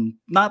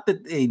 Not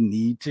that they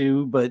need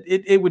to, but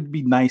it would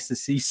be nice to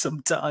see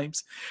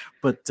sometimes.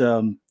 But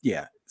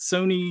yeah,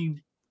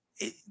 Sony,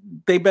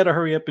 they better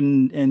hurry up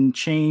and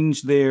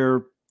change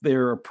their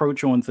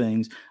approach on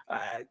things.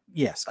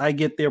 Yes, I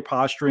get their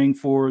posturing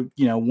for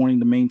wanting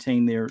to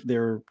maintain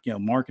their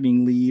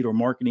marketing lead or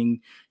marketing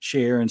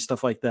share and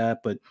stuff like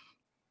that, but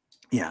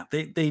yeah,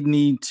 they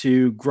need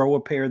to grow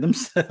a pair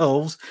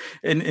themselves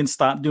and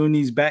stop doing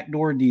these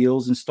backdoor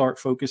deals and start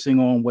focusing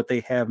on what they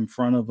have in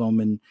front of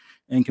them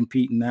and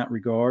compete in that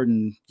regard.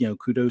 And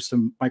kudos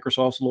to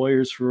Microsoft's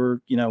lawyers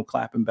for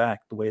clapping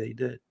back the way they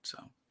did. So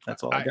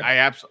that's all I got.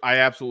 I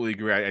absolutely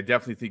agree. I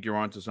definitely think you're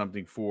onto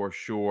something for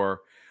sure.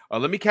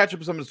 Let me catch up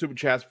with some of the super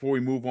chats before we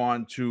move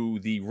on to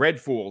the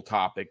Redfall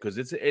topic, because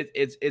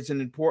it's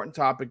an important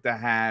topic to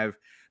have,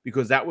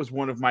 because that was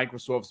one of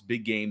Microsoft's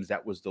big games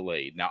that was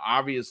delayed. Now,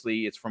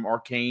 obviously, it's from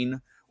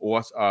Arcane,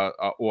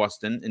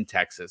 Austin in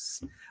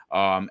Texas.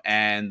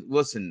 And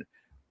listen,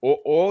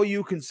 all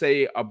you can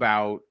say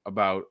about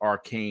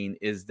Arcane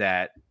is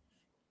that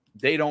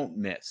they don't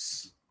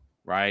miss,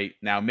 right?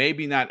 Now,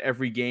 maybe not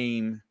every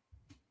game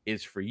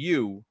is for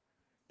you,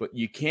 but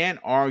you can't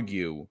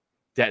argue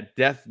that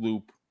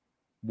Deathloop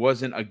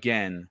wasn't,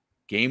 again,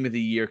 Game of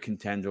the Year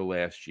contender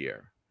last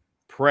year.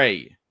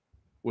 Prey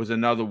was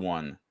another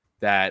one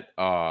that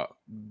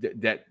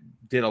that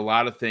did a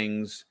lot of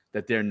things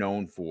that they're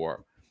known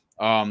for.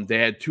 They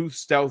had 2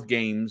 stealth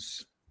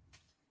games,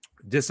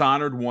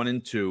 Dishonored 1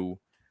 and 2.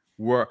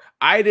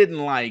 I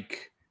didn't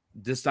like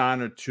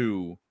Dishonored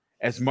 2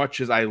 as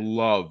much as I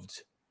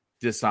loved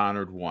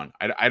Dishonored 1.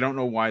 I don't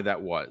know why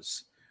that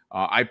was.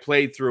 I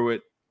played through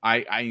it.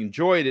 I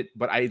enjoyed it,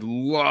 but I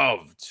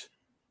loved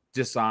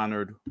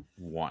Dishonored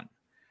 1.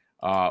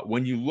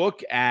 When you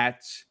look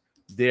at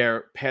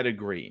their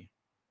pedigree,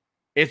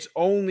 it's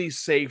only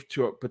safe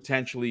to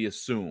potentially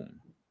assume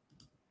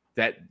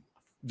that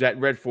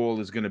Redfall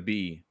is going to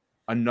be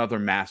another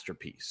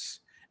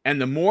masterpiece.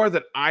 And the more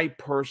that I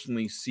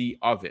personally see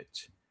of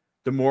it,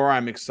 the more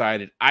I'm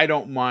excited. I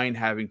don't mind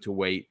having to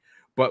wait,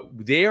 but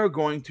they are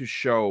going to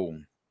show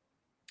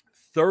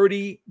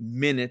 30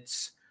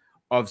 minutes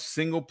of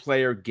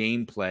single-player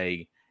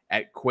gameplay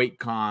at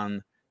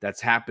Quake-Con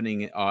that's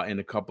happening in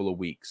a couple of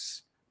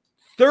weeks.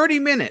 30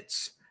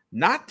 minutes,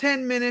 not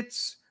 10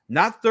 minutes,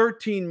 not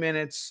 13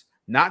 minutes,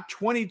 not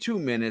 22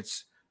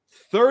 minutes,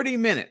 30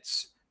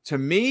 minutes. To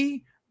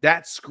me,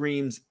 that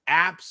screams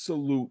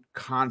absolute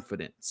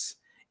confidence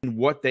in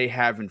what they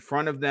have in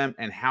front of them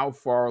and how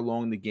far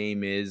along the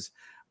game is.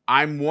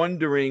 I'm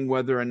wondering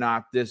whether or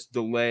not this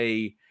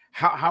delay,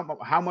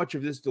 how much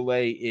of this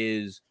delay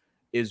is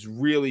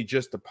really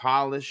just a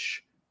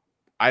polish.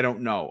 I don't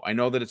know. I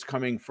know that it's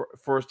coming for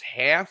first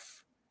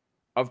half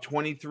of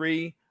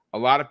 23. A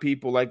lot of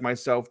people like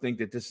myself think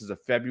that this is a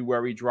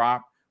February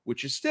drop,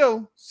 which is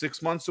still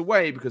 6 months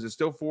away, because it's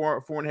still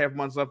 4.5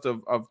 months left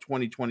of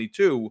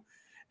 2022.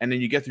 And then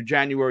you get through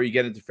January, you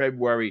get into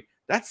February.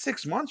 That's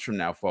 6 months from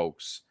now,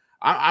 folks.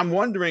 I'm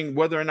wondering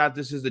whether or not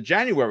this is the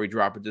January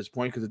drop at this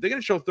point, because if they're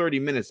going to show 30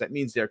 minutes, that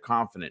means they're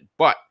confident.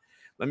 But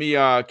let me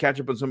catch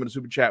up on some of the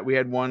super chat. We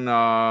had one,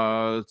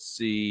 let's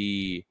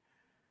see.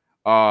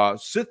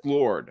 Sith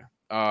Lord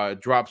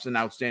drops an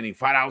outstanding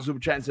 $5 super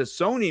chat and says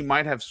Sony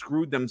might have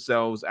screwed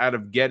themselves out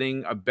of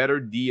getting a better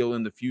deal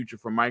in the future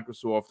from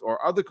Microsoft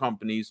or other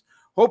companies.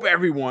 Hope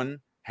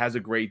everyone has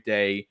a great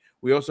day.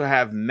 We also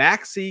have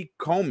Maxi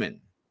Coleman.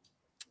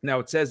 Now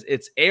it says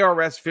it's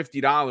ARS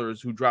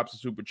 $50 who drops a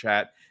super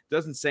chat.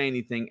 Doesn't say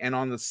anything. And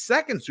on the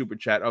second super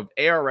chat of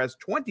ARS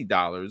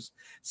 $20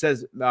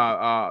 says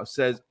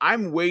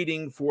I'm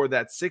waiting for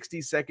that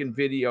 60-second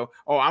video.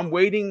 Oh, I'm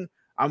waiting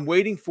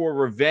for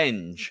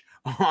revenge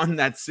on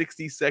that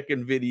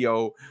 60-second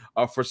video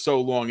for so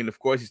long. And of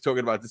course, he's talking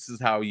about this is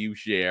how you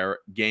share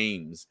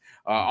games.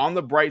 On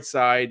the bright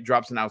side,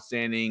 drops an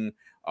outstanding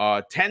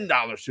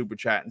 $10 super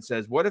chat and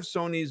says, what if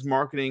Sony's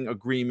marketing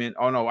agreement?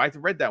 Oh, no, I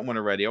read that one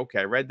already. Okay,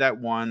 I read that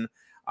one.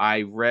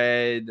 I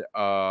read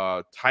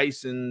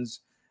Tyson's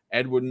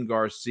Edward and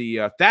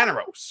Garcia.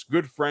 Thanaros,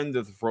 good friend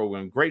of the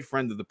program, great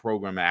friend of the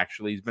program,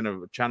 actually. He's been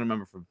a channel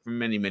member for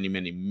many, many,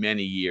 many,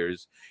 many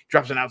years.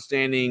 Drops an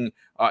outstanding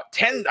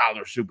 $10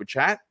 super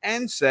chat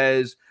and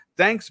says,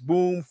 thanks,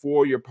 Boom,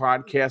 for your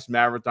podcast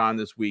marathon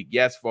this week.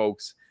 Yes,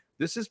 folks,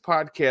 this is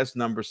podcast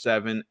number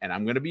 7, and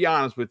I'm going to be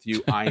honest with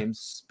you, I am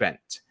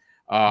spent.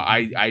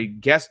 I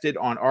guested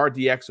on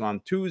RDX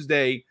on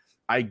Tuesday.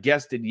 I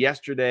guested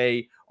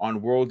yesterday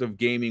on World of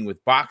Gaming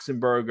with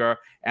Boxenberger,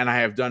 and I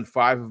have done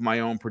 5 of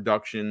my own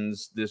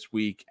productions this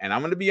week. And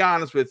I'm going to be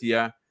honest with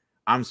you,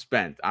 I'm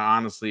spent.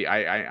 Honestly,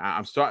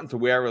 I'm starting to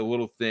wear a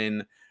little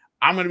thin.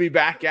 I'm going to be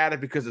back at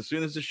it, because as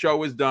soon as the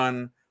show is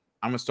done,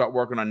 I'm going to start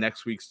working on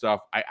next week's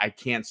stuff. I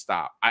can't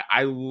stop.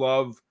 I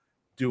love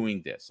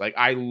doing this. Like,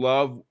 I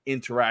love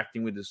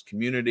interacting with this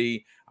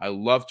community. I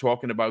love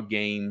talking about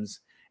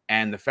games.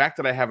 And the fact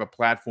that I have a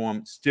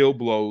platform still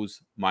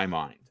blows my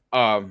mind.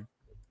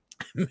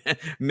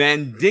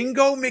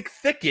 Mandingo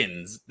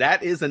McThickens.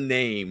 That is a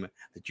name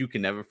that you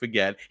can never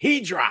forget.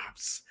 He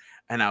drops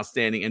an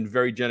outstanding and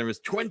very generous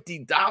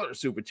 $20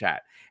 super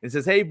chat and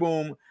says, "Hey,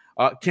 Boom,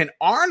 can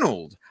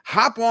Arnold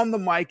hop on the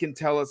mic and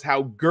tell us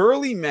how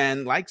girly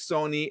men like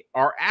Sony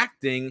are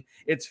acting?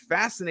 It's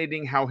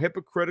fascinating how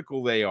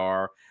hypocritical they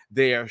are.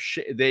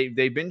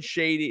 They've been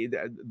shady.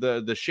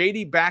 The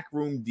shady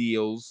backroom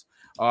deals.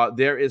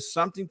 There is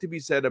something to be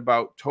said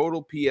about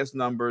total PS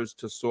numbers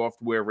to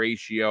software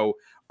ratio.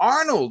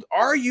 Arnold,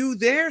 are you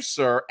there,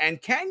 sir? And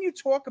can you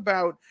talk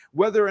about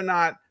whether or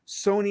not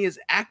Sony is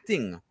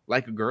acting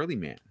like a girly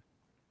man?"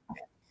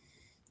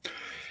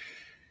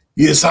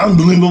 Yes,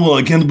 unbelievable.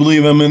 I can't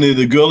believe how many of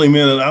the girly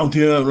men are out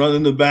there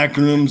running the back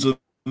rooms of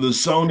the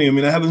Sony. I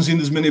mean, I haven't seen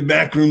this many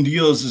backroom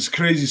deals, this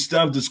crazy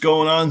stuff that's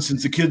going on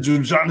since the kids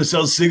were trying to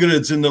sell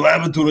cigarettes in the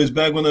lavatories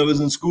back when I was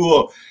in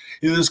school.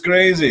 It is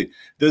crazy.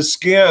 They're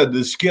scared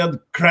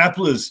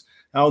crapless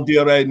out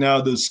there right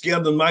now. They're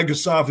scared that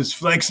Microsoft is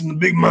flexing the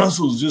big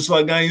muscles, just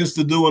like I used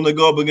to do when I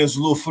go up against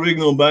Lou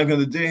Ferrigno back in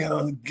the day.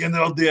 Get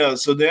out there.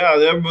 So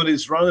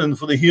everybody's running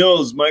for the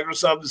hills.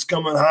 Microsoft is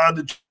coming hard,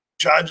 they're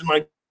charging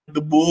like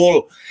the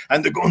bull,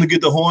 and they're going to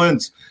get the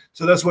horns.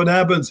 So that's what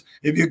happens.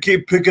 If you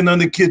keep picking on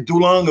the kid too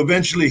long,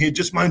 eventually he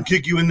just might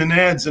kick you in the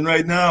nads. And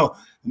right now,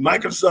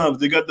 Microsoft,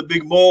 they got the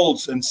big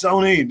balls, and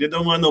Sony, they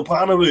don't want no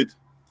part of it.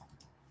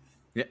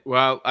 Yeah,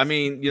 well, I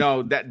mean,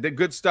 the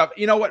good stuff.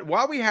 You know what?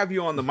 While we have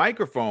you on the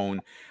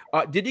microphone,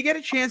 did you get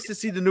a chance to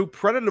see the new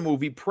Predator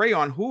movie, Prey,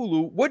 on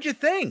Hulu? What'd you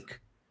think?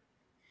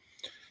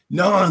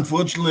 No,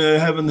 unfortunately, I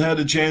haven't had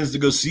a chance to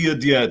go see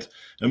it yet.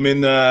 I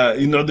mean,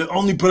 the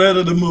only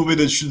Predator movie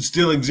that should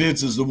still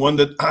exist is the one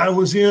that I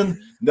was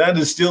in. That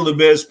is still the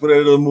best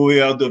Predator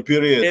movie out there,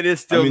 period. It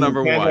is still number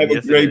you can't one. have a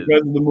great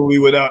Predator movie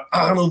without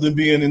Arnold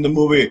being in the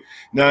movie.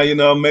 Now,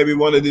 maybe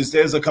one of these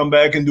days I'll come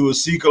back and do a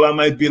sequel. I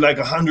might be like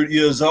 100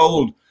 years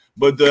old.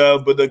 But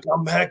to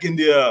come back in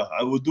there,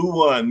 I will do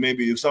one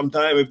maybe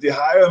sometime. If they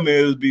hire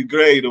me, it would be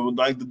great. I would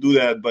like to do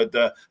that. But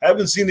I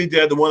haven't seen it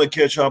yet. I want to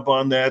catch up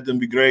on that and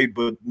be great.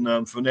 But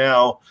for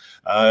now,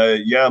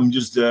 I'm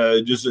just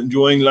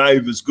enjoying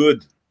life. It's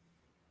good.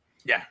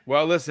 Yeah.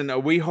 Well,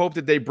 listen, we hope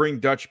that they bring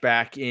Dutch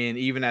back in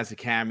even as a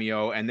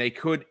cameo, and they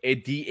could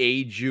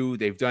de-age you.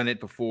 They've done it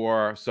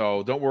before.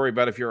 So don't worry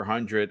about if you're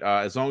 100.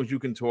 As long as you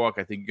can talk,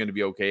 I think you're going to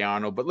be okay,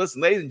 Arnold. But listen,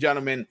 ladies and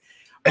gentlemen.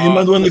 You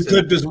might want to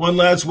clip this one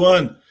last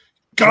one.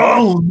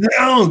 Go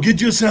now, get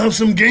yourself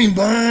some Game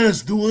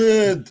Pass. Do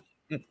it.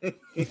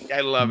 I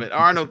love it.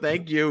 Arnold,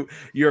 thank you.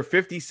 Your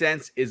 50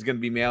 cents is going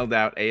to be mailed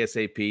out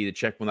ASAP. The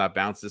check will not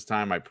bounce this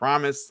time, I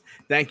promise.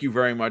 Thank you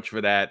very much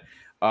for that.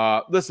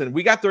 Listen,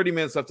 we got 30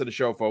 minutes left of the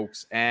show,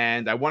 folks,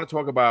 and I want to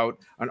talk about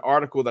an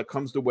article that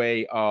comes the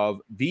way of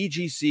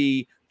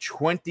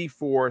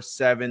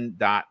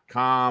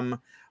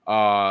VGC247.com.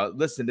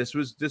 Listen, this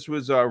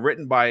was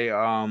written by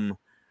I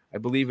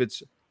believe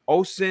it's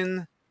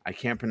Osen. I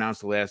can't pronounce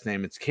the last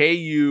name. It's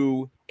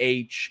Kuhnek.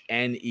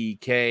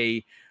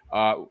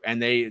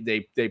 And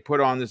they put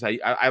on this.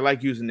 I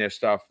like using their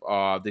stuff.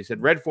 They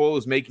said Redfall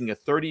is making a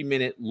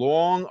 30-minute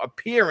long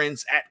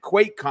appearance at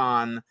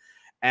Quake-Con.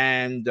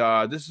 And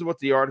this is what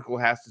the article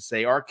has to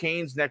say.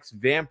 Arcane's next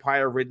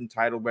vampire-ridden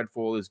title,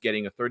 Redfall, is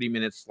getting a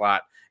 30-minute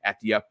slot at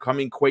the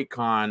upcoming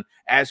Quake-Con,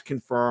 as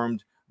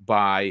confirmed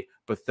by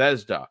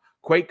Bethesda.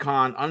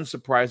 Quake-Con,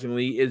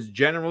 unsurprisingly, is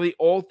generally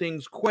all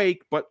things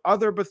Quake, but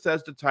other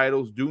Bethesda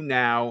titles do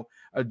now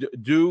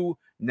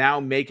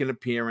make an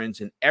appearance,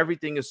 and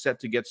everything is set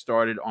to get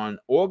started on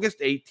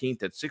August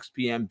 18th at 6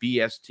 p.m.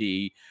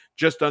 BST,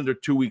 just under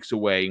 2 weeks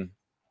away.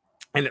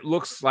 And it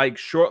looks like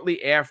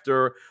shortly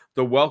after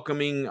the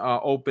welcoming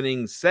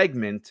opening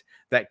segment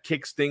that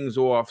kicks things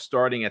off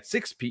starting at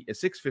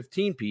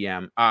 6:15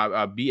 p.m.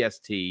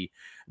 BST,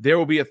 there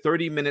will be a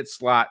 30-minute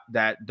slot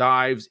that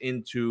dives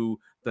into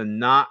that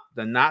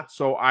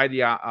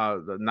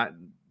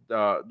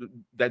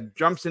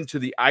jumps into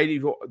the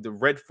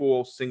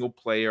Redfall single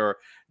player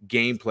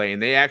gameplay.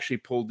 And they actually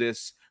pulled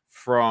this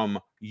from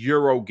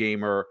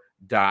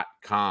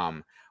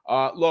Eurogamer.com.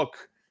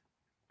 Look,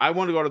 I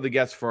want to go to the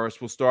guests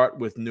first. We'll start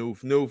with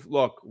Noof. Noof,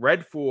 look,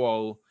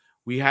 Redfall,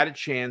 we had a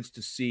chance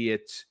to see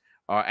it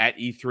at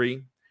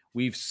E3.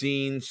 We've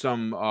seen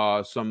some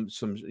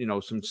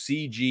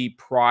CG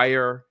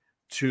prior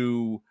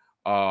to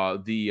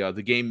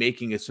the game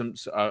making a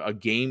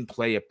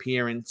gameplay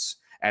appearance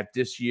at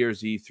this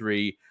year's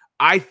E3.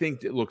 I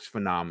think it looks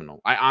phenomenal.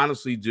 I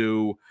honestly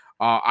do.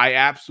 I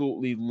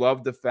absolutely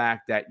love the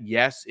fact that,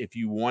 yes, if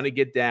you want to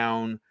get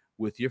down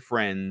with your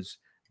friends,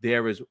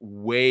 there's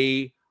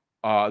a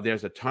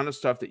ton of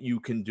stuff that you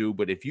can do.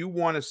 But if you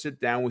want to sit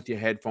down with your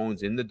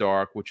headphones in the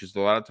dark, which is a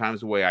lot of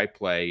times the way I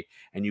play,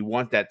 and you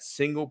want that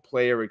single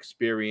player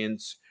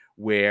experience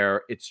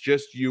where it's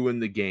just you in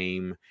the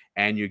game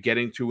and you're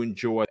getting to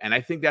enjoy, and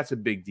I think that's a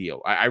big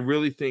deal. I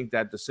really think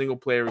that the single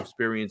player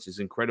experience is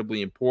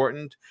incredibly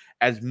important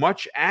as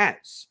much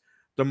as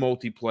the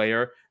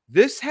multiplayer.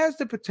 This has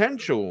the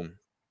potential,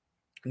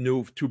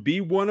 Noof, to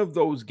be one of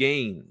those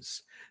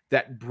games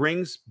that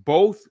brings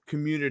both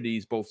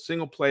communities, both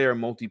single player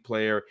and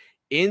multiplayer,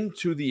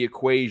 into the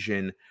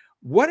equation.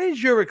 What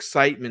is your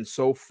excitement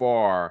so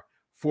far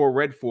for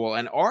Redfall?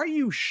 And are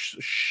you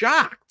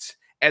shocked,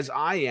 as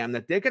I am,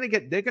 that they're going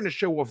to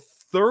show off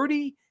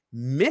 30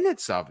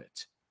 minutes of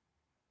it?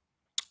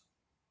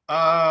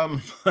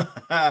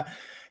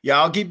 Yeah,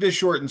 I'll keep this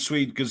short and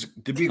sweet because,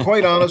 to be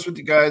quite honest with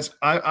you guys,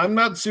 I'm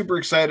not super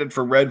excited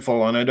for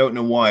Redfall, and I don't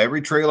know why.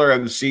 Every trailer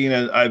I've seen,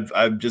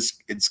 I've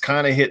just, it's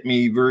kind of hit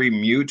me very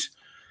mute.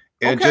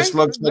 It just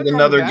looks like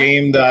another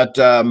game that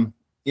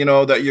you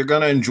know, that you're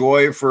gonna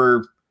enjoy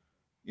for,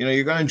 you know,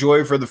 you're gonna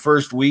enjoy for the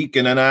first week,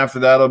 and then after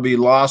that it'll be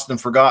lost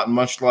and forgotten,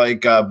 much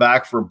like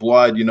Back 4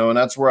 Blood, you know. And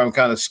that's where I'm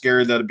kind of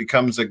scared that it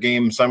becomes a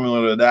game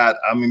similar to that.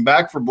 I mean,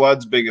 Back 4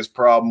 Blood's biggest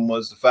problem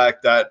was the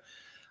fact that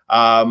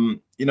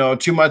you know,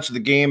 too much of the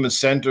game is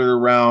centered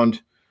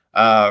around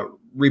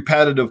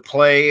repetitive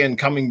play and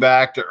coming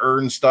back to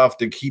earn stuff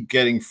to keep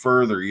getting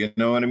further. You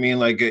know what I mean?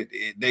 Like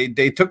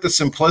they took the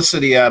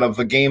simplicity out of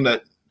a game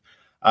that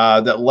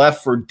that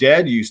Left 4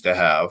 Dead used to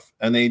have,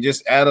 and they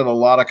just added a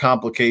lot of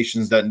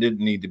complications that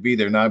didn't need to be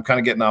there. Now I'm kind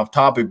of getting off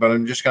topic, but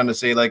I'm just going to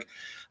say, like,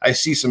 I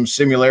see some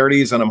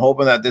similarities, and I'm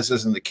hoping that this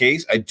isn't the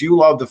case. I do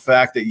love the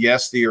fact that,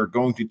 yes, they are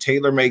going to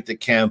tailor-make the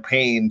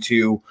campaign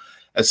to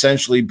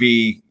essentially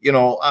be, you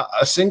know,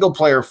 a single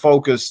player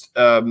focused,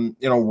 you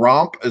know,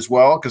 romp as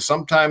well. Because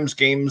sometimes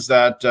games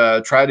that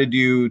try to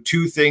do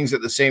two things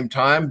at the same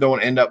time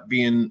don't end up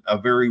being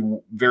very,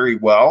 very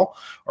well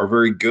or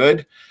very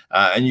good.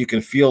 And you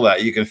can feel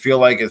that. You can feel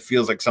like it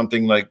feels like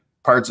something like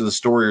parts of the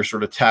story are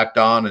sort of tacked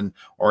on and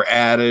or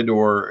added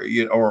or,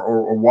 you know,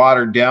 or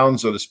watered down,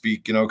 so to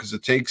speak, you know, because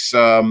it takes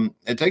a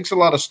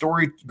lot of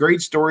great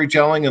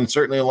storytelling, and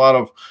certainly a lot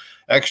of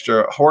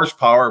extra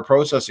horsepower,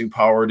 processing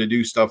power to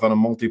do stuff on a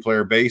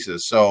multiplayer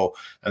basis, so,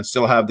 and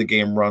still have the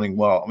game running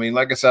well. I mean,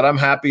 like I said, I'm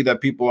happy that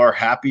people are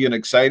happy and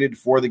excited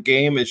for the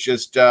game. It's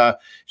just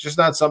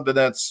not something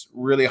that's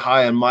really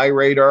high on my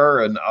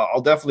radar, and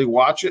I'll definitely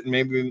watch it, and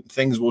maybe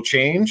things will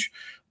change,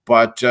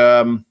 but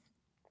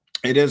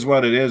it is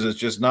what it is. It's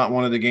just not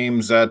one of the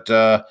games that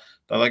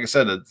like I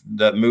said,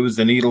 that moves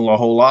the needle a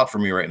whole lot for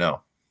me right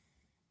now.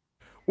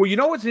 Well, you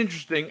know what's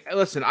interesting?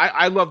 Listen,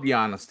 I love the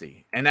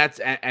honesty, and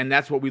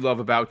that's what we love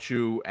about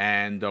you,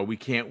 and we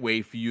can't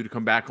wait for you to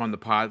come back on the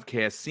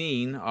podcast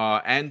scene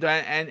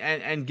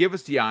and give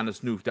us the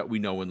honest noof that we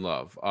know and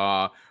love.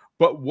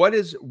 But what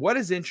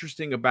is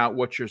interesting about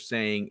what you're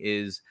saying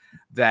is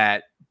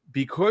that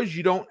because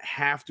you don't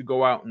have to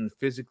go out and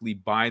physically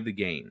buy the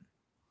game,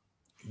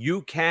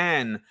 you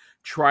can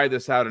try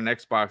this out on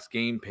Xbox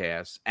Game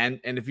Pass, and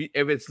if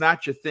it's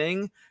not your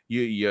thing,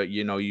 you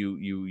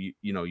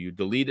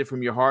delete it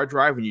from your hard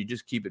drive and you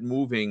just keep it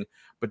moving.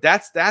 But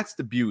that's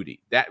the beauty.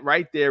 That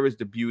right there is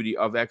the beauty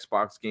of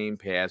Xbox Game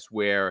Pass,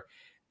 where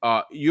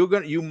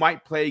you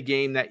might play a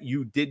game that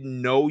you didn't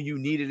know you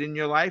needed in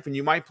your life, and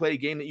you might play a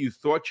game that you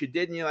thought you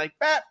did, and you're like,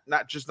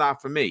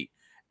 not for me.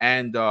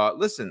 And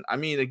listen, I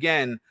mean,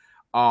 again,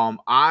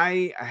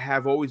 I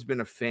have always been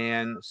a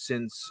fan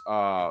since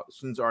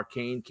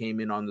Arcane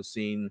came in on the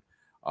scene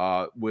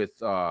with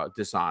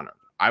Dishonored.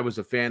 I was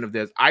a fan of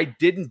this. I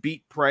didn't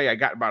beat Prey. I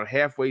got about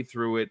halfway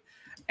through it,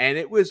 and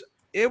it was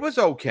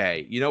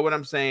okay. You know what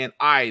I'm saying?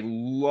 I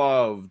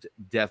loved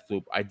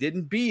Deathloop. I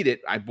didn't beat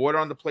it. I bought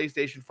it on the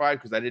PlayStation 5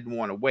 because I didn't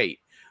want to wait,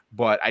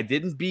 but I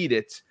didn't beat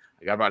it.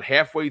 I got about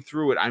halfway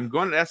through it.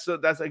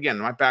 That's again,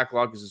 my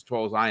backlog is as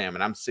tall as I am,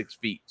 and I'm 6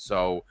 feet,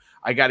 so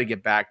I got to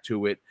get back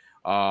to it.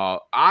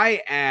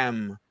 I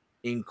am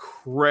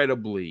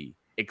incredibly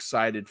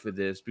excited for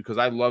this because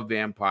I love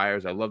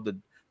vampires. I love the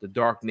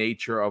dark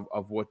nature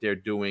of what they're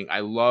doing.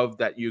 I love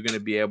that you're going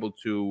to be able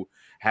to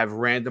have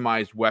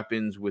randomized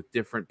weapons with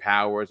different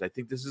powers. I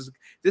think this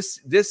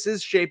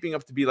is shaping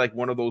up to be like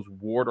one of those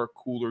water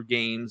cooler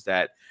games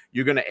that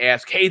you're going to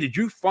ask, hey, did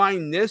you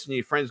find this? And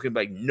your friend's going to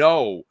be like,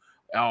 no.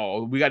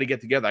 Oh, we got to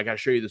get together. I got to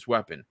show you this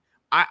weapon.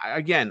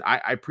 I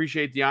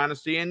appreciate the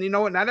honesty, and you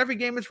know what? Not every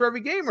game is for every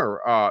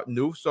gamer,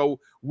 Noof. So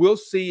we'll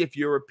see if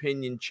your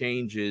opinion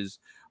changes,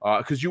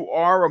 because you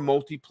are a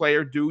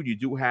multiplayer dude. You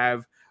do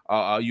have,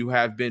 you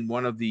have been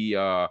one of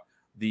the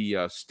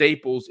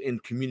staples in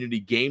community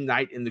game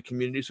night in the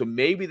community. So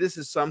maybe this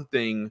is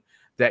something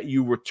that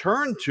you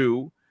return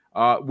to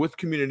with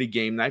community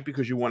game night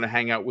because you want to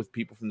hang out with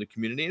people from the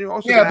community, and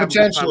also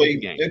potentially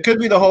it could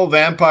be the whole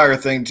vampire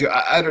thing too.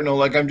 I don't know,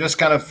 like I'm just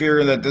kind of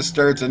fearing that this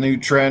starts a new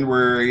trend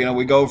where, you know,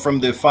 we go from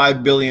the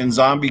 5 billion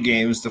zombie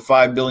games to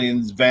 5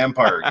 billion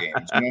vampire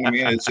games. You know what I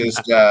mean? It's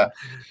just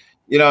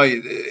you know,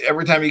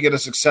 every time you get a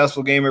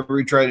successful game,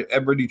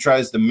 everybody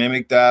tries to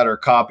mimic that or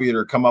copy it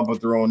or come up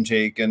with their own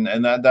take, and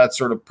that's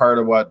sort of part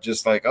of what,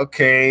 just like,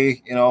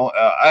 okay, you know,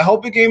 I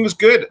hope the game is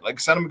good. Like I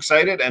said, I'm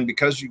excited, and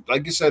because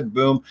like you said,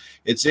 Boom,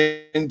 it's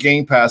in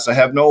Game Pass, I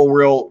have no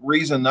real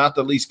reason not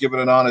to at least give it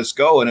an honest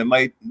go, and it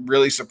might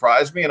really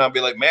surprise me, and I'll be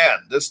like, man,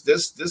 this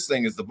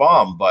thing is the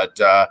bomb.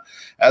 But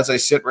as I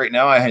sit right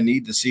now, I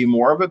need to see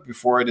more of it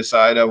before I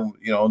decide, you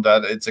know,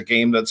 that it's a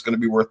game that's going to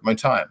be worth my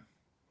time.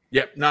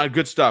 Yep, not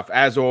good stuff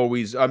as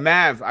always.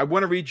 Mav, I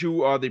want to read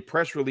you the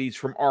press release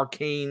from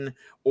Arcane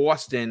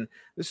Austin.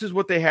 This is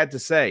what they had to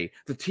say.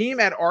 The team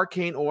at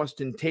Arcane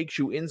Austin takes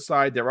you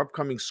inside their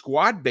upcoming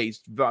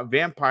squad-based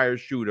vampire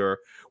shooter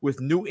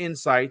with new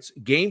insights,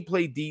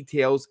 gameplay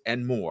details,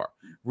 and more.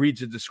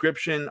 Reads a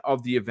description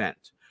of the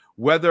event.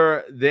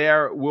 Whether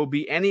there will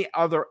be any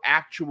other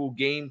actual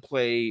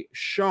gameplay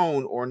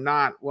shown or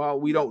not, well,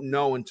 we don't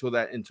know until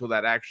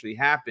that actually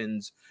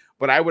happens.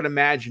 But I would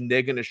imagine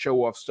they're going to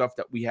show off stuff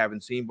that we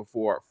haven't seen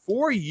before.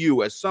 For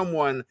you, as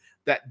someone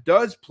that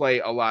does play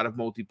a lot of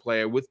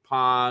multiplayer with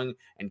Pong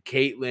and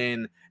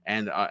Caitlyn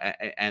and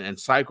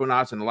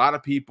Psychonauts and a lot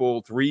of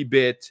people,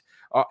 3-bit,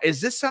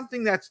 is this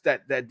something that's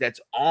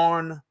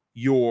on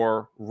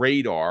your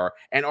radar?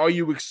 And are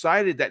you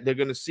excited that they're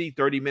going to see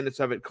 30 minutes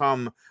of it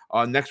come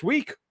next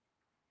week?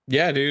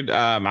 Yeah, dude.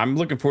 I'm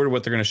looking forward to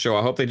what they're going to show.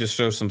 I hope they just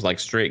show some like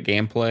straight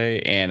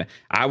gameplay, and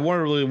I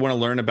really want to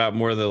learn about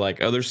more of the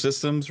like other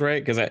systems,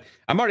 right? Because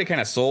I'm already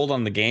kind of sold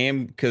on the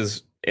game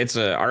because it's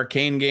an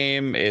Arcane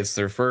game. It's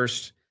their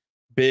first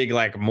big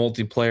like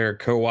multiplayer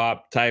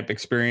co-op type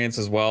experience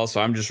as well.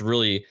 So I'm just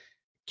really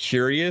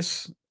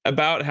curious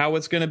about how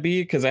it's going to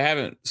be because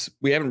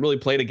we haven't really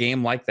played a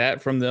game like that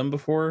from them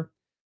before.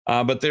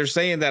 But they're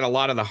saying that a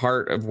lot of the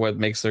heart of what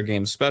makes their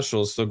game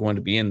special is still going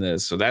to be in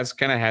this. So that's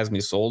kind of has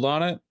me sold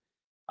on it.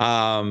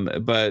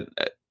 But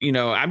you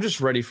know, I'm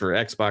just ready for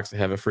Xbox to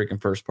have a freaking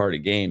first party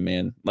game,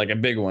 man, like a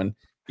big one.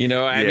 You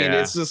know, I mean,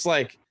 it's just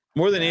like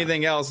more than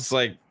anything else, it's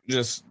like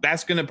just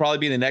that's going to probably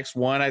be the next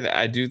one.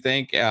 I do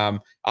think,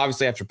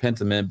 obviously after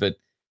Pentiment, but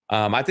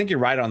I think you're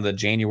right on the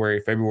January,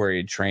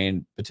 February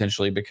train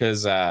potentially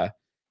because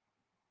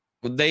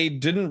they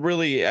didn't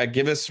really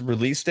give us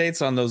release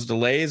dates on those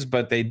delays,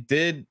 but they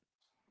did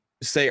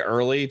say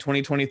early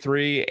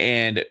 2023.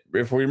 And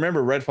if we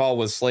remember, Redfall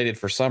was slated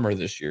for summer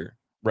this year,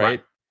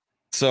 right?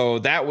 So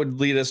that would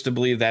lead us to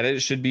believe that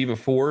it should be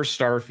before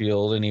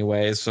Starfield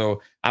anyway.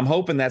 So I'm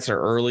hoping that's our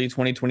early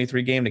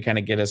 2023 game to kind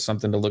of get us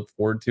something to look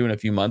forward to in a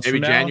few months. Maybe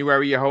from now.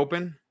 January, you're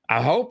hoping?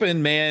 I'm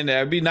hoping, man,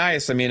 that'd be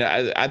nice. I mean,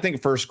 I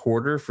think first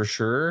quarter for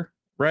sure,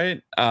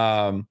 right?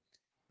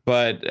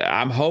 But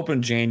I'm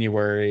hoping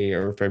January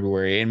or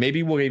February, and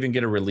maybe we'll even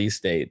get a release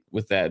date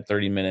with that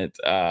 30-minute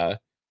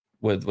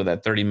with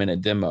that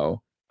 30-minute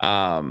demo.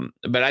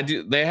 But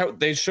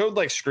they showed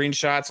like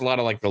screenshots, a lot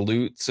of like the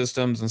loot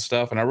systems and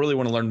stuff, and I really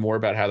want to learn more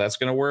about how that's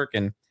going to work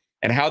and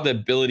how the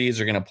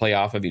abilities are going to play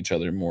off of each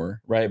other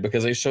more, right?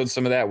 Because they showed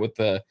some of that with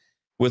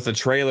the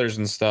trailers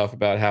and stuff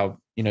about how,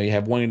 you know, you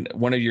have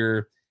one of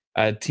your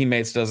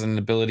teammates does an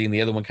ability and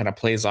the other one kind of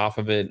plays off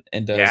of it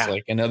and does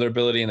like another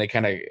ability, and they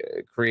kind of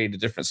create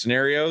different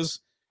scenarios.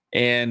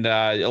 And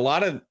a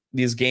lot of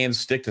these games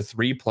stick to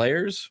 3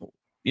 players.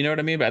 You know what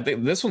I mean? But I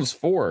think this one's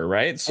 4,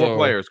 right? 4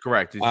 players,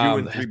 correct. It's you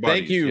and 3 buddies.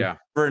 Thank you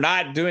for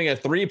not doing a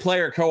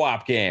 3-player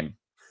co-op game.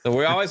 So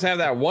we always have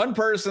that one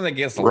person that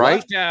gets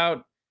left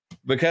out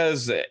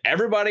because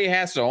everybody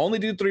has to only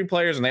do 3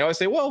 players, and they always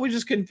say, "Well, we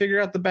just couldn't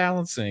figure out the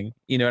balancing."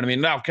 You know what I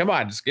mean? No, come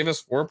on, just give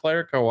us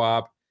 4-player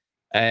co-op,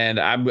 and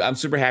I'm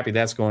super happy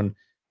that's going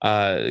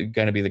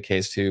to be the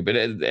case too. But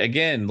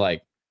again,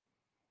 like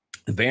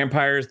the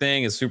vampire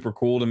thing is super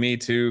cool to me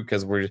too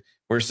because we're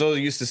so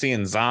used to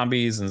seeing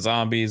zombies and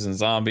zombies and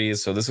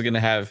zombies. So this is going to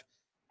have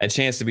a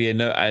chance to be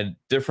a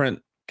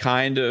different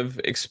kind of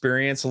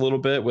experience a little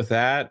bit with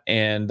that.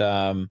 And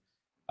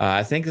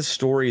I think the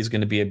story is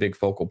going to be a big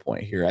focal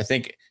point here. I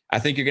think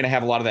you're going to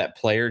have a lot of that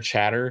player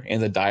chatter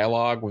and the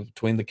dialogue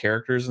between the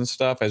characters and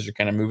stuff as you're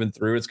kind of moving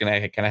through. It's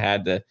going to kind of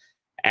had to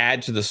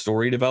add to the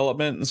story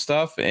development and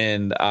stuff.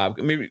 And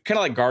maybe kind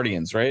of like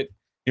Guardians, right?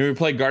 You know, we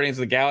played Guardians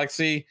of the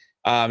Galaxy.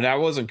 Now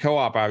it wasn't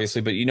co-op,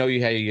 obviously, but you know,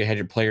 you had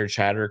your player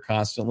chatter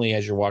constantly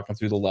as you're walking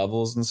through the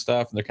levels and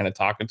stuff, and they're kind of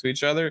talking to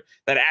each other.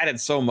 That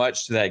added so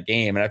much to that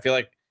game, and I feel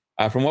like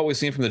from what we've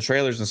seen from the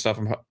trailers and stuff,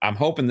 I'm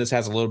hoping this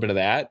has a little bit of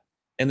that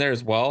in there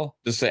as well,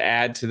 just to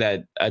add to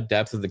that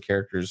depth of the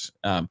characters.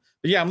 But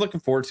yeah, I'm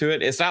looking forward to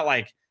it. It's not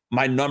like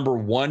my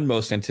 #1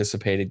 most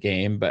anticipated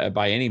game, but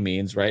by any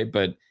means, right?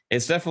 But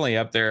it's definitely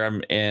up there.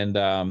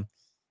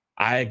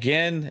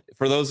 Again,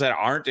 for those that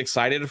aren't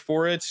excited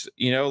for it,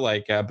 you know,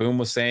 like Boom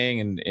was saying,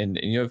 and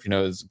you know, if you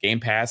know, Game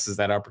Pass is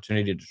that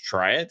opportunity to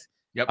try it.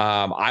 Yep.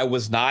 I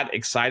was not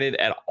excited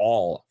at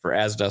all for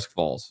As Dusk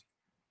Falls.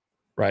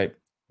 Right.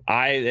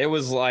 It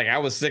was like I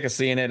was sick of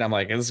seeing it. I'm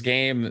like, this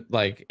game,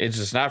 like, it's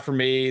just not for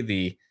me.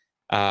 The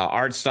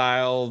art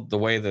style, the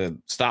way the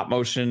stop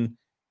motion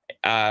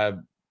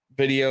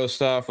video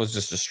stuff was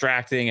just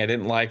distracting. I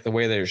didn't like the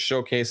way they were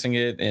showcasing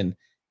it,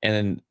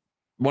 and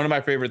one of my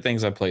favorite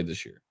things I played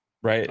this year.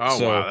 Right. Oh,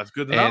 so, wow, that's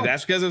good to know. And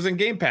that's because it was in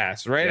Game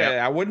Pass, right?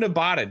 Yep. I wouldn't have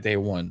bought it day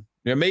one.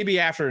 You know, maybe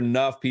after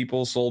enough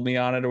people sold me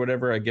on it or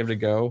whatever, I'd give it a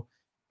go.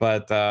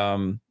 But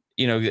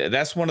you know,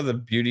 that's one of the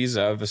beauties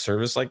of a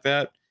service like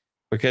that,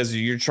 because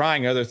you're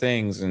trying other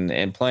things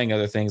and playing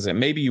other things that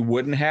maybe you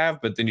wouldn't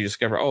have, but then you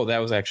discover, oh, that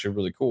was actually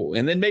really cool.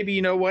 And then maybe,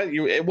 you know what,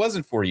 it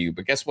wasn't for you,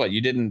 but guess what?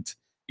 You didn't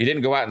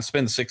go out and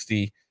spend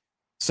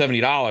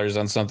 $60-$70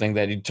 on something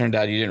that it turned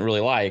out you didn't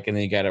really like, and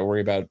then you got to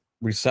worry about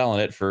reselling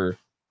it for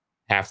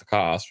half the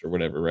cost or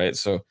whatever, right?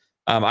 So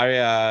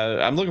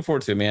I'm looking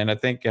forward to it, man. I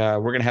think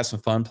we're gonna have some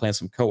fun playing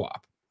some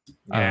co-op.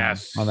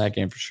 Yes. On that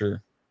game for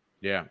sure.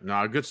 Yeah,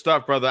 no, good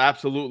stuff, brother.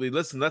 Absolutely.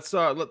 Listen,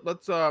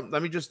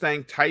 let me just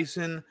thank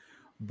Tyson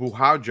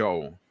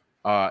Buhajo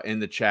in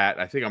the chat.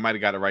 I think I might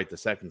have got it right the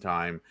second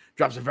time.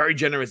 Drops a very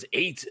generous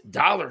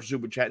 $8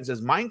 super chat and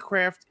says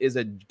Minecraft is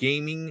a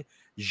gaming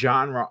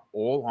genre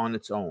all on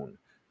its own.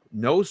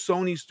 No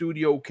Sony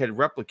studio can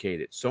replicate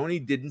it.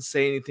 Sony didn't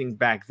say anything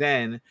back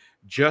then.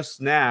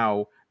 Just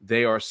now,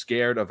 they are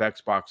scared of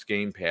Xbox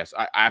Game Pass.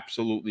 I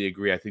absolutely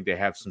agree. I think they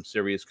have some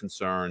serious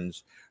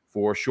concerns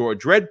for sure.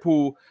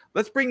 Dreadpool,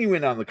 let's bring you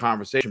in on the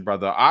conversation,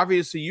 brother.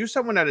 Obviously, you're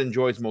someone that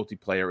enjoys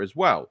multiplayer as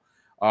well.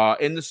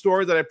 In the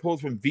story that I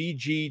pulled from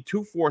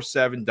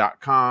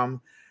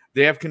VG247.com,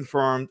 they have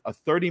confirmed a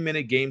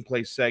 30-minute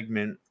gameplay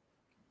segment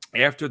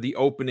after the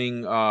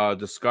opening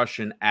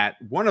discussion at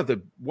one of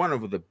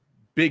the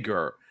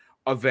bigger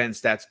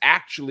events that's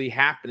actually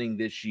happening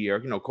this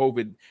year. You know,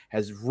 COVID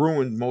has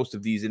ruined most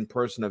of these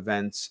in-person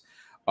events.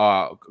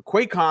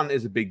 Quake-Con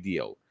is a big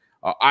deal.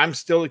 I'm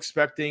still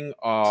expecting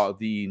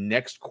the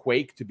next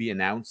Quake to be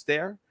announced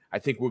there. I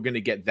think we're going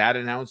to get that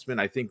announcement.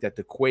 I think that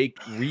the Quake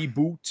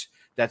reboot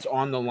that's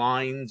on the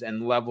lines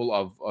and level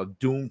of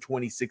Doom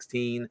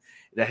 2016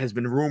 that has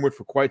been rumored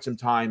for quite some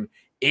time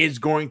is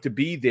going to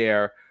be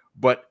there.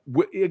 But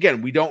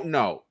again, we don't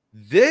know.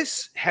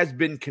 This has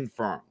been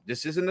confirmed.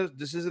 This isn't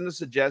a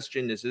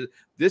suggestion.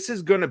 This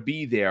is going to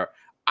be there.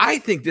 I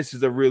think this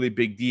is a really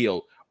big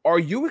deal. Are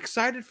you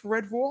excited for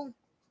Redfall?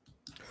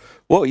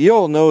 Well, you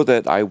all know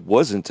that I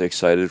wasn't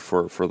excited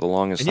for the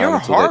longest time. And you're a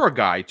horror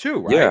guy too,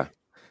 right? Yeah,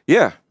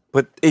 yeah.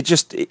 But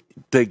the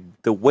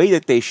way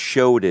that they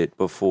showed it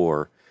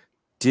before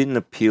didn't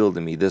appeal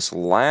to me. This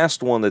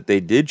last one that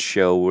they did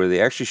show, where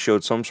they actually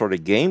showed some sort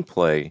of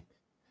gameplay,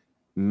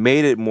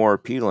 made it more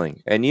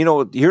appealing. And you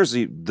know, here's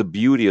the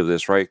beauty of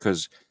this, right?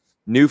 Because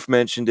Noof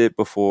mentioned it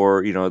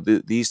before. You know,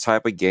 these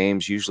type of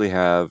games usually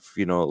have,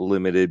 you know,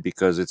 limited,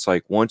 because it's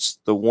like once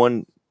the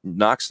one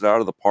knocks it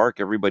out of the park,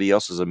 everybody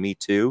else is a me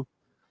too.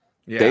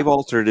 Yeah. They've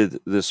altered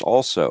this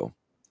also,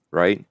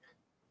 right?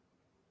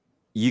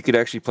 You could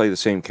actually play the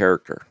same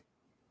character,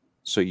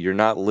 so you're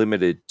not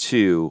limited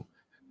to.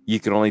 You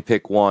can only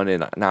pick one,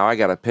 and now I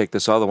got to pick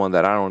this other one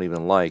that I don't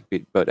even like,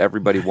 but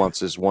everybody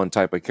wants this one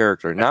type of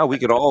character. Now we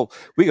could all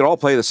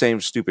play the same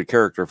stupid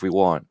character if we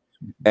want,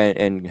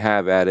 and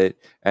have at it.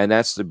 And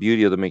that's the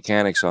beauty of the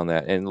mechanics on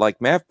that. And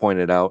like Matt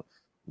pointed out,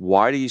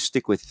 why do you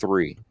stick with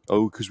 3?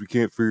 Oh, because we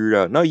can't figure it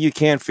out. No, you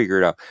can figure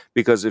it out,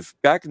 because if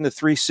back in the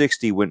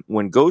 360,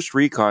 when Ghost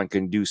Recon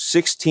can do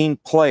 16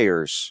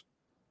 players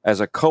as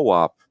a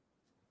co-op,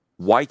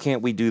 why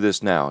can't we do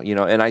this now? You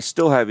know, and I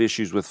still have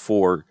issues with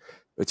 4.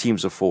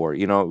 Teams of 4.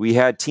 You know, we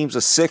had teams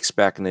of 6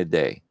 back in the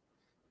day.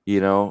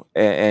 You know,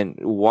 and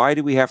why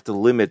do we have to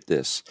limit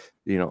this?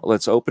 You know,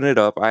 let's open it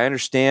up. I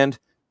understand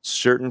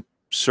certain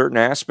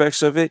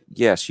aspects of it.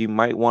 Yes, you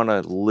might want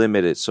to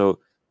limit it. So,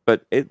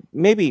 but it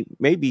maybe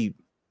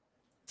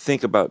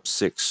think about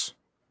 6,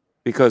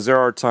 because there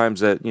are times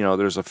that, you know,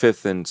 there's a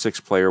 5th and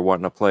 6th player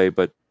wanting to play,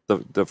 but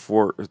the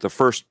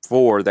first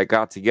 4 that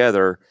got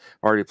together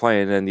are already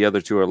playing, and the other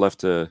 2 are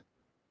left to,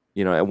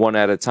 you know, one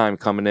at a time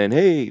coming in.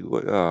 Hey,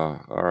 all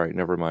right,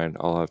 never mind.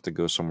 I'll have to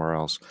go somewhere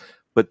else.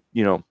 But,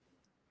 you know,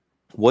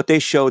 what they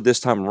showed this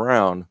time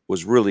around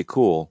was really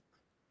cool.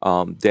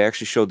 They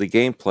actually showed the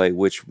gameplay,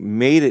 which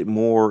made it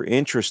more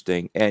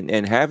interesting.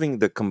 And having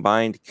the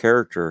combined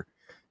character,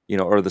 you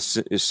know, or the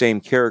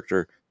same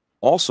character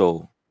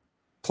also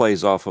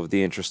plays off of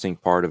the interesting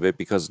part of it,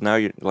 because now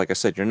you're, like I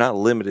said, you're not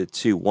limited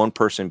to one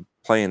person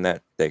playing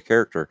that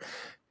character.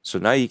 So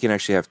now you can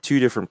actually have 2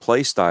 different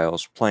play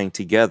styles playing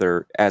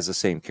together as the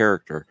same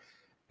character.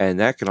 And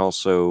that can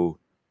also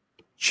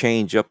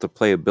change up the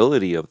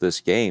playability of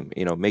this game,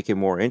 you know, make it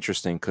more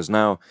interesting. Because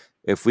now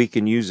if we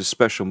can use a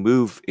special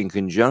move in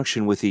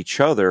conjunction with each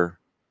other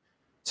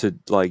to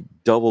like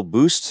double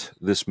boost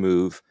this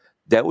move,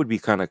 that would be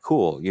kind of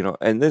cool, you know.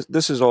 And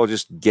this is all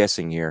just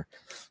guessing here.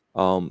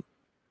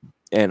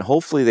 And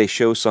hopefully they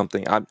show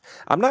something. I'm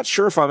not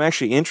sure if I'm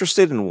actually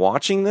interested in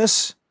watching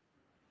this,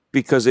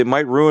 because it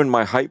might ruin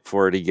my hype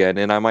for it again,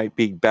 and I might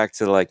be back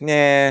to like,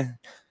 nah,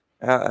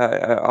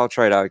 I'll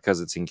try it out because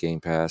it's in Game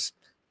Pass.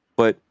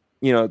 But,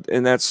 you know,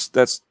 and that's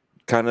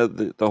kind of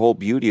the whole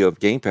beauty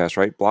of Game Pass,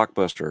 right?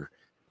 Blockbuster,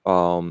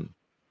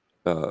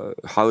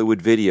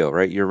 Hollywood Video,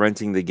 right? You're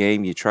renting the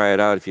game, you try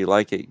it out. If you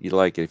like it, you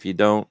like it. If you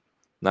don't,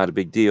 not a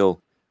big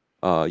deal.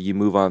 You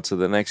move on to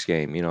the next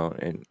game, you know.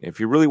 And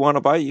if you really want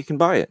to buy it, you can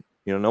buy it.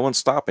 You know, no one's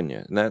stopping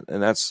you, and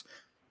that's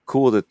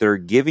cool that they're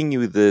giving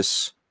you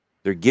this.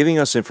 They're giving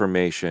us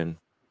information,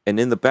 and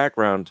in the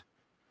background,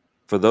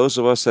 for those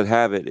of us that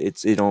have it,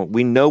 it's, you know,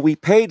 we know we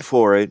paid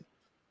for it,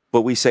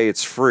 but we say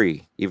it's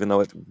free, even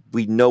though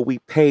we know we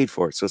paid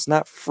for it. So it's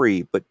not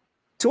free, but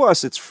to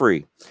us, it's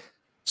free.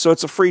 So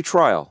it's a free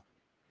trial,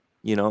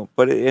 you know,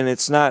 and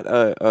it's not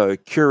a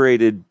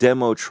curated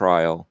demo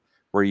trial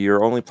where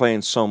you're only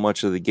playing so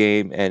much of the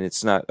game, and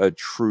it's not a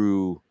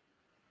true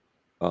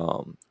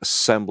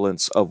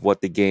semblance of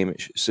what the game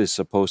is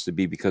supposed to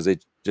be, because they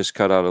just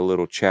cut out a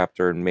little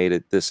chapter and made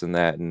it this and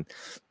that, and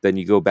then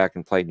you go back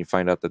and play and you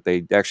find out that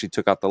they actually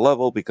took out the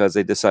level because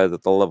they decided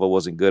that the level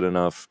wasn't good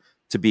enough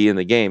to be in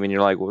the game, and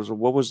you're like,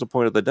 what was the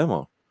point of the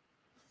demo?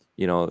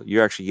 You know,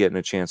 you're actually getting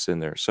a chance in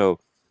there. So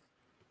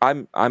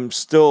I'm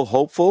still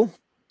hopeful.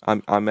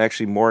 I'm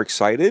actually more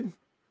excited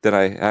than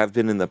I have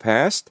been in the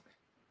past,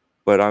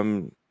 but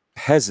I'm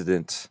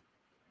hesitant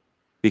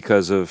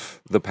because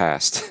of the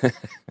past.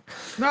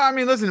 No, I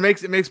mean, listen,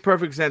 it makes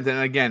perfect sense. And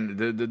again,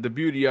 the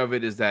beauty of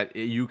it is that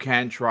you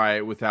can try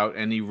it without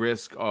any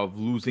risk of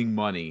losing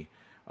money.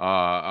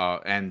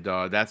 And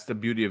that's the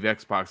beauty of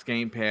Xbox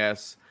Game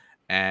Pass.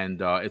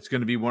 And it's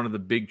going to be one of the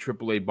big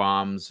AAA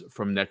bombs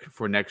for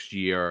next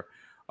year.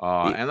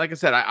 And like I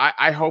said,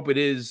 I hope it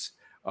is.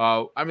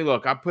 I mean,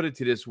 look, I put it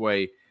to this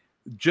way.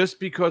 Just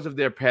because of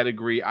their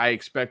pedigree, I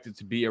expect it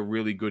to be a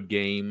really good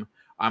game.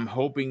 I'm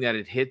hoping that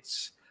it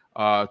hits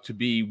to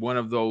be one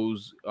of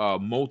those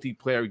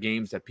multiplayer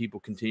games that people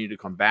continue to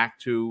come back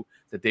to,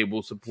 that they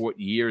will support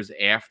years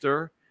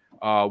after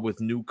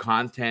with new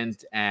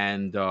content.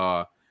 And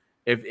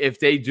if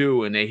they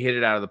do and they hit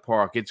it out of the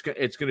park, it's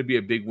going to be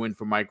a big win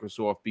for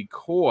Microsoft,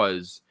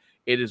 because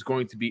it is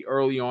going to be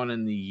early on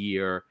in the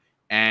year,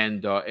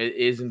 and it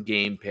is in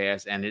Game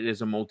Pass, and it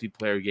is a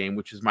multiplayer game,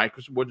 which is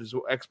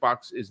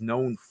Xbox is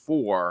known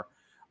for.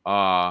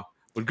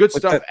 But good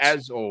stuff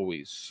as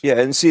always. Yeah,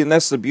 and see, and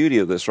that's the beauty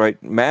of this,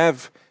 right?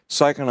 Mav,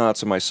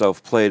 Psychonauts, and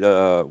myself played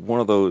one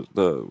of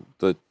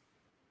the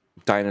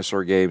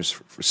dinosaur games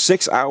for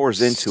 6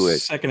 hours into it.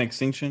 Second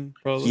Extinction,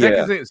 probably.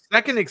 Yeah.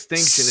 Second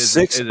Extinction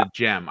is a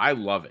gem. I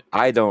love it.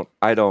 I don't.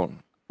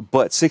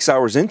 But 6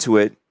 hours into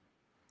it,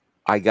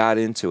 I got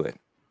into it.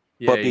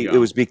 Yeah, But it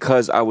was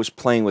because I was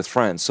playing with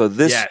friends. So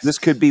this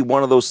could be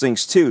one of those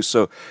things too.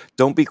 So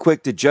don't be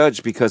quick to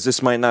judge, because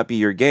this might not be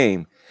your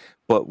game.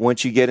 But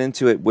once you get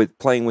into it with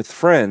playing with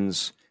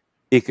friends,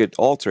 it could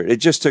alter it. It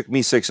just took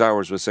me 6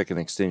 hours with Second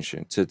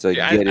Extinction to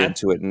get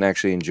into it and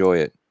actually enjoy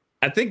it.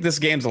 I think this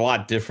game's a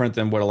lot different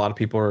than what a lot of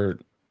people are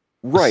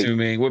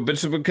assuming. But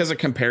just because of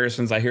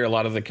comparisons, I hear a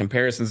lot of the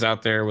comparisons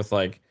out there with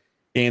like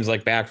games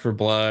like Back 4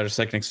 Blood or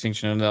Second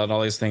Extinction and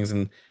all these things.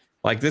 And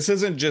like, this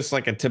isn't just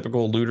like a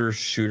typical looter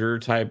shooter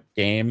type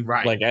game.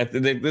 Right. Like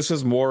this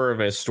is more of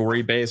a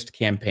story-based,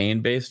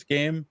 campaign-based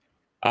game.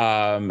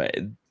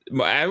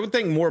 I would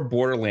think more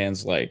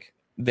Borderlands like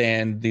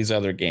than these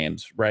other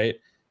games, right?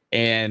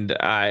 And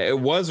it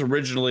was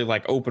originally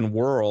like open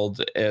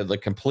world,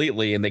 like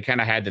completely, and they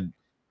kind of had to.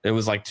 It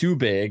was like too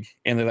big,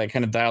 and they like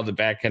kind of dialed it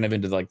back, kind of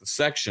into like the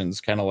sections,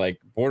 kind of like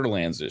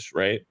Borderlands-ish,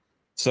 right?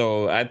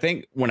 So I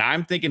think when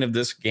I'm thinking of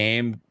this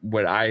game,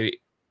 what I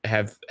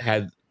have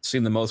had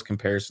seen the most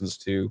comparisons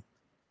to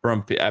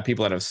from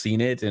people that have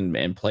seen it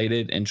and played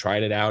it and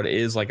tried it out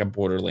is like a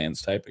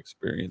Borderlands type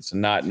experience,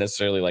 and not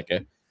necessarily like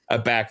a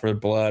Back 4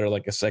 Blood or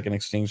like a Second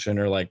Extinction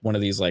or like one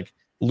of these like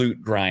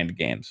loot grind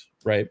games,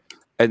 right?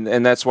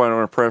 And that's why,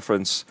 on a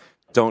preference,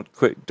 don't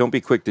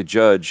be quick to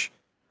judge.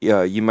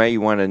 Yeah, you may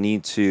want to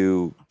need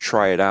to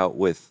try it out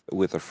with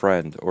a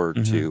friend or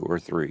two or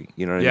three.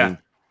 You know what I mean?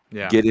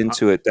 Yeah. Get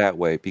into it that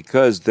way,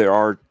 because there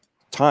are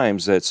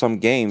times that some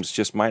games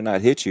just might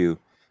not hit you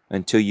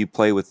until you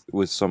play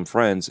with some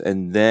friends,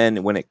 and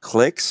then when it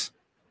clicks,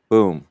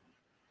 boom,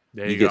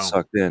 you get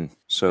sucked in.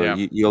 So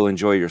you'll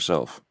enjoy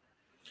yourself.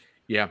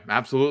 Yeah,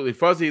 absolutely.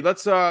 Fuzzy,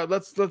 let's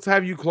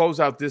have you close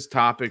out this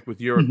topic with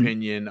your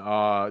opinion.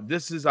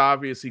 This is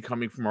obviously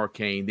coming from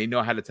Arcane. They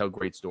know how to tell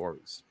great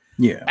stories.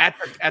 Yeah.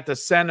 At the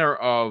center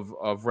of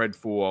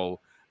Redfall,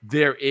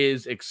 there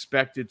is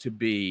expected to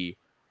be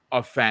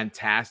a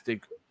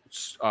fantastic,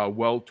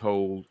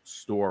 well-told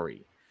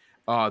story.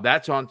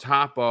 That's on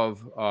top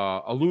of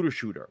a looter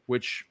shooter,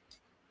 which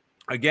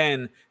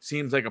again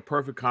seems like a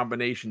perfect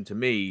combination to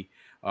me.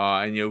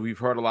 And we've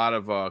heard a lot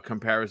of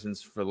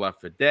comparisons for Left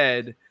 4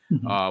 Dead.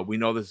 We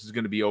know this is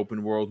going to be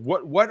open world.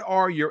 What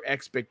are your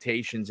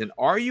expectations, and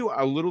are you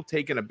a little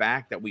taken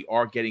aback that we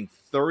are getting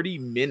 30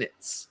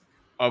 minutes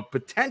of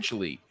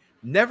potentially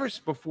never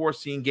before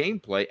seen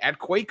gameplay at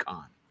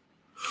Quake-Con?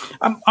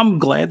 I'm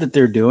glad that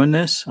they're doing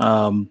this.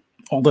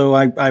 Although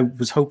I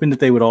was hoping that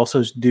they would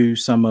also do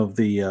some of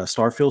the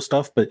Starfield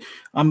stuff, but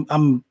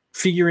I'm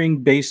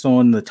figuring based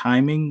on the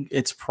timing,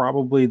 it's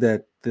probably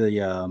that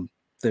the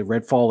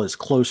Redfall is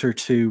closer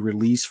to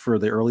release for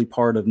the early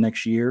part of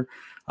next year,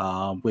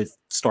 with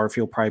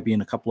Starfield probably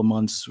being a couple of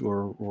months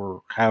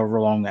or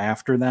however long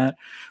after that.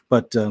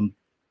 But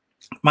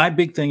my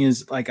big thing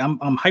is like I'm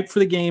hyped for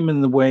the game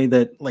in the way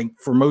that, like,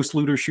 for most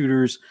looter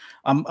shooters,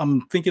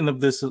 I'm thinking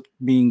of this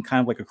being kind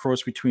of like a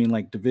cross between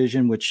like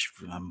Division, which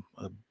I'm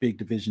a big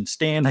Division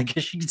stan, I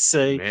guess you could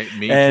say,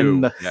 me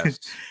too. Yes.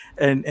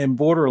 and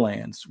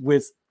Borderlands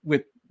with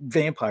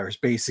vampires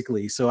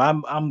basically. So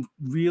I'm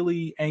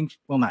really anxious,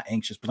 well, not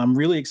anxious, but I'm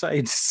really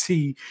excited to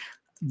see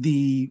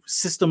the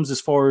systems as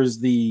far as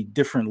the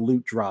different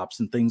loot drops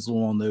and things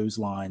along those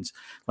lines.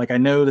 Like, I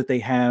know that they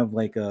have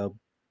like a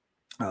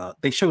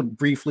they showed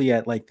briefly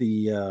at like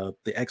the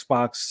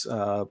Xbox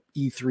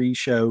E3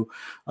 show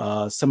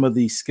some of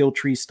the skill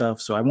tree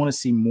stuff. So I want to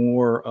see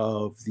more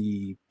of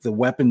the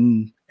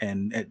weapon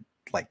and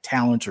like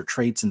talents or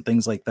traits and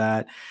things like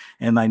that.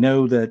 And I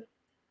know that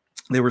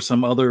there were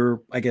some other,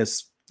 I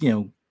guess,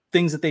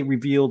 things that they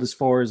revealed as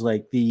far as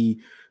like the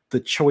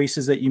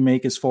choices that you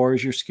make as far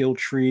as your skill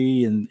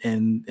tree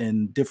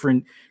and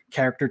different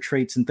character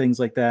traits and things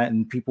like that.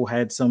 And people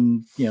had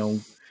some,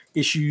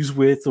 issues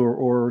with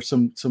or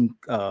some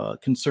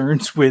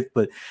concerns with,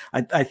 but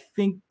I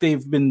think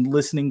they've been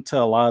listening to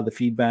a lot of the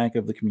feedback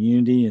of the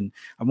community, and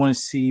I want to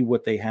see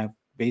what they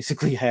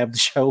basically have to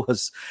show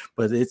us.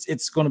 But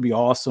it's going to be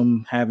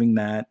awesome having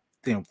that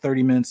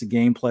 30 minutes of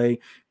gameplay,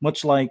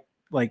 much like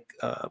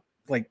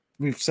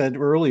we've said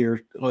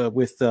earlier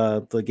with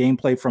the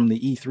gameplay from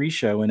the E3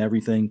 show and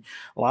everything.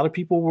 A lot of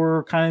people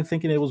were kind of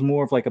thinking it was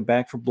more of like a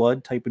Back for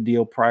Blood type of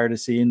deal prior to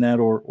seeing that,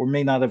 or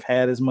may not have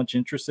had as much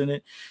interest in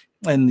it.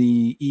 And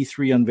the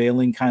E3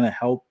 unveiling kind of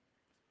helped,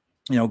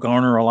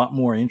 garner a lot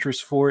more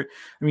interest for it.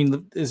 I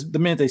mean, the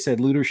minute they said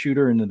looter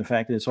shooter and then the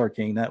fact that it's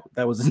arcane,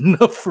 that was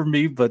enough for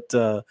me. But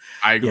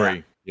I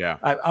agree. Yeah.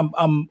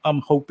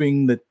 I'm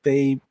hoping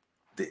that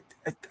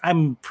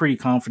I'm pretty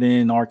confident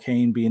in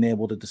Arcane being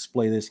able to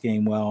display this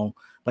game well.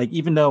 Like,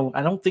 even though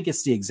I don't think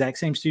it's the exact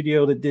same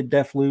studio that did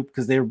Deathloop,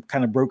 because they're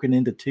kind of broken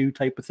into two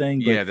type of thing.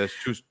 But, yeah, there's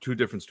two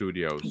different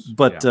studios.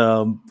 But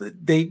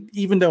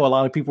even though a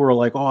lot of people were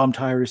like, "Oh, I'm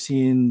tired of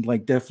seeing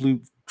like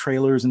Deathloop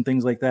trailers and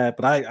things like that,"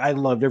 but I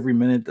loved every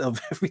minute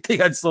of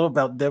everything I saw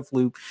about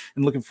Deathloop,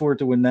 and looking forward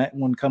to when that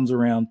one comes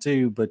around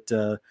too. But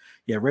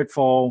yeah,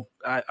 Redfall,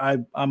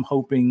 I'm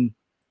hoping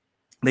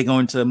they go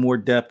into more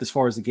depth as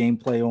far as the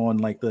gameplay on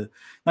like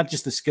not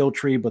just the skill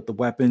tree, but the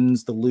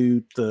weapons, the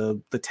loot,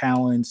 the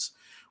talents,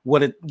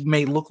 what it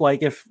may look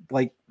like if,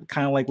 like,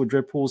 kind of like what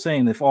Dreadpool was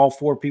saying, if all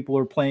four people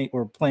are playing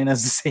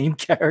as the same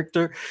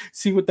character,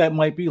 see what that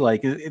might be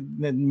like, and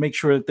make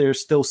sure that there's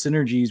still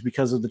synergies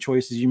because of the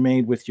choices you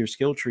made with your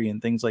skill tree and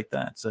things like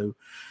that. So,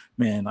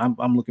 man,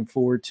 I'm looking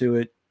forward to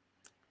it.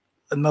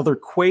 Another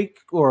Quake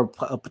or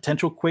a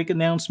potential Quake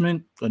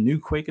announcement, a new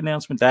Quake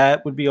announcement,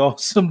 that would be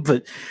awesome.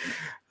 But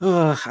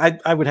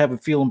I would have a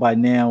feeling by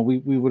now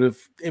it would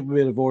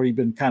have already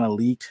been kind of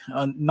leaked.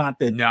 Not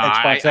that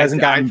Xbox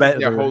hasn't gotten better.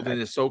 They're holding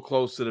it so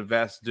close to the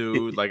vest,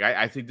 dude. Like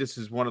I think this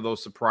is one of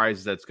those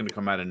surprises that's going to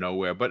come out of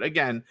nowhere. But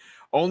again,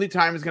 only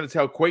time is going to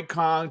tell.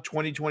 Quake-Con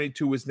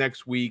 2022 is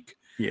next week.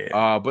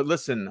 Yeah. But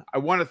listen, I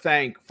want to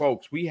thank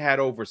folks. We had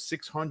over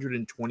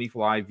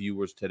 625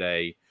 viewers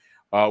today,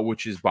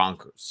 which is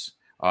bonkers.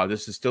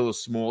 This is still a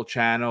small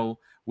channel.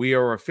 We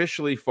are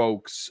officially,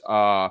 folks,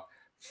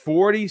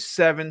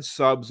 47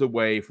 subs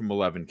away from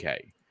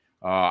 11K.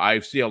 I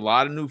see a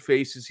lot of new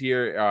faces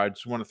here. I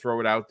just want to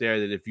throw it out there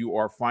that if you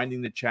are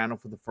finding the channel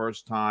for the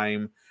first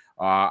time,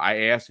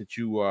 I ask that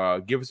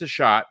you give us a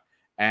shot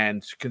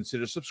and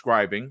consider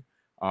subscribing.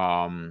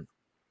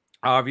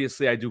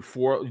 Obviously, I do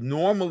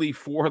normally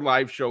four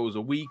live shows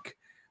a week.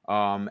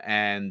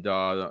 Listen,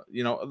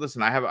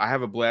 I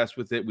have a blast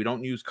with it. We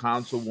don't use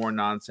console war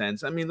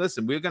nonsense. I mean,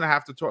 listen, we're going to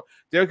have to talk.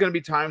 There are going to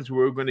be times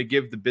where we're going to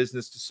give the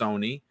business to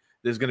Sony.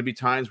 There's going to be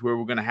times where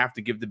we're going to have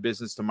to give the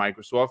business to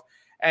Microsoft.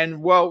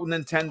 And, well,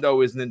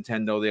 Nintendo is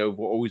Nintendo. They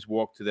always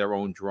walk to their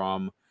own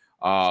drum.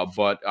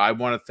 But I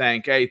want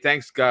to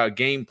thanks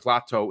Game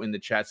Plato in the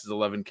chat, says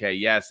 11K.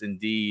 Yes,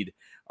 indeed.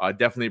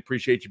 Definitely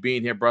appreciate you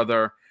being here,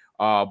 brother.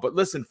 But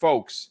listen,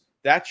 folks,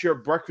 that's your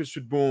Breakfast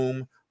with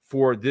Boom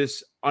for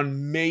this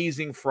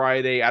amazing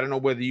Friday. I don't know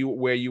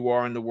where you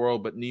are in the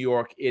world, but New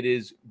York, it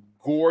is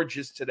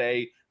gorgeous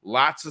today.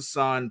 Lots of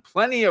sun,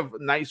 plenty of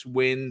nice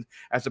wind,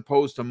 as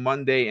opposed to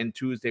Monday and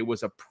Tuesday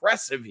was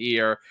oppressive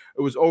here.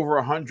 It was over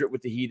 100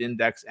 with the heat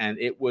index, and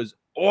it was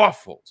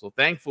awful. So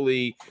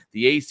thankfully,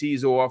 the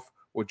AC's off.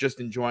 We're just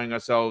enjoying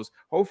ourselves.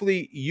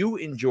 Hopefully, you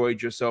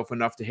enjoyed yourself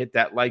enough to hit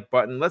that like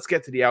button. Let's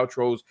get to the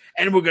outros,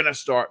 and we're going to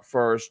start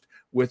first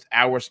with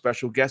our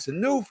special guest.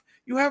 And Noof,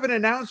 you have an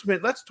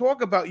announcement. Let's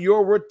talk about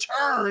your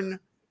return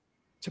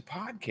to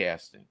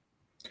podcasting.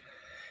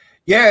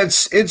 Yeah,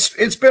 it's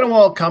been a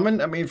while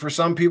coming. I mean, for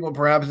some people,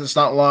 perhaps it's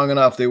not long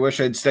enough. They wish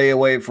I'd stay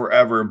away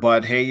forever.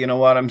 But hey, you know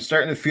what? I'm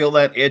starting to feel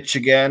that itch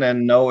again.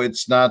 And no,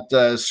 it's not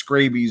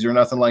scabies or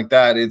nothing like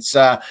that. It's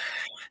I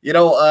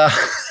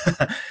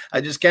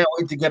just can't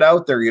wait to get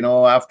out there,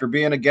 after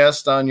being a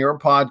guest on your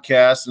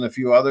podcast and a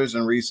few others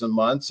in recent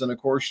months. And of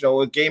course,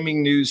 with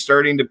gaming news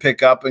starting to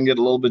pick up and get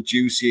a little bit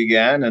juicy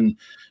again, and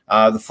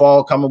the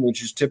fall coming,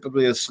 which is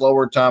typically a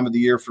slower time of the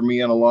year for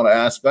me in a lot of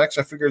aspects,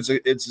 I figure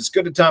it's as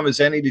good a time as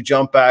any to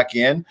jump back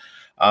in.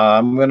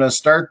 I'm going to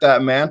start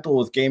that mantle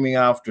with Gaming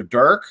After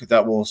Dark.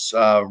 That will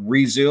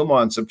resume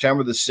on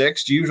September the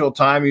 6th. Usual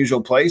time,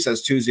 usual place.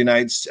 That's Tuesday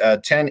nights,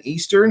 10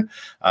 Eastern,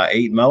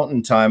 8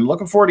 Mountain Time.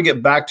 Looking forward to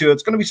get back to it.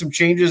 It's going to be some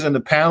changes in the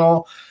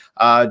panel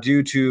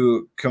due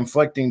to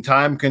conflicting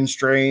time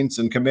constraints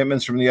and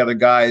commitments from the other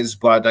guys.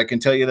 But I can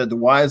tell you that the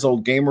wise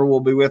old gamer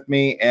will be with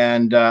me.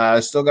 And I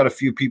still got a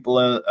few people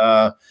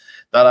that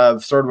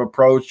I've sort of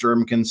approached or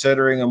am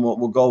considering, and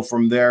we'll go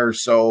from there.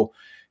 So,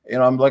 you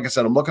know, I'm like I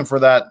said, I'm looking for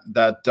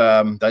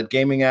that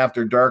gaming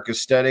after dark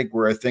aesthetic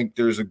where I think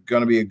there's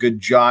going to be a good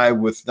jive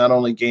with not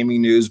only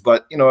gaming news,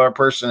 but you know, our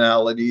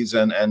personalities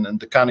and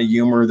the kind of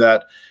humor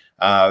that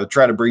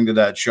try to bring to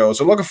that show.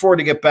 So looking forward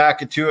to get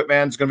back into it,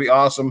 man. It's going to be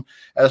awesome.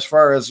 As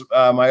far as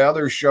my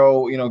other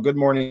show, you know, Good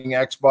Morning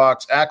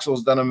Xbox,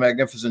 Axel's done a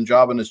magnificent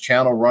job on his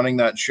channel running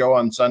that show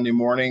on Sunday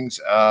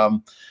mornings.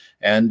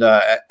 And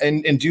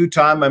in due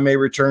time, I may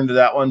return to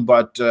that one.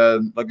 But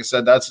like I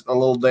said, that's a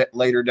little bit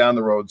later down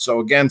the road. So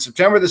again,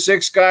 September the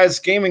 6th, guys,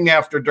 Gaming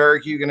After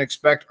Dark. You can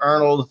expect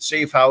Arnold,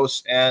 Safe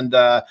House, and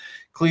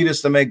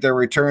Cletus to make their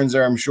returns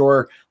there, I'm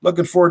sure.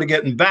 Looking forward to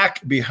getting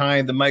back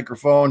behind the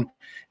microphone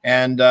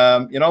and,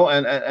 you know,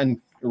 and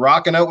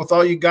rocking out with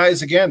all you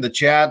guys again, the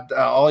chat,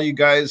 all you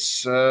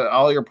guys,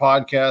 all your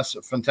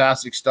podcasts,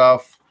 fantastic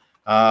stuff.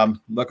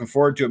 Looking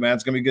forward to it, man.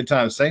 It's gonna be good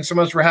times. Thanks so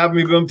much for having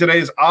me, Boom. Today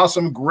is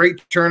awesome.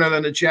 Great turnout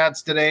in the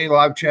chats today,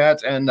 live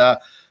chats, and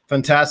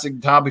fantastic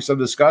topics of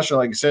discussion.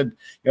 Like I said,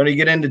 you only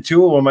get into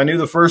 2 of them. I knew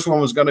the first one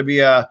was gonna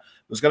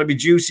be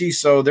juicy,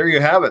 so there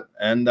you have it.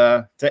 And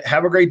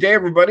have a great day,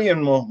 everybody,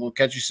 and we'll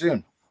catch you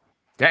soon.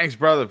 Thanks,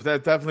 brother.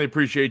 Definitely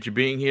appreciate you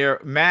being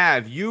here.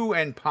 Mav, you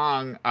and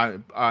Pong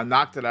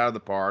knocked it out of the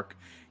park.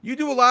 You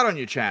do a lot on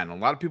your channel. A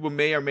lot of people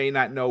may or may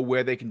not know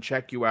where they can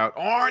check you out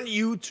on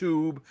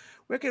YouTube.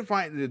 Where can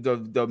find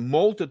the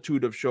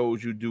multitude of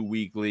shows you do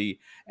weekly,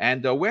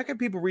 and where can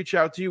people reach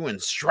out to you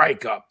and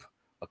strike up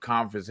a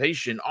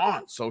conversation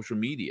on social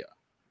media?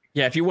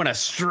 Yeah, if you want to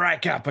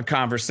strike up a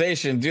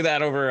conversation, do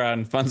that over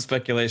on Fun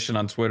Speculation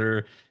on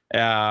Twitter.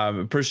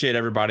 Appreciate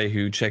everybody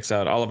who checks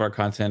out all of our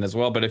content as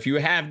well. But if you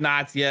have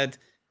not yet,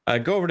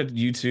 go over to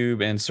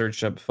YouTube and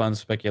search up Fun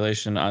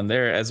Speculation on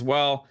there as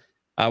well.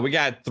 We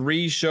got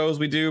 3 shows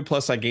we do,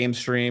 plus I game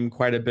stream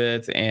quite a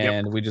bit,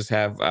 and we just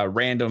have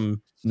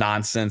random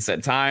nonsense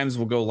at times.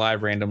 We'll go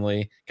live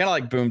randomly, kind of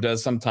like Boom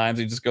does sometimes.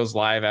 He just goes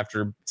live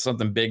after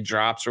something big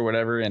drops or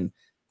whatever. And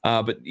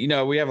but you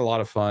know, we have a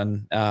lot of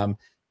fun.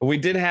 We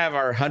did have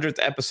our 100th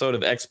episode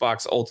of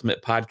Xbox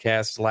Ultimate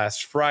Podcast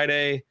last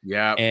Friday.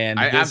 Yeah, and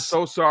I'm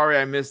so sorry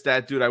I missed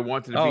that, dude. I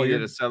wanted to be here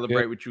to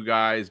celebrate good. with you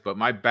guys, but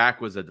my back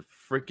was a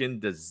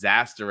freaking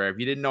disaster. If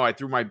you didn't know, I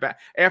threw my back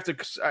after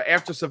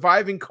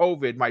surviving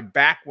COVID. My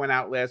back went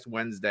out last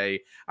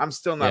Wednesday. I'm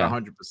still not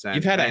 100%.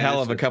 You've had a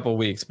hell of a couple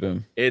weeks,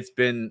 Boom. It's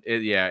been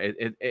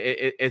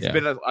it's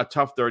been a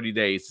tough 30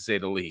 days to say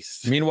the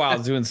least. Meanwhile,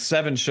 doing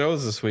 7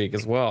 shows this week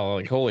as well.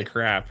 Like, holy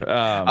crap.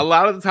 A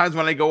lot of the times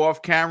when I go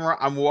off camera,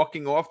 I'm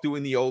walking off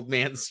doing the old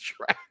man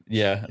strap.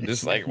 Yeah,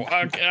 just like, okay,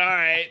 all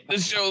right, the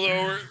show's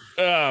over.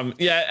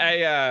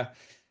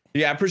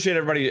 I appreciate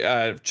everybody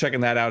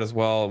checking that out as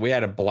well. We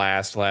had a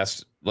blast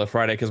last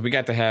Friday because we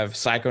got to have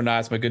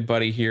Psychonauts, my good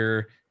buddy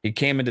here. He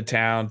came into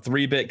town.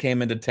 3-Bit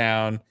came into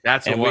town.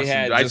 That's and awesome. We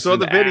had I saw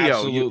the video.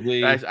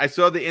 Absolutely, I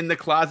saw the in the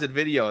closet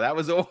video. That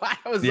was awesome.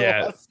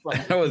 That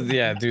was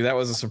dude. That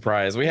was a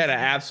surprise. We had an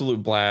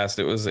absolute blast.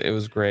 It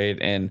was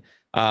great. And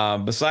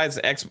besides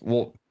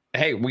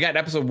hey, we got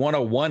episode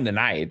 101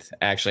 tonight,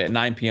 actually at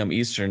 9 p.m.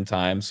 Eastern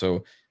time.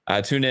 So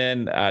tune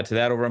in to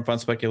that over on Fun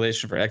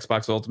Speculation for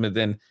Xbox Ultimate.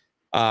 Then,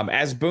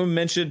 as Boom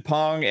mentioned,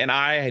 Pong and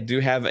I do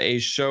have a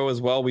show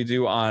as well. We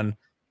do on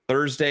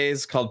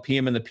Thursdays called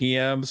PM in the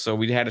PM. So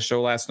we had a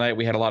show last night.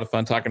 We had a lot of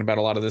fun talking about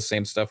a lot of the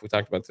same stuff we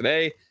talked about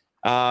today.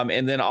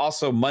 And then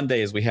also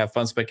Mondays, we have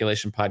Fun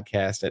Speculation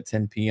Podcast at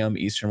 10 p.m.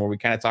 Eastern, where we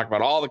kind of talk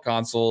about all the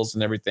consoles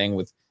and everything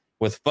with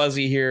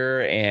Fuzzy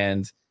here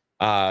and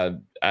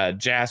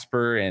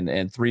Jasper and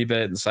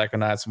 3-Bit and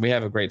Psychonauts, and we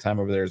have a great time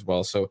over there as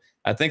well. So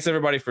thanks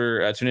everybody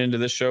for tuning into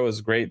this show.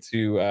 It's great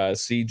to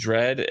see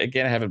Dread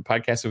again. I haven't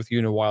podcasted with you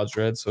in a while,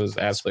 Dread, so it's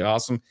absolutely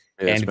awesome.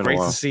 Yeah, and great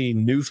to see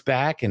Noof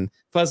back, and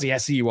Fuzzy, I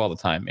see you all the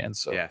time, man.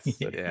 So yes,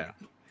 yeah.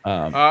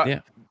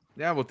 Yeah,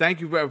 well, thank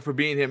you for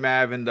being here,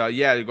 Mav, and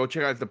go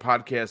check out the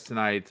podcast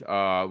tonight.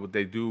 What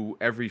they do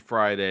every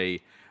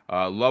Friday.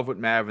 Love what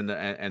Mav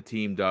and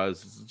team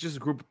does. It's just a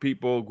group of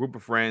people, group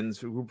of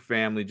friends, a group of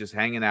family, just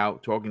hanging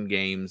out, talking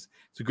games.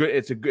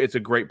 It's a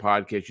great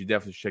podcast. You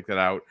definitely check that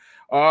out.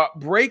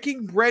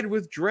 Breaking Bread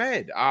with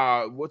Dread.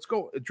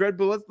 Dread?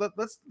 But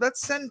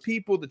let's send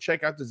people to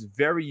check out this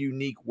very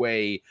unique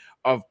way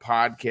of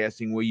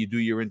podcasting where you do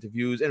your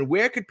interviews. And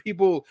where could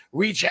people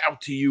reach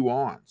out to you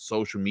on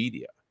social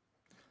media?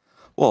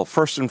 Well,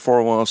 first and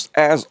foremost,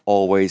 as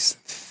always,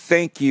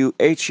 thank you,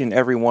 each and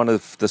every one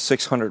of the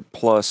 600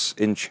 plus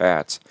in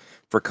chats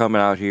for coming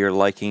out here,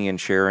 liking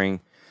and sharing.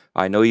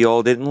 I know you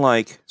all didn't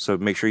like, so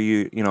make sure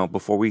you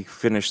before we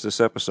finish this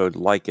episode,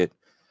 like it.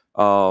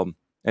 And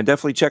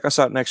definitely check us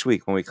out next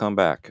week when we come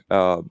back.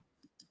 But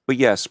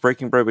yes,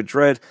 Breaking Bread with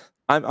Dread.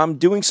 I'm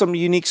doing some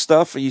unique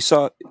stuff. You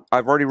saw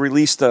I've already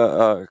released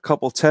a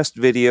couple test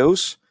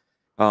videos.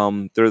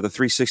 They're the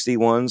 360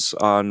 ones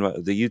on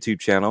the YouTube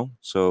channel.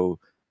 So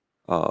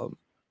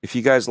if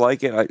you guys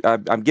like it,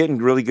 I'm getting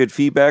really good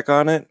feedback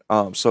on it.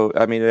 So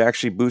I mean, it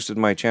actually boosted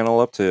my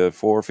channel up to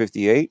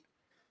 458.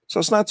 So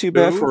it's not too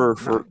bad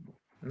for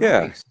nice.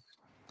 Yeah.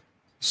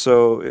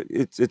 So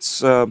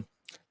it's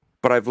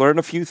but I've learned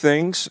a few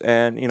things,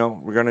 and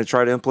we're going to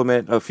try to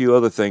implement a few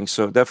other things.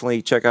 So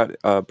definitely check out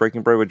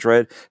Breaking Bread with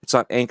Dread. It's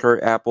on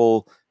Anchor,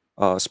 Apple,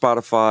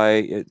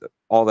 Spotify,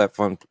 all that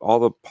fun, all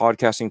the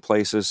podcasting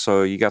places.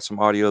 So you got some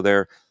audio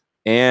there,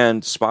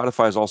 and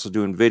Spotify is also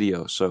doing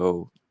video.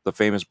 So the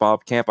famous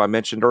Bob Camp I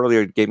mentioned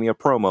earlier gave me a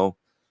promo.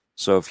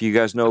 So if you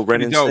guys know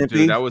Ren and dope, Stimpy,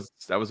 dude. That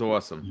was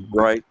awesome.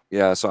 right?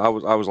 Yeah. So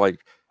I was like,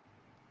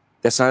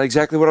 that's not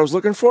exactly what I was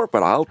looking for,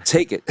 but I'll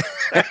take it.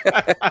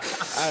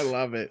 I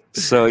love it.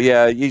 So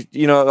yeah,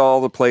 you know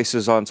all the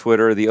places on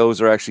Twitter, the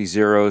O's are actually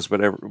zeros,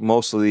 but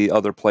most of the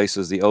other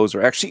places, the O's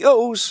are actually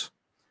O's.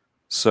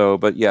 So,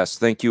 but yes,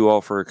 thank you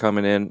all for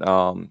coming in.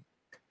 And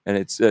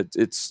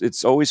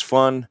it's always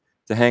fun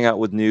to hang out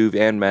with Nuve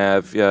and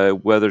Mav,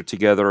 whether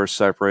together or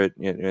separate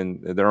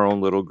in their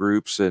own little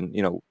groups.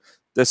 And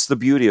that's the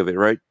beauty of it,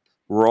 right?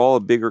 We're all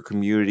a bigger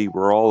community.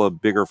 We're all a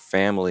bigger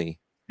family.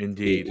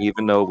 Indeed.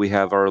 Even though we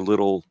have our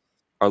little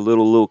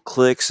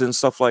cliques and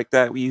stuff like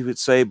that, you would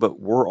say, but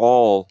we're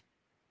all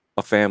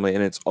a family,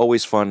 and it's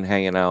always fun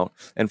hanging out.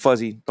 And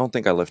Fuzzy, don't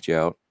think I left you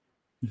out.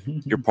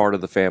 You're part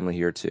of the family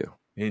here too.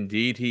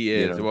 Indeed, he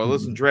is. Well,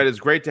 listen, Dread,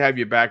 it's great to have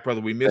you back, brother.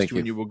 We missed you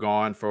when you were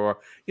gone for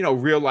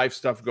real life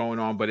stuff going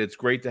on, but it's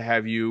great to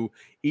have you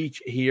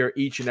each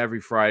and every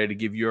Friday to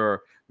give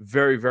your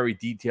very, very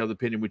detailed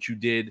opinion, which you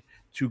did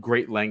to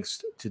great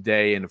lengths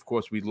today. And of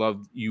course, we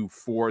love you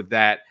for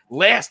that.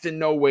 Last and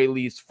no way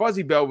least,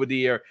 Fuzzy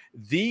Belvedere,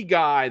 the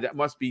guy that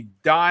must be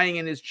dying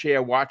in his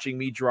chair watching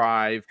me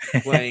drive,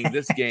 playing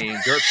this game,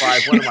 Dirt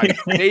 5, one of my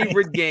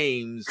favorite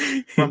games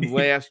from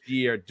last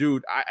year.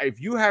 Dude, if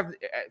you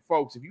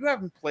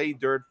haven't played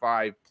Dirt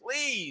 5,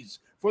 please,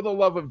 for the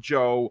love of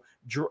Joe,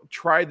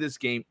 try this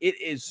game.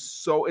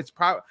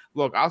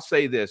 Look, I'll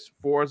say this,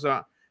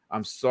 Forza,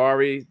 I'm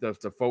sorry, the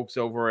folks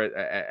over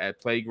at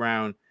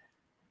Playground,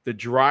 the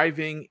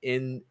driving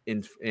in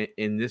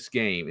this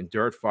game, in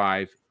Dirt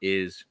 5,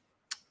 is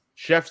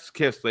chef's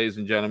kiss, ladies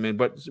and gentlemen.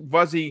 But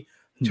Fuzzy,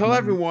 tell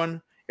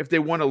everyone, if they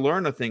want to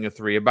learn a thing or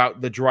three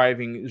about the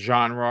driving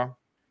genre,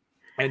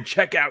 and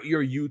check out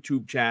your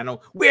YouTube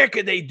channel, where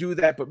could they do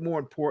that? But more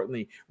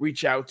importantly,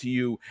 reach out to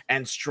you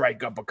and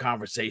strike up a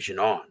conversation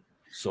on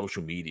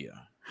social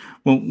media.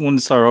 Well, I want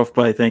to start off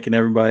by thanking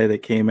everybody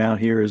that came out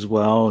here as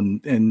well,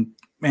 and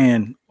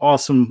man,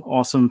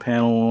 awesome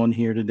panel on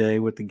here today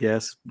with the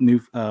guests,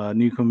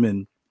 Newcomb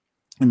and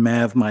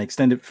Mav, my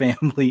extended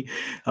family.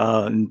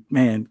 And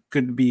man,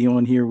 good to be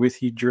on here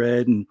with you,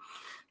 Dread. And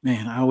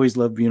man, I always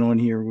love being on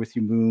here with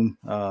you,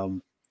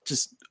 Boom.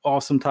 Just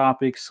awesome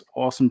topics,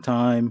 awesome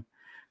time.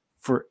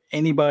 For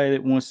anybody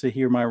that wants to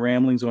hear my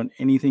ramblings on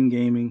anything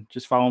gaming,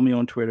 just follow me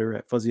on Twitter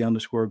at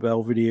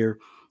 @Fuzzy_Belvedere.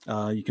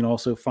 You can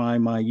also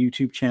find my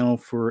YouTube channel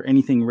for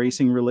anything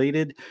racing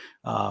related,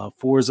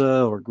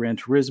 Forza or Gran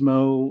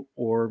Turismo,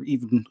 or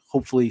even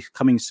hopefully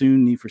coming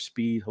soon, Need for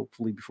Speed,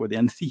 hopefully before the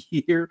end of the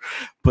year.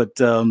 But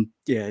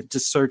yeah,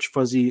 just search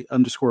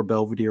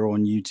Fuzzy_Belvedere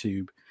on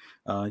YouTube.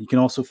 You can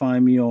also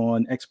find me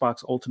on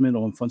Xbox Ultimate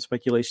on Fun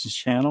Speculations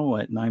channel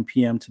at 9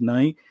 p.m.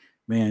 tonight.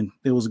 Man,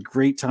 it was a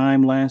great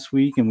time last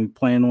week, and we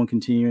plan on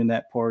continuing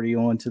that party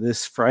on to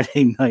this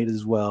Friday night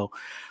as well.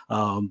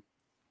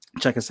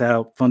 Check us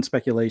out, Fun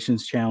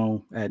Speculations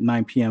channel at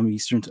 9 p.m.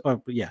 Eastern.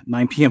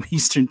 9 p.m.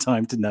 Eastern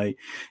time tonight.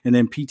 And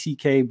then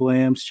PTK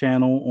Blam's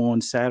channel on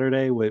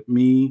Saturday with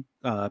me,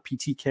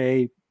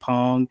 PTK,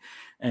 Pong,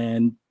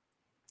 and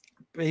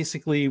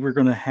basically we're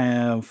going to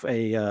have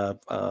a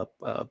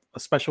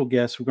special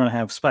guest. We're going to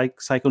have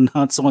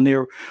Psychonauts on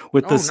there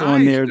with us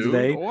on there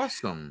today.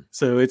 Awesome.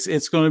 So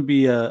it's going to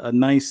be a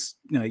nice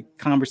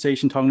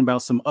conversation talking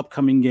about some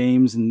upcoming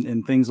games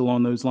and things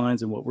along those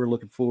lines and what we're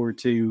looking forward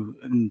to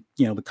in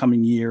the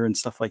coming year and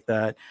stuff like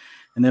that.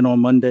 And then on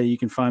Monday, you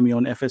can find me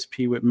on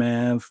FSP with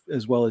Mav,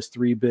 as well as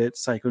 3-Bit,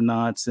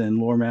 Psychonauts, and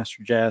Lore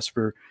Master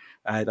Jasper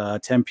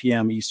at 10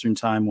 p.m. Eastern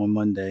time on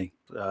Monday.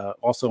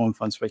 Also on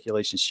Fun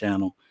Speculations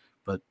channel.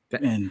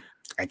 And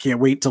I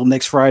can't wait till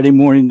next Friday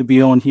morning to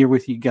be on here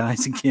with you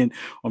guys again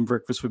on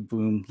Breakfast with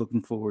Boom.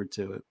 Looking forward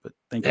to it. But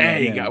thank you. There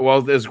you go.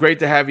 Well, it's great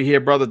to have you here,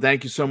 brother.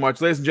 Thank you so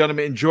much. Ladies and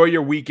gentlemen, enjoy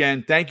your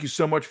weekend. Thank you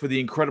so much for the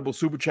incredible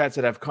super chats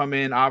that have come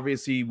in.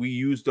 Obviously, we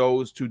use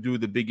those to do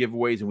the big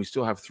giveaways, and we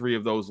still have 3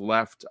 of those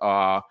left.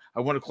 I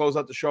want to close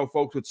out the show,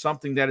 folks, with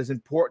something that is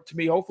important to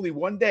me. Hopefully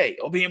one day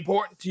it'll be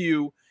important to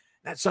you.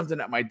 That's something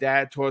that my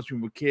dad taught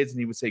me with kids, and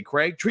he would say,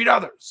 Craig, treat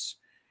others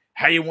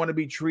how you want to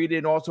be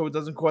treated. Also, it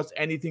doesn't cost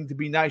anything to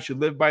be nice. You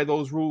live by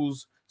those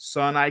rules,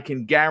 son. I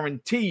can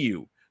guarantee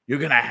you're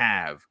going to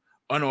have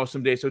an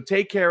awesome day. So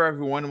take care,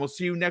 everyone, and we'll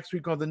see you next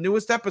week on the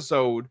newest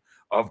episode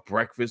of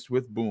Breakfast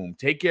with Boom.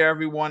 Take care,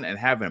 everyone, and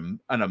have an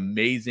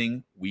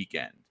amazing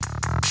weekend.